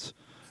even think it's,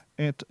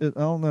 I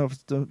don't know if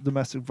it's the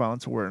Domestic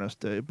Violence Awareness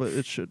Day, but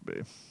it should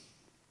be.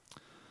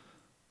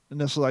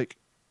 And this, like,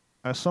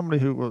 as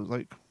somebody who was,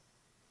 like,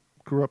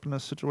 grew up in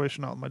this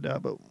situation, not with my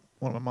dad, but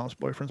one of my mom's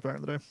boyfriends back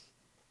in the day,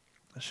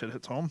 that shit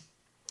hits home.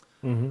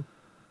 Mm-hmm.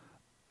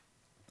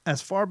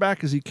 As far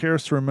back as he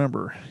cares to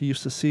remember, he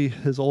used to see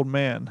his old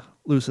man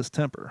lose his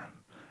temper,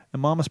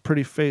 and Mama's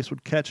pretty face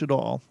would catch it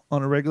all.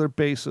 On a regular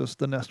basis,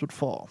 the nest would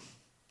fall.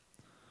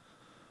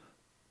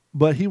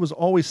 But he was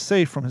always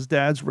safe from his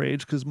dad's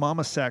rage because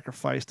Mama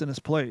sacrificed in his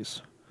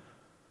place.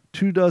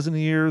 24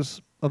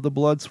 years of the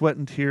blood, sweat,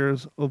 and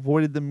tears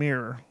avoided the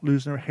mirror,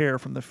 losing her hair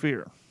from the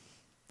fear.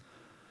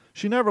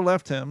 She never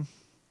left him.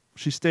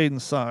 She stayed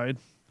inside.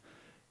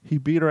 He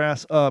beat her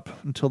ass up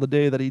until the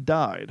day that he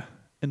died.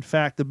 In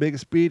fact, the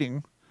biggest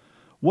beating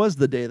was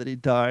the day that he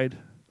died,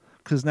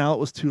 because now it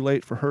was too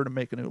late for her to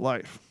make a new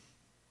life.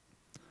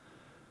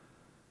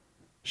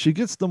 She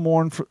gets to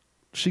mourn for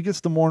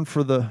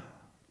the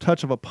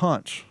touch of a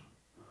punch.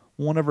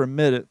 Won't ever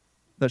admit it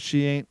that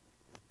she ain't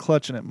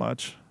clutching it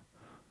much.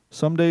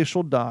 Someday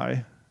she'll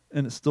die,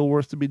 and it's still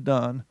worth to be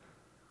done,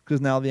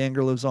 because now the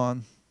anger lives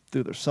on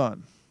through their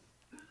son.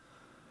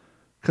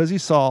 Because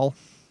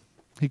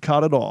he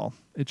caught it all,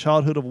 a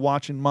childhood of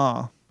watching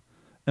Ma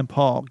and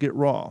Pa get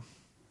raw.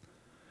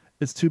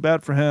 It's too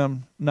bad for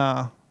him.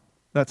 Nah,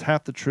 that's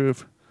half the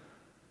truth,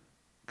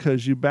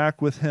 because you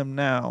back with him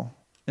now,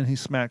 and he's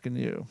smacking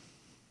you.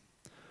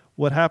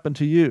 What happened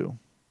to you?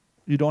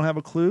 You don't have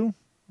a clue?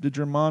 Did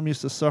your mom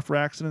used to suffer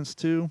accidents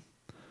too?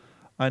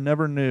 I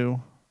never knew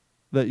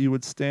that you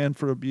would stand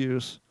for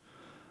abuse.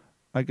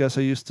 I guess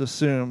I used to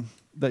assume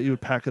that you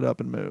would pack it up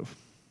and move.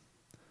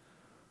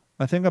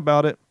 I think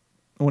about it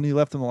when he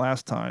left him the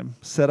last time,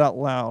 said out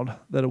loud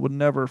that it would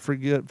never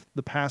forgive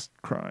the past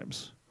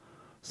crimes.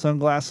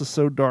 Sunglasses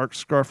so dark,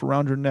 scarf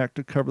around your neck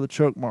to cover the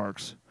choke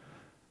marks.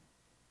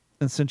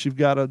 And since you've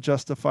got to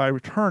justify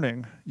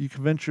returning, you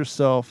convince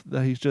yourself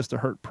that he's just a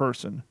hurt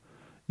person.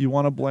 You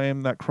want to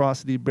blame that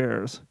cross that he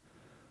bears,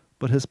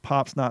 but his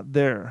pop's not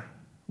there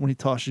when he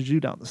tosses you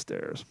down the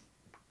stairs.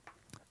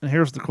 And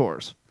here's the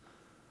chorus.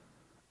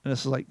 And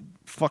this is like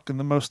fucking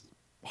the most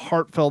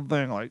heartfelt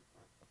thing. Like,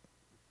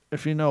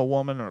 if you know a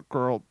woman or a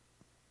girl,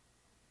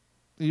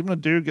 even a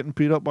dude getting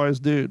beat up by his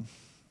dude,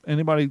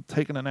 anybody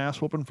taking an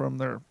ass whooping from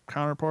their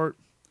counterpart,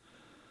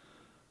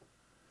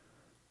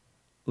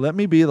 let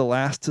me be the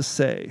last to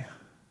say,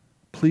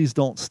 please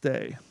don't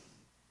stay.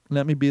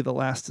 Let me be the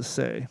last to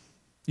say,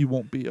 you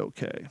won't be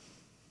okay.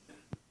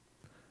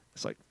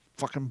 It's like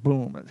fucking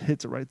boom, it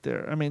hits it right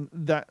there. I mean,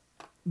 that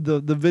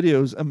the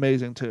video is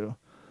amazing too.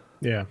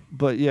 Yeah.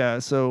 But yeah,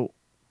 so,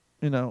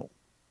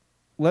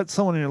 let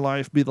someone in your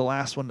life be the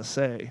last one to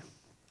say,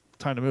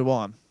 time to move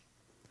on,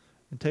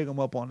 and take them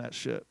up on that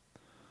shit.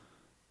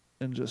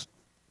 And just,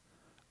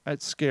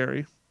 it's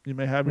scary. You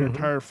may have your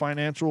entire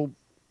financial,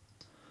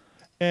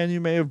 and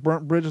you may have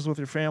burnt bridges with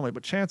your family,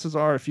 but chances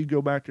are if you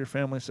go back to your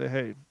family and say,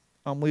 hey,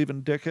 I'm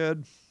leaving,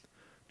 dickhead,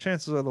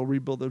 chances are they'll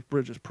rebuild those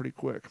bridges pretty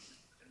quick.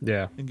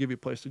 Yeah. And give you a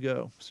place to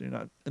go, so you're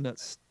not in that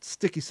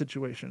sticky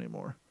situation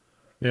anymore.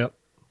 Yep.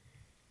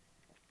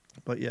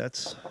 But yeah,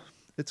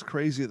 it's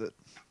crazy that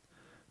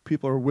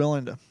people are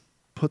willing to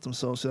put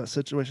themselves in that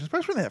situation,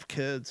 especially when they have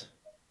kids.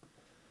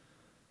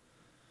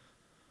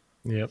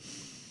 Yep.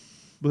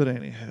 But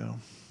anywho,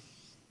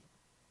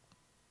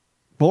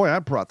 boy, I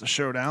brought the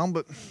show down,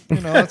 but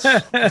that's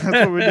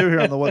what we do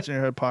here on the What's in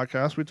Your Head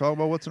podcast. We talk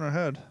about what's in our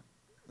head.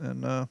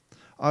 And I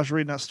was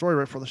reading that story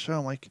right before the show.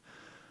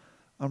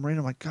 I'm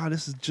reading, God,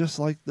 this is just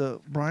like the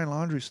Brian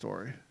Laundrie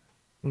story.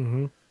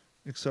 Mm-hmm.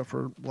 Except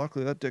for,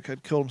 luckily, that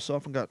dickhead killed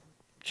himself and got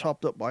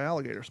chopped up by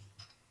alligators.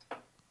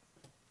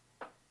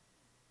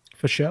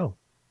 For show.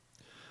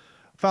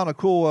 Found a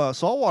cool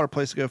saltwater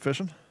place to go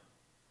fishing.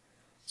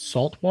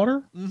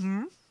 Saltwater?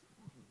 Mm-hmm.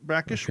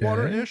 Brackish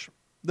water-ish.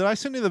 Did I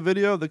send you the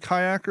video of the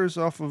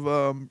kayakers off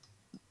of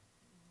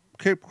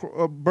Cape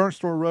Burnt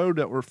Store Road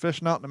that were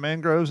fishing out in the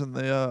mangroves, and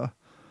the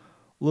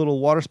little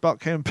water spout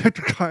came and picked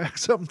their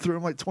kayaks up and threw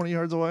them 20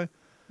 yards away?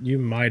 You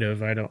might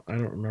have. I don't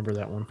remember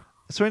that one.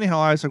 So anyhow,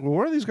 I was like, well,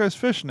 where are these guys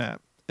fishing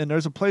at? And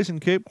there's a place in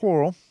Cape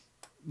Coral.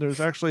 There's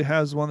actually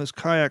has one of those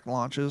kayak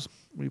launches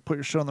where you put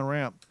your shit on the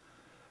ramp.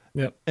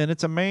 Yep. And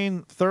it's a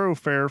main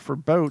thoroughfare for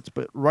boats,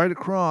 but right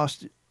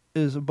across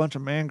is a bunch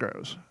of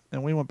mangroves.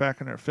 And we went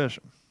back in there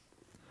fishing.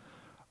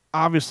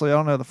 Obviously, I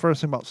don't know the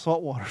first thing about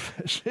saltwater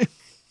fishing.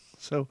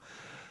 So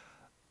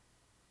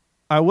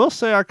I will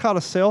say I caught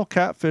a sail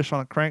catfish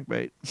on a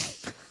crankbait.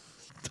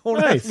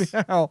 Don't ask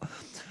me how.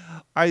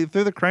 I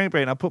threw the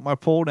crankbait and I put my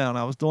pole down.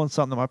 I was doing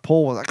something and my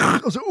pole was like, I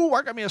was like, ooh,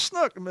 I got me a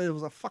snook. And it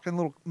was a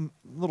fucking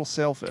little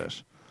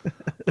sailfish.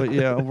 But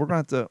yeah,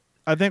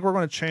 I think we're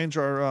going to change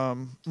our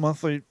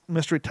monthly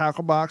mystery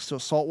tackle box to a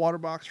saltwater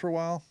box for a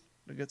while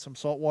to get some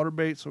saltwater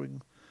bait so we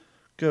can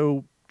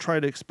go try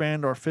to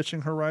expand our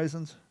fishing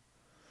horizons.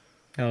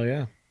 Hell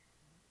yeah.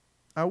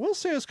 I will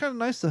say it's kind of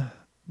nice to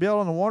be out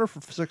on the water for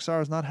 6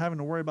 hours not having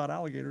to worry about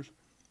alligators.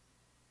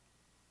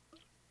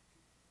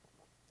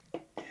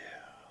 Yeah.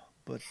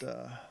 But,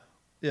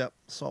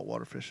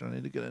 saltwater fishing I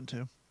need to get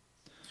into.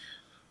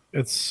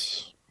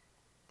 It's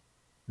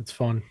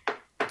fun.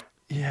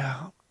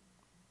 Yeah.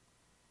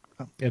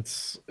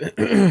 It's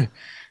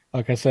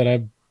like I said,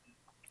 I've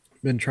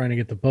been trying to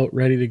get the boat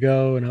ready to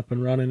go and up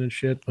and running and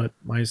shit, but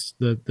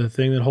the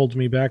thing that holds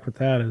me back with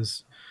that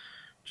is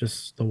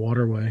just the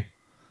waterway.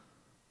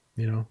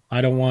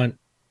 I don't want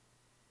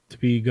to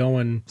be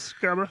going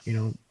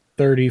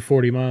 30,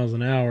 40 miles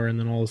an hour and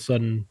then all of a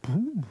sudden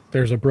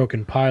there's a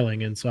broken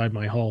piling inside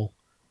my hull.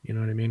 You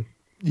know what I mean?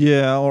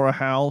 Yeah, or a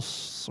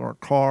house or a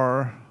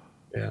car.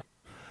 Yeah.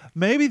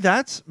 Maybe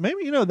that's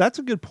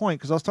a good point,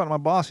 because I was talking to my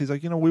boss. He's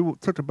like, we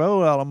took the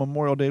boat out on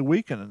Memorial Day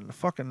weekend and the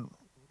fucking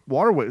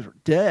waterways were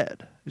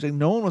dead. He's like,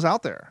 no one was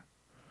out there.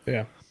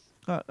 Yeah.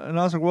 And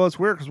I was like, well, it's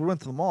weird because we went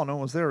to the mall. No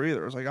one was there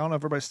either. I was like, I don't know if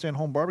everybody's staying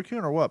home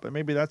barbecuing or what, but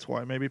maybe that's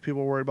why. Maybe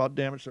people worry about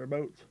damage to their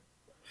boats.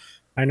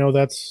 I know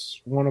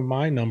that's one of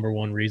my number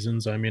one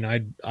reasons. I mean,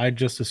 I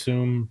just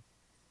assume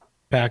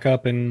pack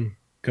up and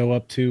go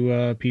up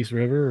to Peace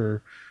River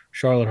or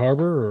Charlotte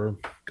Harbor or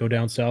go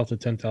down south to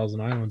 10,000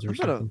 Islands or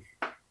something.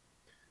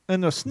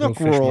 In the snook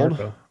world,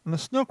 a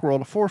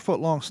 4-foot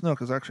long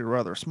snook is actually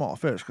rather a small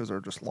fish because they're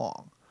just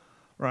long,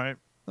 right?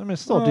 I mean,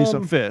 it's still a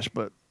decent fish,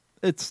 but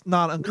it's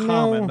not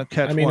uncommon to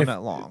catch one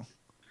that long.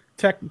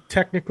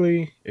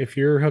 Technically, if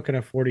you're hooking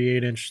a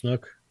 48-inch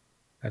snook,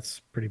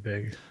 that's pretty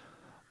big.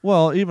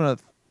 Well, even a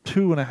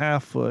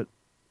 2.5 foot,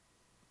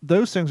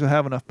 those things will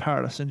have enough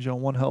power to send you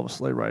on one hell of a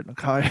sleigh ride in a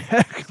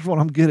kayak is what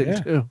I'm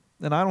getting to.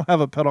 And I don't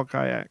have a pedal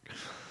kayak.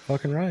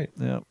 Fucking right.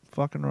 Yeah,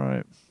 fucking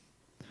right.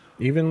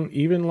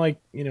 Even like,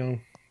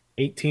 18,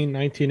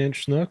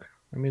 19-inch snook,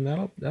 I mean,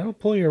 that'll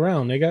pull you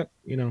around. They got,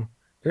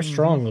 they're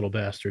strong little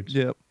bastards.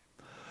 Yep.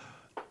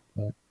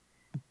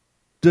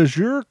 Does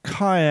your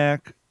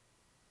kayak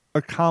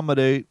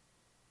accommodate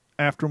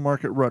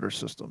aftermarket rudder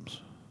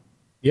systems?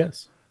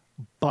 Yes.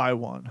 Buy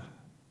one.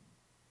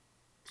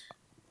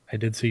 I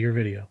did see your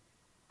video.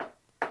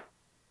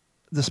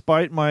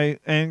 Despite my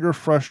anger,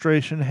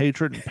 frustration,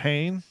 hatred, and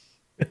pain,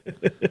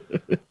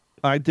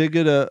 I did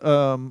get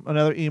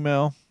another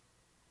email.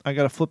 I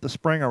got to flip the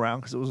spring around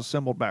because it was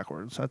assembled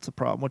backwards. That's the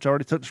problem, which I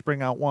already took the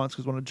spring out once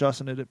because when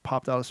adjusting it, it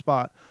popped out of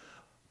spot.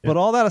 Yep. But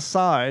all that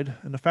aside,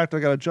 and the fact that I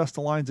got to adjust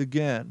the lines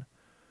again,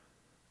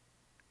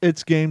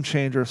 it's game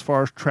changer as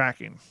far as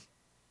tracking.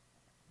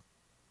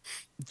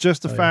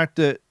 Just the fact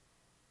that,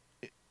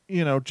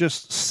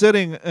 just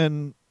sitting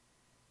in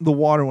the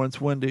water when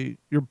it's windy,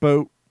 your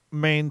boat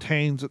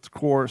maintains its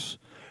course.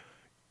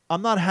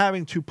 I'm not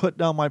having to put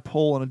down my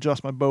pole and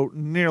adjust my boat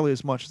nearly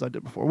as much as I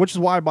did before, which is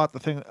why I bought the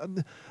thing.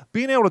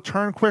 Being able to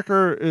turn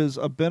quicker is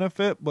a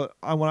benefit, but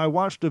when I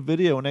watched the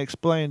video and they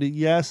explained it,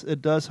 yes,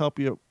 it does help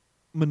you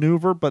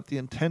maneuver, but the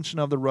intention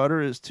of the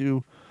rudder is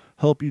to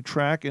help you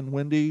track in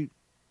windy,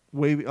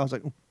 wavy. I was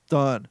like,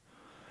 done.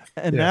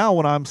 And now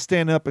when I'm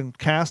standing up and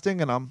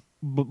casting and I'm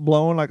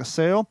blowing like a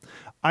sail,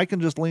 I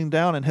can just lean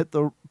down and hit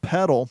the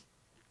pedal.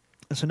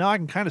 And so now I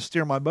can kind of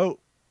steer my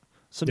boat.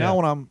 So now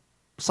when I'm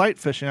sight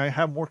fishing, I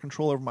have more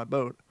control over my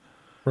boat.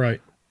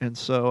 Right. And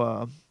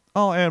so,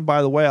 and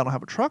by the way, I don't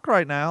have a truck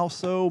right now,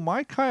 so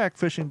my kayak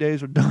fishing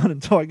days are done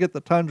until I get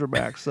the Tundra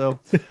back. So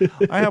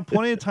I have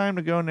plenty of time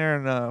to go in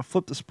there and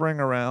flip the spring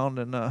around.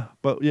 And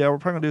but yeah, we're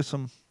probably gonna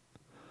do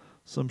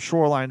some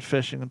shoreline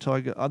fishing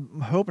until I'm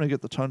hoping to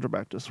get the Tundra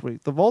back this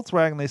week. The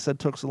Volkswagen, they said,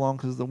 took so long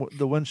because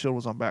the windshield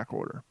was on back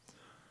order.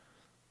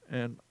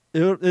 And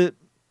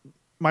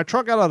my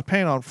truck got out of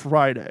paint on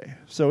Friday,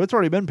 so it's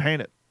already been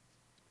painted.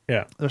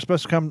 Yeah. They're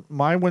supposed to come.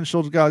 My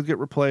windshield's got to get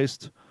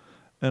replaced,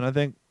 and I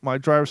think my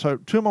driver's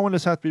side, 2 of my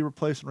windows have to be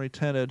replaced and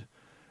retinted,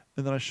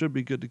 and then I should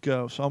be good to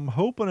go. So I'm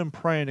hoping and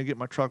praying to get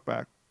my truck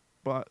back,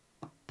 but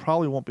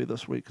probably won't be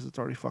this week because it's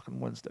already fucking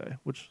Wednesday,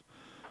 which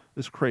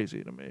is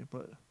crazy to me.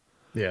 But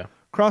yeah,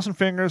 crossing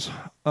fingers,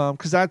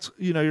 because that's,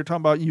 you're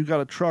talking about you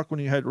got a truck when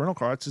you had a rental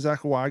car. That's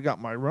exactly why I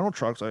got my rental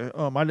trucks. I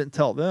didn't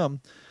tell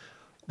them.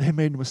 They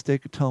made a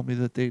mistake of telling me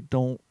that they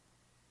don't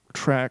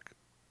track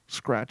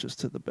scratches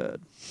to the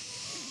bed.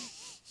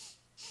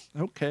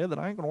 Okay, then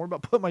I ain't going to worry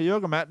about putting my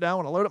yoga mat down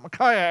when I load up my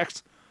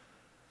kayaks.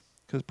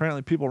 Because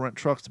apparently people rent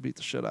trucks to beat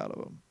the shit out of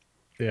them.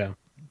 Yeah.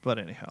 But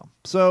anyhow.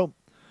 So,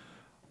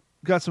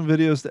 got some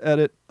videos to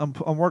edit. I'm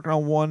working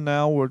on one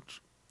now,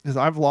 because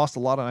I've lost a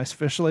lot of nice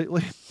fish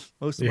lately.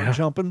 Most of them are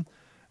jumping.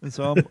 And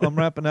so I'm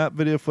wrapping that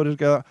video footage.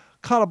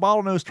 Caught a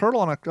bottlenose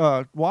turtle on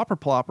a whopper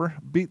plopper.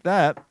 Beat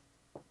that.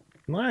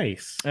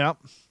 Nice. Yep.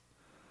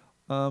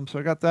 So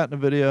I got that in the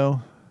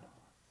video.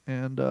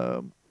 And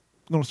I'm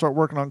going to start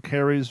working on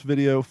Carrie's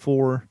video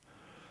for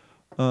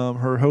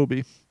her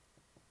Hobie.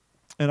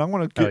 And I'm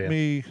going to get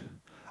me,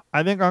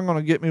 I think I'm going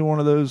to get me one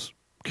of those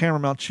camera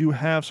mounts you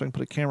have so I can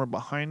put a camera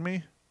behind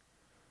me.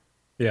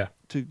 Yeah.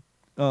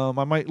 I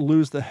might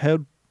lose the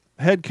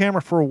head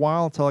camera for a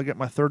while until I get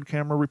my third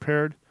camera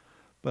repaired.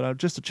 But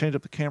just to change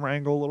up the camera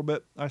angle a little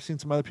bit. I've seen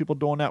some other people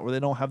doing that where they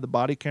don't have the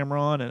body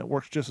camera on, and it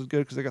works just as good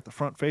because they got the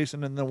front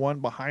facing and the one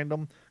behind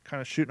them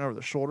kind of shooting over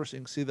the shoulder so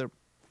you can see their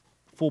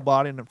full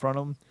body in front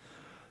of them.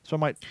 So I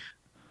might.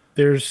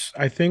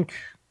 I think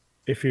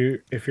if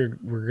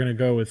we're gonna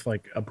go with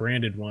like a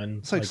branded one,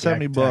 it's like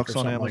 $70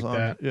 on Amazon.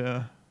 Like that.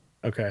 Yeah.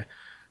 Okay.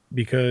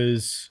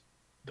 Because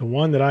the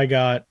one that I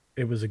got,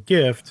 it was a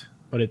gift,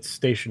 but it's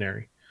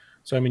stationary.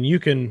 So I mean, you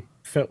can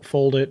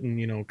fold it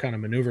and kind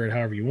of maneuver it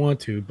however you want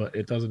to, but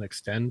it doesn't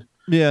extend.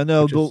 Yeah,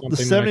 no, the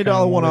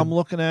 $70 one I'm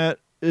looking at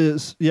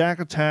is Yak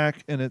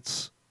Attack, and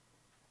it's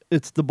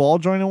the ball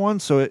jointed one,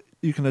 so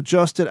you can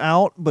adjust it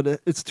out, but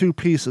it's two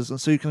pieces, and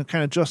so you can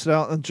kind of adjust it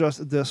out and adjust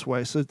it this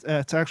way. So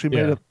it's actually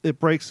made up. It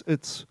breaks.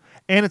 It's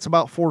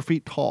about 4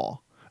 feet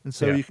tall, and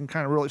so you can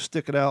kind of really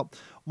stick it out.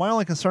 My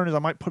only concern is I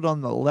might put it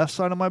on the left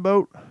side of my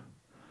boat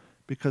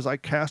because I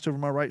cast over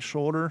my right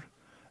shoulder,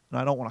 and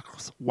I don't want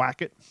to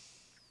whack it.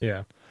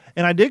 Yeah.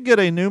 And I did get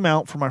a new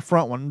mount for my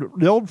front one.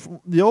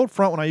 The old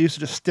front one I used to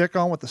just stick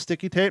on with the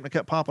sticky tape and it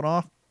kept popping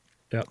off.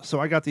 Yep. So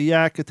I got the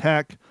Yak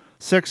Attack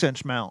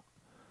 6-inch mount.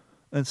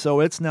 And so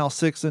it's now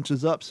 6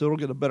 inches up, so it'll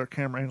get a better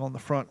camera angle on the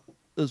front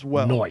as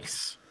well.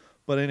 Nice.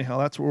 But anyhow,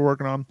 that's what we're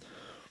working on.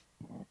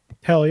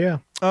 Hell yeah.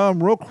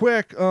 Real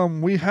quick,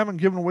 we haven't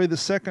given away the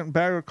second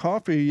bag of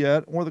coffee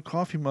yet, or the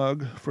coffee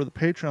mug for the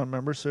Patreon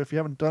members. So if you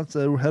haven't done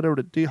so, head over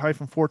to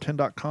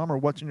d-410.com or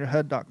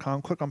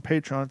what'sinyourhead.com. Click on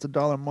Patreon. It's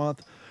 $1 a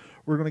month.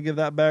 We're going to give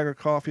that bag of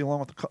coffee along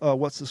with the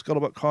What's the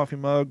Scuttlebutt coffee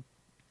mug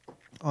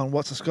on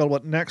What's the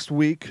Scuttlebutt next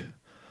week.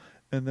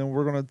 And then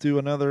we're going to do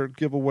another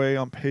giveaway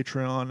on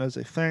Patreon as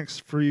a thanks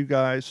for you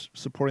guys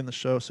supporting the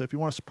show. So if you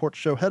want to support the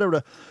show, head over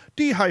to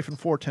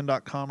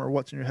d-410.com or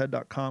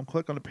what'sinyourhead.com.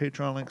 Click on the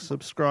Patreon link,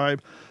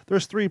 subscribe.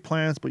 There's 3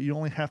 plans, but you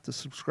only have to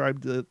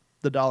subscribe to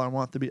the $1 a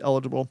month to be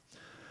eligible.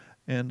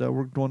 And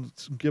we're doing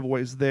some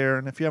giveaways there.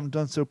 And if you haven't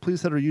done so,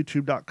 please head to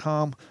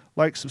youtube.com,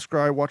 like,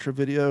 subscribe, watch our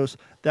videos.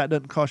 That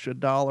doesn't cost you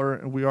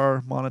 $1, and we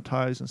are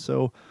monetized. And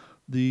so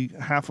the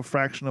half a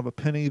fraction of a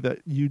penny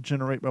that you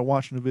generate by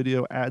watching the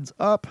video adds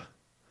up.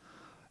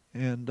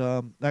 And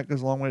that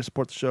goes a long way to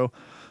support the show.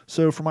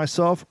 So for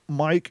myself,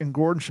 Mike, and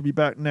Gordon should be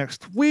back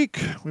next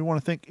week. We want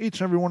to thank each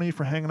and every one of you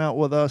for hanging out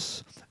with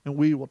us, and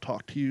we will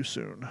talk to you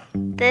soon.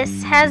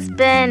 This has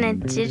been a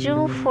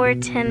Digital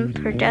 410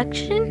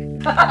 production.